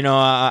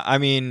 I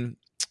mean,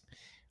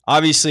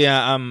 obviously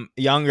I'm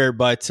younger,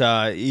 but,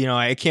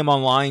 I came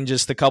online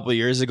just a couple of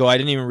years ago. I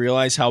didn't even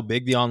realize how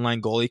big the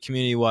online goalie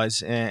community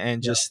was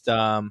and just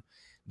the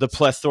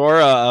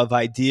plethora of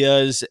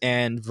ideas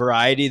and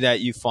variety that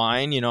you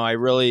find. I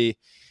really,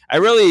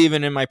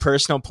 even in my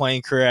personal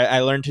playing career, I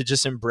learned to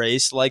just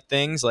embrace like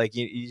things like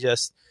you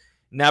just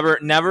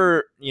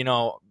never,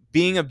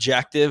 being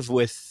objective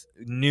with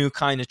new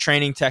kind of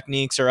training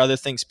techniques or other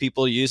things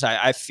people use,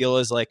 I feel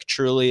is like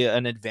truly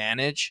an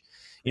advantage.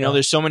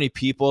 There's so many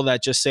people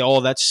that just say,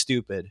 oh, that's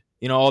stupid.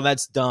 Oh,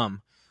 that's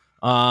dumb.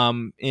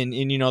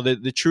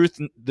 The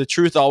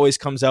truth always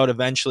comes out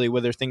eventually,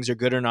 whether things are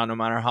good or not, no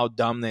matter how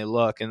dumb they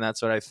look. And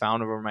that's what I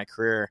found over my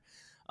career.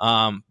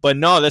 But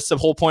no, that's the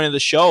whole point of the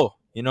show.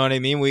 You know what I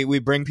mean? We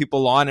bring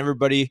people on,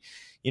 everybody,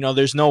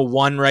 there's no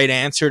one right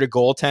answer to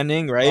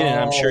goaltending, right? And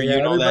I'm sure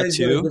you know that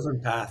too. Got a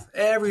different path.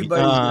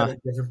 Everybody's got a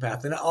different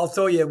path. And I'll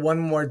throw you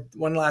one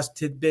last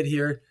tidbit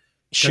here.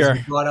 Sure.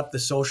 You brought up the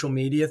social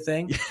media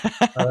thing.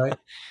 All right.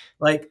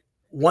 Like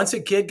once a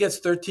kid gets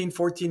 13,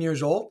 14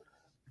 years old,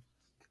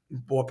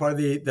 well, part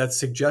of that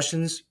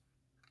suggestions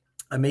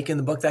I make in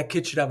the book, that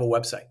kid should have a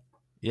website.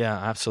 Yeah,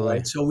 absolutely.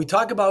 Right? So we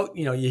talk about,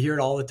 you hear it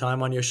all the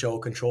time on your show,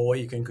 control what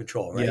you can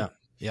control, right? Yeah.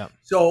 Yeah.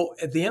 So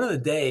at the end of the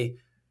day,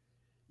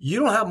 you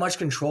don't have much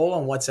control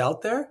on what's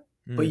out there,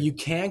 but you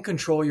can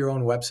control your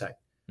own website.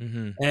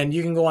 Mm-hmm. And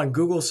you can go on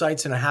Google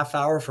Sites in a half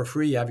hour for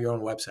free. You have your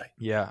own website.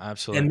 Yeah,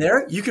 absolutely. And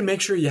there you can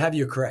make sure you have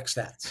your correct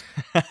stats.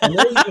 And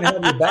there you can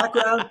have your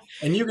background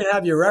and you can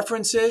have your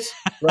references,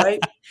 right?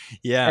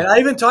 Yeah. And I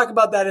even talk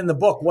about that in the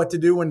book, what to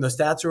do when the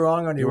stats are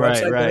wrong on your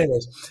website. Right.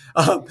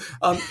 But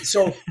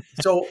anyways,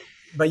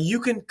 but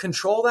you can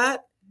control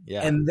that.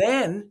 Yeah. And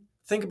then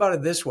think about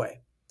it this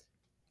way.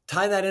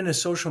 Tie that into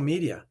social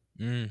media.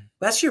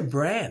 That's your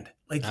brand.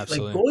 Like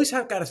goalies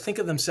have got to think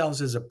of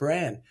themselves as a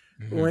brand.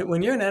 Mm-hmm.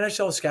 When you're an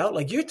NHL scout,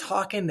 like you're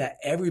talking to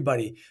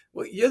everybody.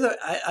 Well,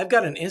 I've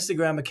got an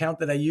Instagram account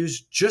that I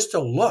use just to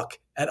look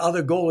at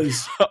other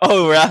goalies.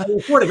 Oh, right. I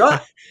swear to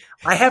God,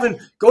 I haven't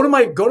go to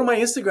my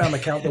Instagram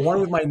account, the one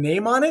with my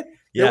name on it.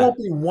 There won't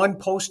be one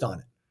post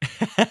on it.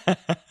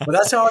 But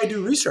that's how I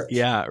do research.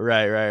 Yeah,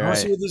 right. I want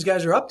to see what these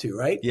guys are up to,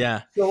 right?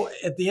 Yeah. So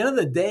at the end of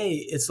the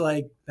day, it's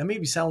like that made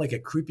me sound like a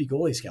creepy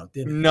goalie scout,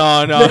 didn't it?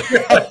 No.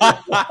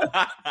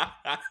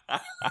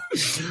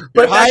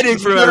 But hiding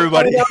from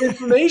everybody.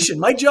 Information.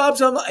 My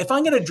job's on. If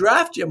I'm going to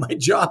draft you, my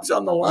job's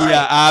on the line.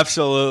 Yeah,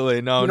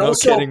 absolutely. No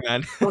kidding,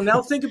 man. So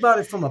now think about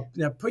it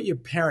put your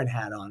parent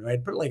hat on,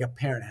 right? Put like a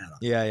parent hat on.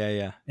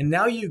 Yeah. And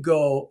now you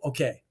go,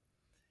 okay.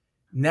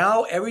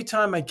 Now every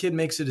time my kid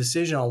makes a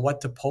decision on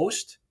what to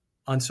post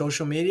on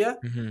social media,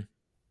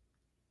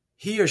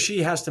 he or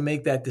she has to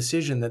make that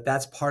decision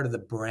that's part of the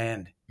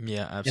brand.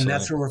 Yeah, absolutely. And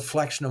that's a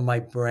reflection of my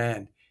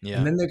brand. Yeah.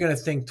 And then they're going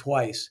to think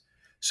twice.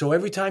 So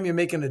every time you're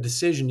making a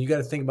decision, you got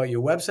to think about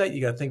your website,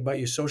 you got to think about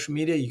your social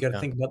media, you got to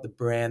think about the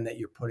brand that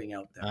you're putting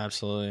out there.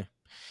 Absolutely.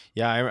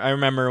 Yeah, I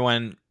remember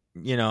when,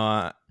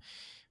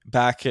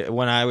 back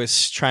when I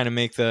was trying to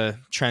make the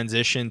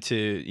transition to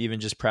even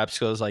just prep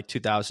skills, like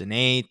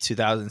 2008,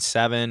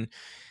 2007.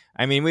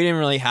 I mean, we didn't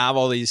really have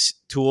all these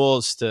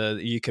tools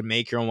you could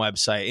make your own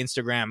website.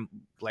 Instagram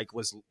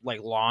was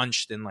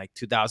launched in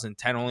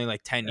 2010, only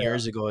 10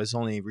 years ago. It's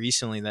only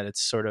recently that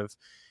it's sort of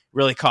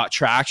really caught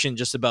traction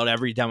just about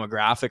every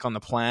demographic on the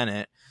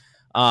planet.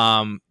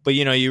 But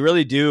you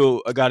really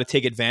do got to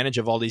take advantage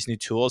of all these new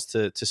tools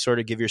to sort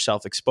of give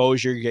yourself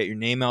exposure, get your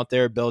name out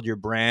there, build your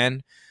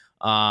brand.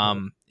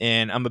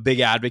 And I'm a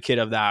big advocate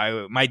of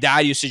that. My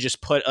dad used to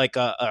just put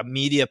a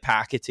media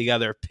packet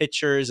together,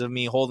 pictures of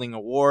me holding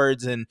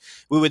awards, and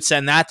we would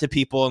send that to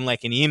people in an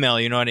email.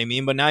 You know what I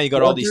mean? But now you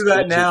got all these. Do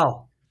that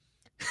now.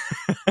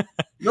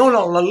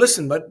 No.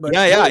 Listen, but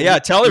yeah.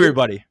 Tell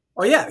everybody.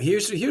 Oh yeah.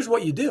 Here's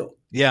what you do.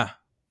 Yeah.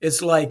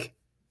 It's like,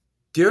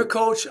 dear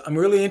coach, I'm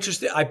really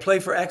interested. I play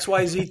for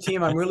XYZ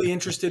team. I'm really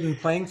interested in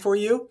playing for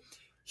you.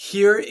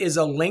 Here is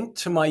a link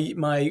to my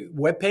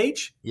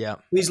webpage. Yeah.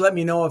 Please let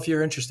me know if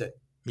you're interested.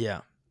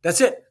 Yeah. That's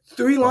it.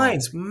 3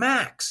 lines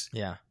max.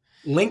 Yeah.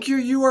 Link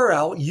your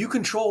URL. You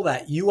control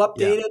that. You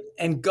update it.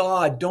 And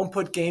God, don't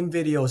put game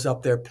videos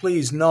up there.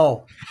 Please,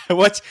 no.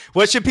 What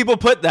should people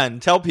put then?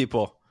 Tell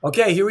people.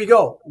 Okay, here we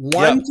go.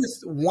 1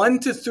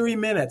 to 3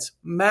 minutes,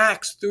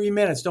 max 3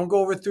 minutes. Don't go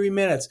over 3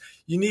 minutes.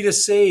 You need a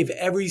save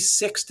every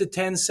 6 to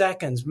 10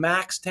 seconds,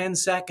 max 10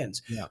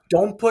 seconds. Yeah.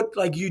 Don't put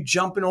you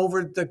jumping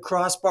over the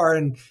crossbar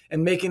and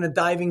making a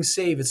diving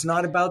save. It's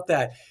not about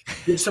that.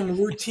 Give some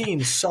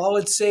routine,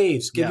 solid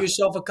saves. Give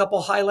yourself a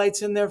couple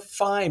highlights in there,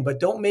 fine, but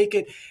don't make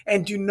it.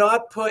 And do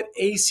not put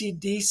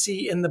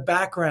AC/DC in the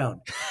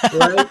background.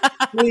 Right?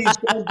 Please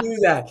don't do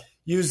that.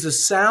 Use the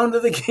sound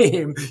of the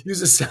game.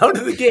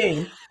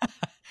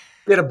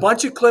 Get a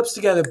bunch of clips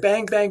together.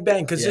 Bang, bang,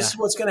 bang. Because this is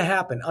what's going to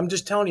happen. I'm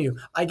just telling you.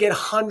 I get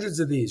hundreds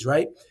of these,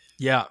 right?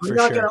 Yeah, I'm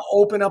not going to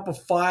open up a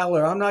file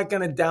or I'm not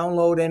going to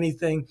download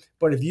anything.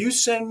 But if you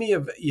send me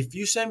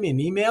an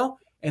email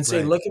and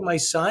say, look at my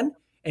son,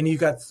 and you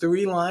got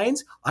 3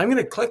 lines, I'm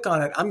going to click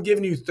on it. I'm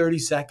giving you 30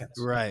 seconds.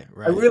 Right.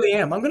 I really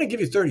am. I'm going to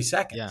give you 30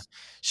 seconds. Yeah.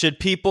 Should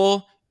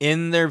people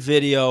in their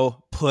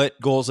video put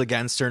goals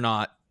against or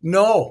not?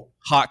 No.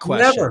 Hot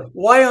question. Never.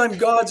 Why on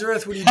God's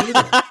earth would you do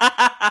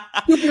that?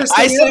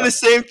 I say the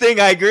same thing.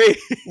 I agree.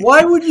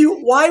 Why would you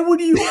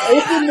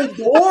open the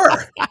door?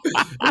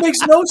 It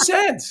makes no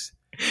sense.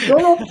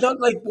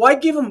 Why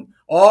give him?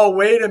 Oh,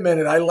 wait a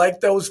minute. I like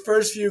those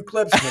first few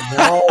clips. But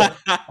no,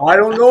 I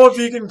don't know if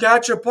he can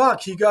catch a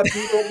puck. He got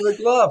beat over the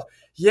glove.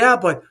 Yeah,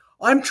 but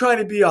I'm trying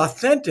to be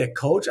authentic,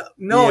 coach.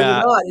 No, you're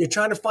not. You're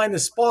trying to find the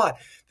spot.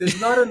 There's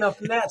not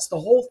enough nets. The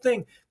whole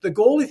thing, the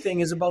goalie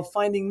thing is about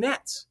finding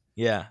nets.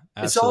 Yeah,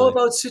 absolutely. It's all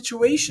about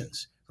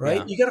situations, right?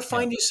 Yeah. You got to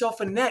find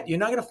yourself a net. You're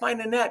not going to find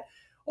a net.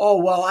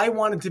 Oh, well, I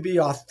wanted to be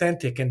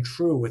authentic and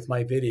true with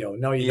my video.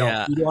 No, you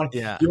don't. You want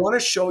to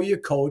show your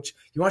coach.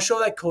 You want to show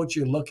that coach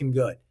you're looking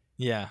good.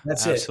 Yeah,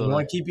 that's absolutely. it. You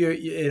want to keep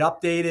it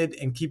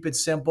updated and keep it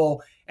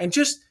simple. And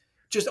just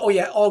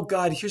oh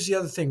God, here's the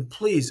other thing.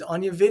 Please,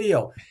 on your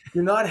video,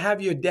 do not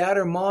have your dad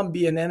or mom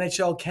be an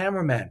NHL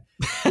cameraman.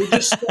 You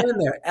just stand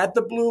there at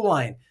the blue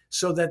line,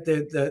 so that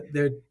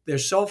their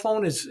cell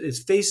phone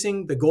is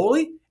facing the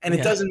goalie and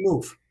it doesn't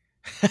move.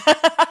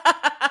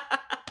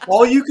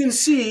 All you can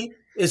see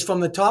is from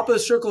the top of the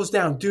circles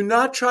down. Do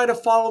not try to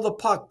follow the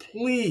puck,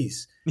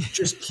 please.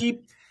 Just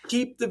keep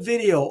the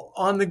video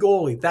on the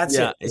goalie. That's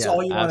it. That's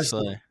all you want to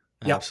see.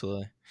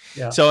 Absolutely.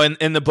 Yeah. So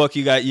in the book,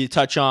 you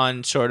touch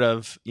on sort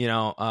of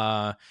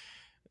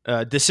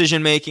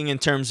decision making in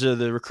terms of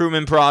the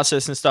recruitment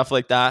process and stuff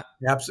like that.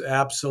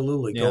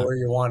 Absolutely. Go where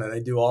you want it. I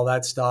do all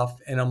that stuff,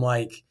 and I'm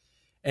like.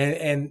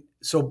 And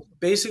so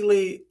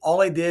basically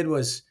all I did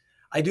was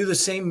I do the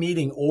same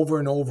meeting over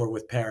and over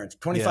with parents.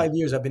 25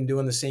 years I've been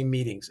doing the same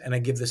meetings and I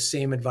give the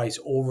same advice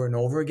over and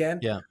over again.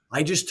 Yeah.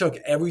 I just took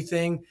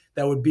everything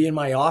that would be in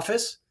my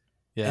office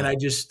and I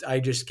just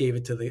gave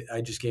it to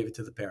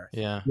the parents.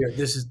 Yeah. Here,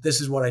 this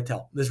is what I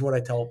tell. This is what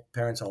I tell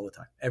parents all the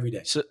time, every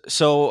day.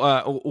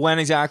 So when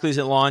exactly is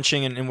it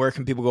launching and where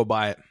can people go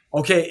buy it?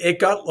 Okay, I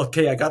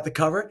got the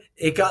cover.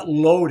 It got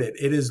loaded.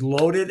 It is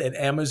loaded at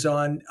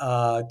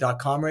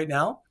Amazon.com right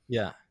now.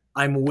 Yeah.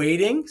 I'm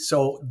waiting.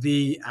 So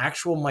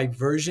my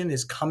version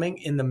is coming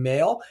in the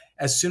mail.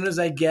 As soon as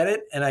I get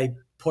it and I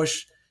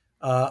push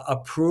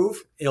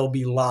approve, it'll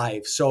be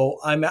live. So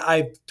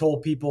I've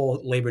told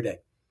people Labor Day.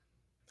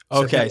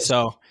 Okay,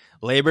 so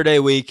Labor Day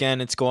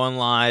weekend, it's going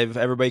live.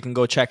 Everybody can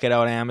go check it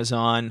out on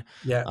Amazon.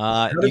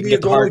 Yeah. You can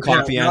get the hard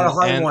copy. Not a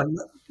hard one.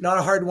 Not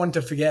a hard one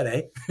to forget,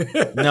 eh?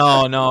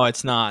 No,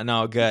 it's not.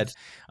 No, good.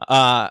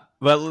 But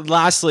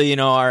lastly,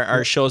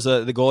 our show's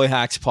the Goalie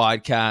Hacks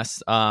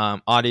podcast.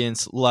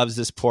 Audience loves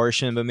this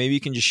portion, but maybe you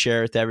can just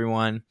share it to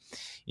everyone.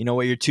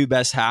 What your 2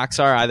 best hacks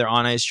are, either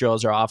on ice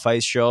drills or off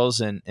ice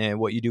drills, and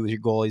what you do with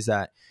your goalies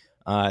that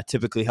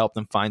typically help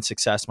them find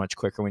success much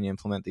quicker when you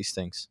implement these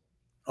things.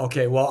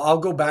 Okay, well, I'll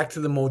go back to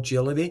the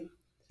mobility.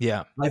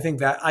 Yeah. I think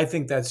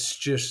that's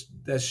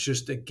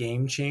just a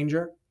game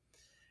changer.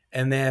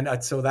 And then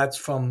so that's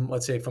from,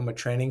 let's say, from a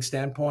training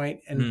standpoint.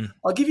 And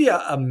I'll give you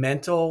a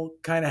mental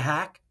kind of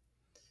hack.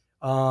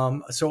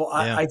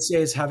 I'd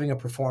say it's having a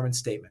performance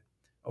statement.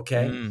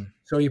 Okay.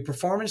 So your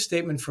performance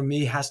statement for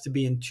me has to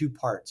be in two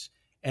parts.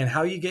 And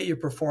how you get your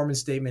performance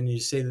statement, you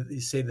say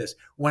this: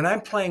 when I'm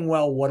playing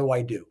well, what do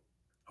I do?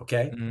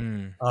 Okay.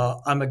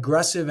 I'm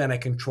aggressive and I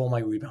control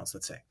my rebounds,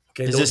 let's say.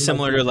 Okay. Is this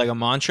similar to like a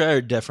mantra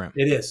or different?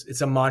 It is.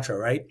 It's a mantra,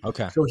 right?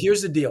 Okay. So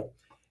here's the deal.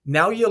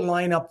 Now you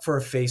line up for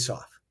a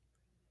face-off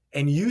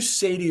and you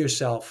say to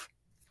yourself,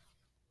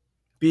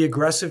 be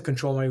aggressive,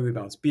 control my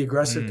rebounds. Be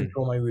aggressive,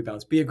 control my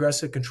rebounds. Be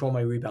aggressive, control my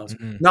rebounds.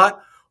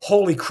 Not,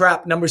 holy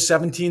crap, number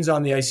 17's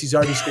on the ice. He's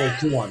already scored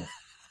 2 on me.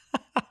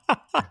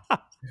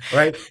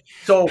 Right?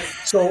 So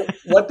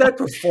what that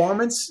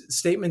performance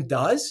statement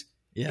does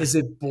is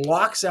it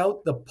blocks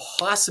out the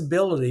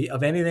possibility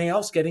of anything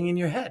else getting in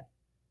your head.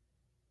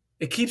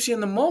 It keeps you in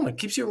the moment,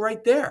 keeps you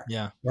right there.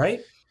 Yeah. Right?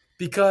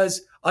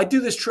 Because I do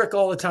this trick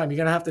all the time. You're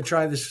going to have to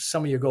try this with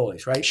some of your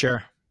goalies, right?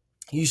 Sure.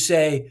 You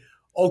say,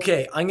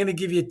 okay, I'm going to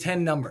give you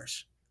 10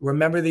 numbers.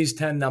 Remember these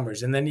 10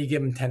 numbers. And then you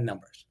give them 10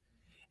 numbers.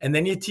 And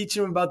then you teach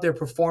them about their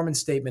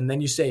performance statement. And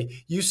then you say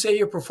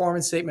your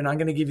performance statement, I'm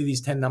going to give you these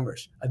 10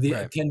 numbers,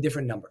 10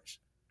 different numbers.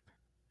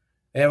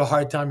 They have a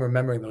hard time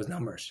remembering those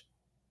numbers.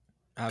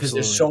 Because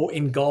they're so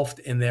engulfed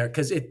in there.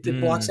 Because it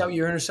blocks out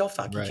your inner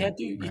self-talk. You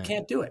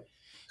can't do it.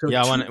 So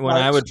when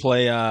I would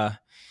play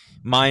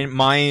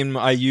mine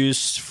I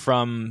used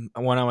from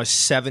when I was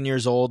 7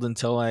 years old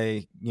until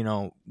I,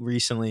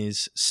 recently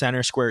is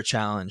center square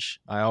challenge.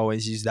 I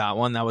always use that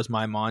one. That was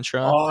my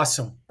mantra.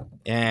 Awesome.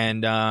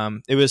 And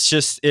it was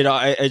just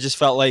I just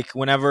felt like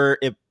whenever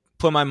it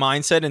put my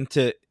mindset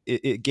into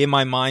it gave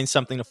my mind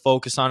something to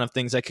focus on of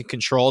things I could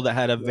control that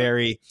had a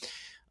very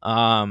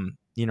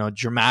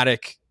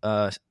dramatic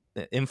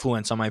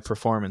influence on my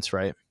performance,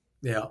 right?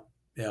 Yeah.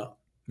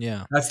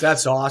 Yeah.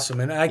 That's awesome.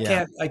 And I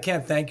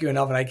can't thank you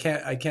enough. And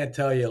I can't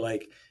tell you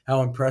like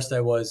how impressed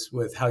I was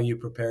with how you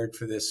prepared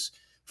for this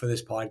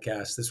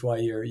podcast. That's why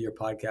your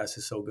podcast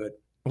is so good.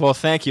 Well,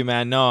 thank you,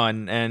 man. No,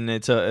 and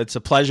it's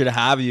a pleasure to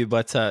have you.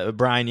 But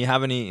Brian, you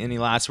have any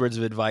last words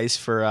of advice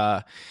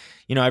for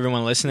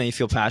everyone listening that you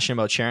feel passionate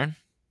about sharing?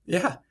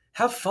 Yeah.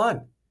 Have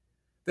fun.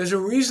 There's a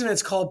reason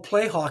it's called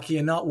play hockey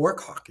and not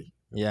work hockey.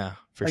 Yeah,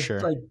 for sure.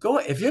 Like go,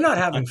 if you're not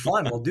having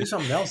fun, we'll do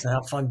something else and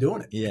have fun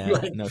doing it. Yeah,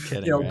 no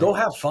kidding. Right? Go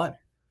have fun.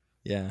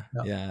 Yeah,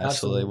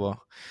 absolutely.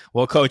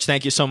 Well, Coach,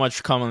 thank you so much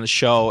for coming on the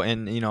show,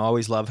 and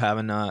always love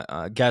having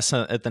guests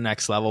at the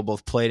next level,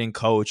 both played and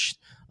coached.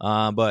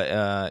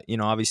 But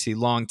obviously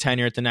long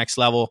tenure at the next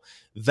level,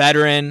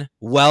 veteran,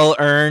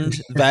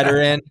 well-earned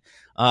veteran,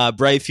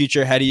 bright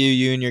future ahead of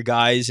you and your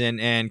guys,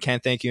 and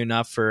can't thank you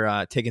enough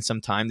for taking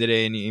some time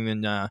today, and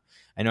even.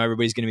 I know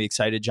everybody's going to be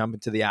excited to jump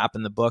into the app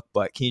and the book,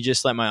 but can you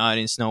just let my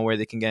audience know where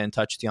they can get in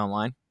touch with you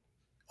online?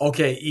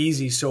 Okay,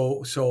 easy.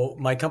 So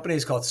my company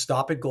is called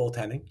Stop It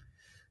Goaltending.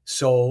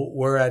 So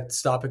we're at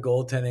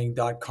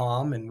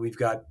stopitgoaltending.com, and we've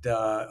got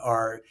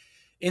our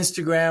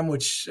Instagram,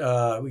 which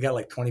we got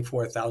like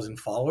 24,000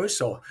 followers.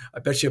 So I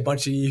bet you a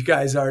bunch of you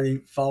guys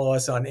already follow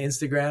us on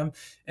Instagram.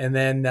 And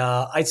then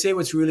I'd say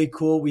what's really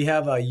cool, we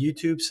have a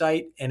YouTube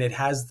site, and it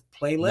has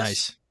playlists.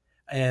 Nice.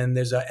 And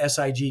there's a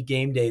SIG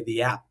Game Day,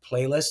 the app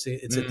playlist.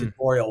 It's a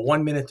tutorial,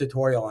 1-minute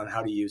tutorial on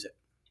how to use it.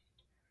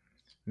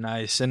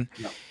 Nice. And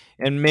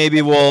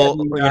maybe we'll,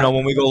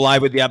 when we go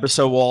live with the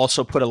episode, we'll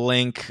also put a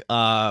link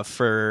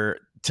to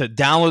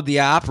download the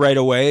app right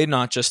away,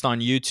 not just on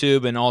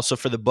YouTube, and also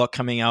for the book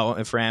coming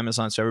out for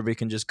Amazon, so everybody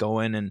can just go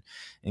in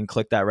and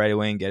click that right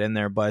away and get in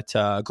there. But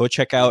go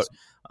check out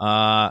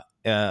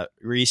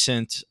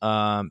recent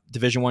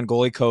Division I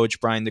goalie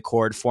coach Brian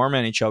Daccord, former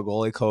NHL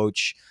goalie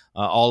coach.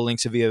 All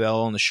links will be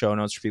available in the show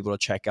notes for people to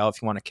check out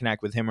if you want to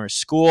connect with him or his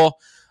school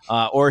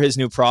or his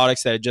new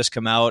products that had just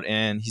come out.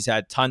 And he's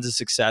had tons of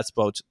success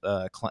both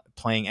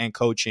playing and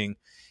coaching,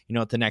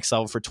 at the next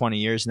level for 20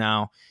 years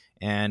now.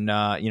 And,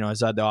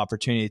 has had the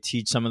opportunity to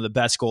teach some of the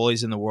best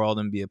goalies in the world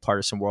and be a part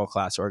of some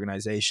world-class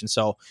organizations.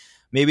 So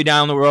maybe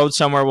down the road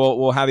somewhere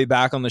we'll have you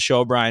back on the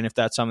show, Brian, if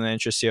that's something that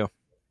interests you.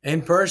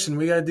 In person.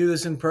 We got to do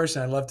this in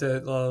person. I'd love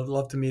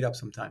to meet up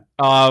sometime.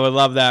 Oh, I would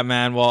love that,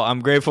 man. Well, I'm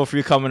grateful for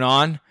you coming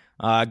on.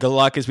 Good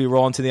luck as we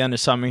roll into the end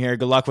of summer here.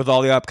 Good luck with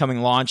all the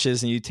upcoming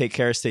launches, and you take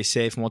care, stay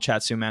safe, and we'll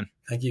chat soon, man.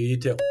 Thank you. You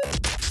too.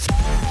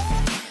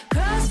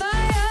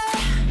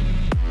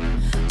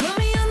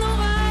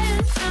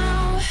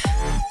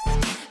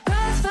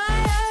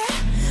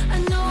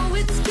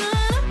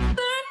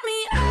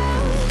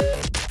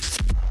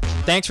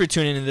 Thanks for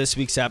tuning in to this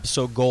week's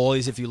episode,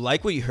 goalies. If you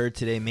like what you heard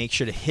today, make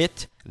sure to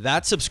hit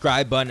that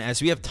subscribe button,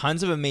 as we have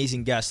tons of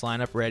amazing guests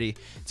lined up ready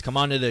to come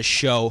onto the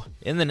show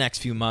in the next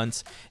few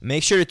months.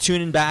 Make sure to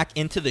tune in back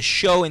into the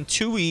show in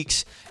 2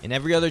 weeks and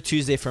every other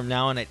Tuesday from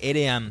now on at 8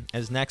 a.m.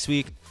 As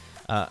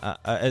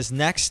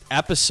next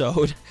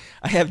episode,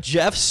 I have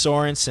Jeff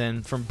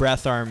Sorensen from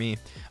Breath Army,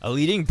 a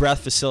leading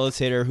breath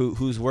facilitator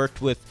who's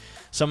worked with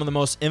some of the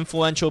most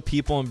influential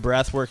people in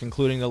breathwork,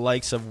 including the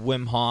likes of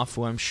Wim Hof,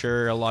 who I'm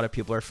sure a lot of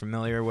people are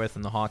familiar with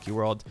in the hockey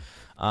world,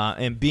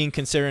 and being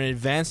considered an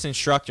advanced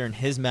instructor in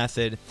his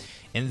method.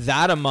 And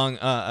that among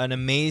an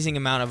amazing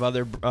amount of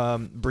other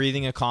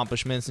breathing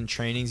accomplishments and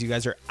trainings you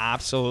guys are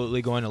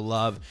absolutely going to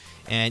love.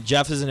 And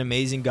Jeff is an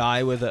amazing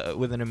guy with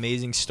an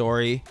amazing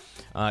story.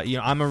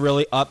 I'm a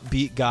really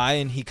upbeat guy,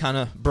 and he kind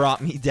of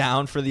brought me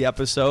down for the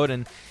episode,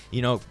 and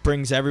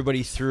brings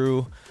everybody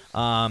through.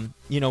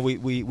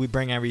 We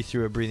bring everybody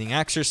through a breathing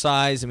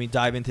exercise, and we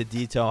dive into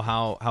detail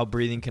how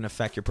breathing can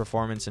affect your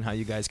performance and how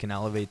you guys can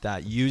elevate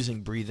that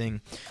using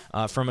breathing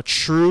from a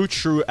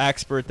true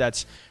expert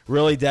that's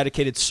really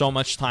dedicated so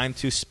much time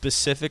to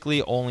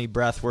specifically only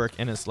breath work,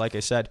 and it's, like I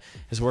said,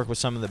 has worked with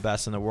some of the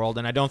best in the world.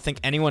 And I don't think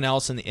anyone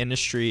else in the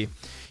industry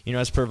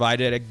has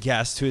provided a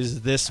guest who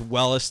is this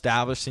well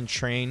established and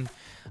trained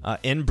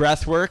in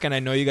breath work, and I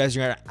know you guys are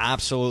going to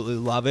absolutely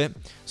love it.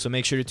 So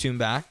make sure to tune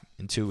back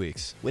in 2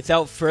 weeks.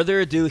 Without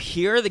further ado,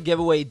 here are the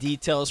giveaway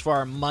details for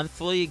our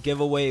monthly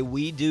giveaway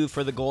we do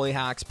for the Goalie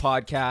Hacks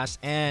podcast.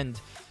 And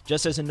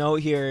just as a note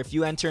here, if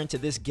you enter into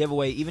this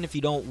giveaway, even if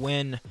you don't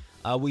win,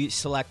 we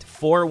select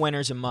 4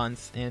 winners a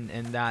month,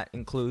 and that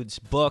includes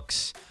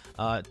books,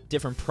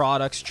 different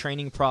products,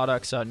 training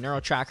products,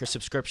 NeuroTracker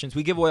subscriptions.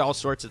 We give away all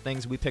sorts of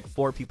things. We pick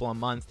 4 people a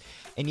month.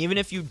 And even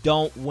if you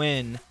don't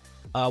win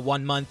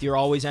 1 month, you're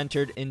always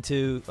entered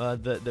into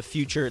the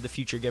future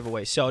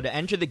giveaway. So to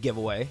enter the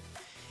giveaway,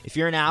 if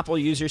you're an Apple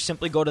user,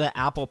 simply go to the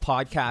Apple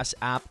Podcast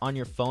app on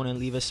your phone and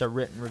leave us a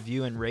written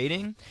review and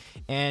rating.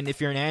 And if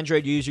you're an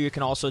Android user, you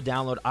can also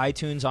download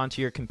iTunes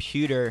onto your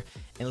computer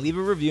and leave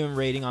a review and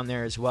rating on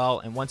there as well.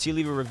 And once you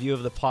leave a review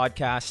of the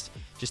podcast,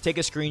 just take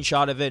a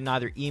screenshot of it and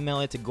either email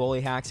it to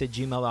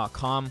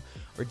goaliehacks@gmail.com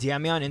or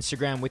DM me on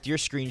Instagram with your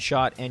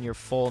screenshot and your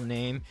full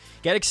name.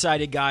 Get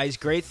excited, guys.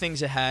 Great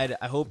things ahead.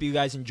 I hope you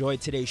guys enjoyed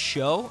today's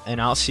show,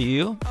 and I'll see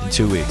you in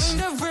 2 weeks.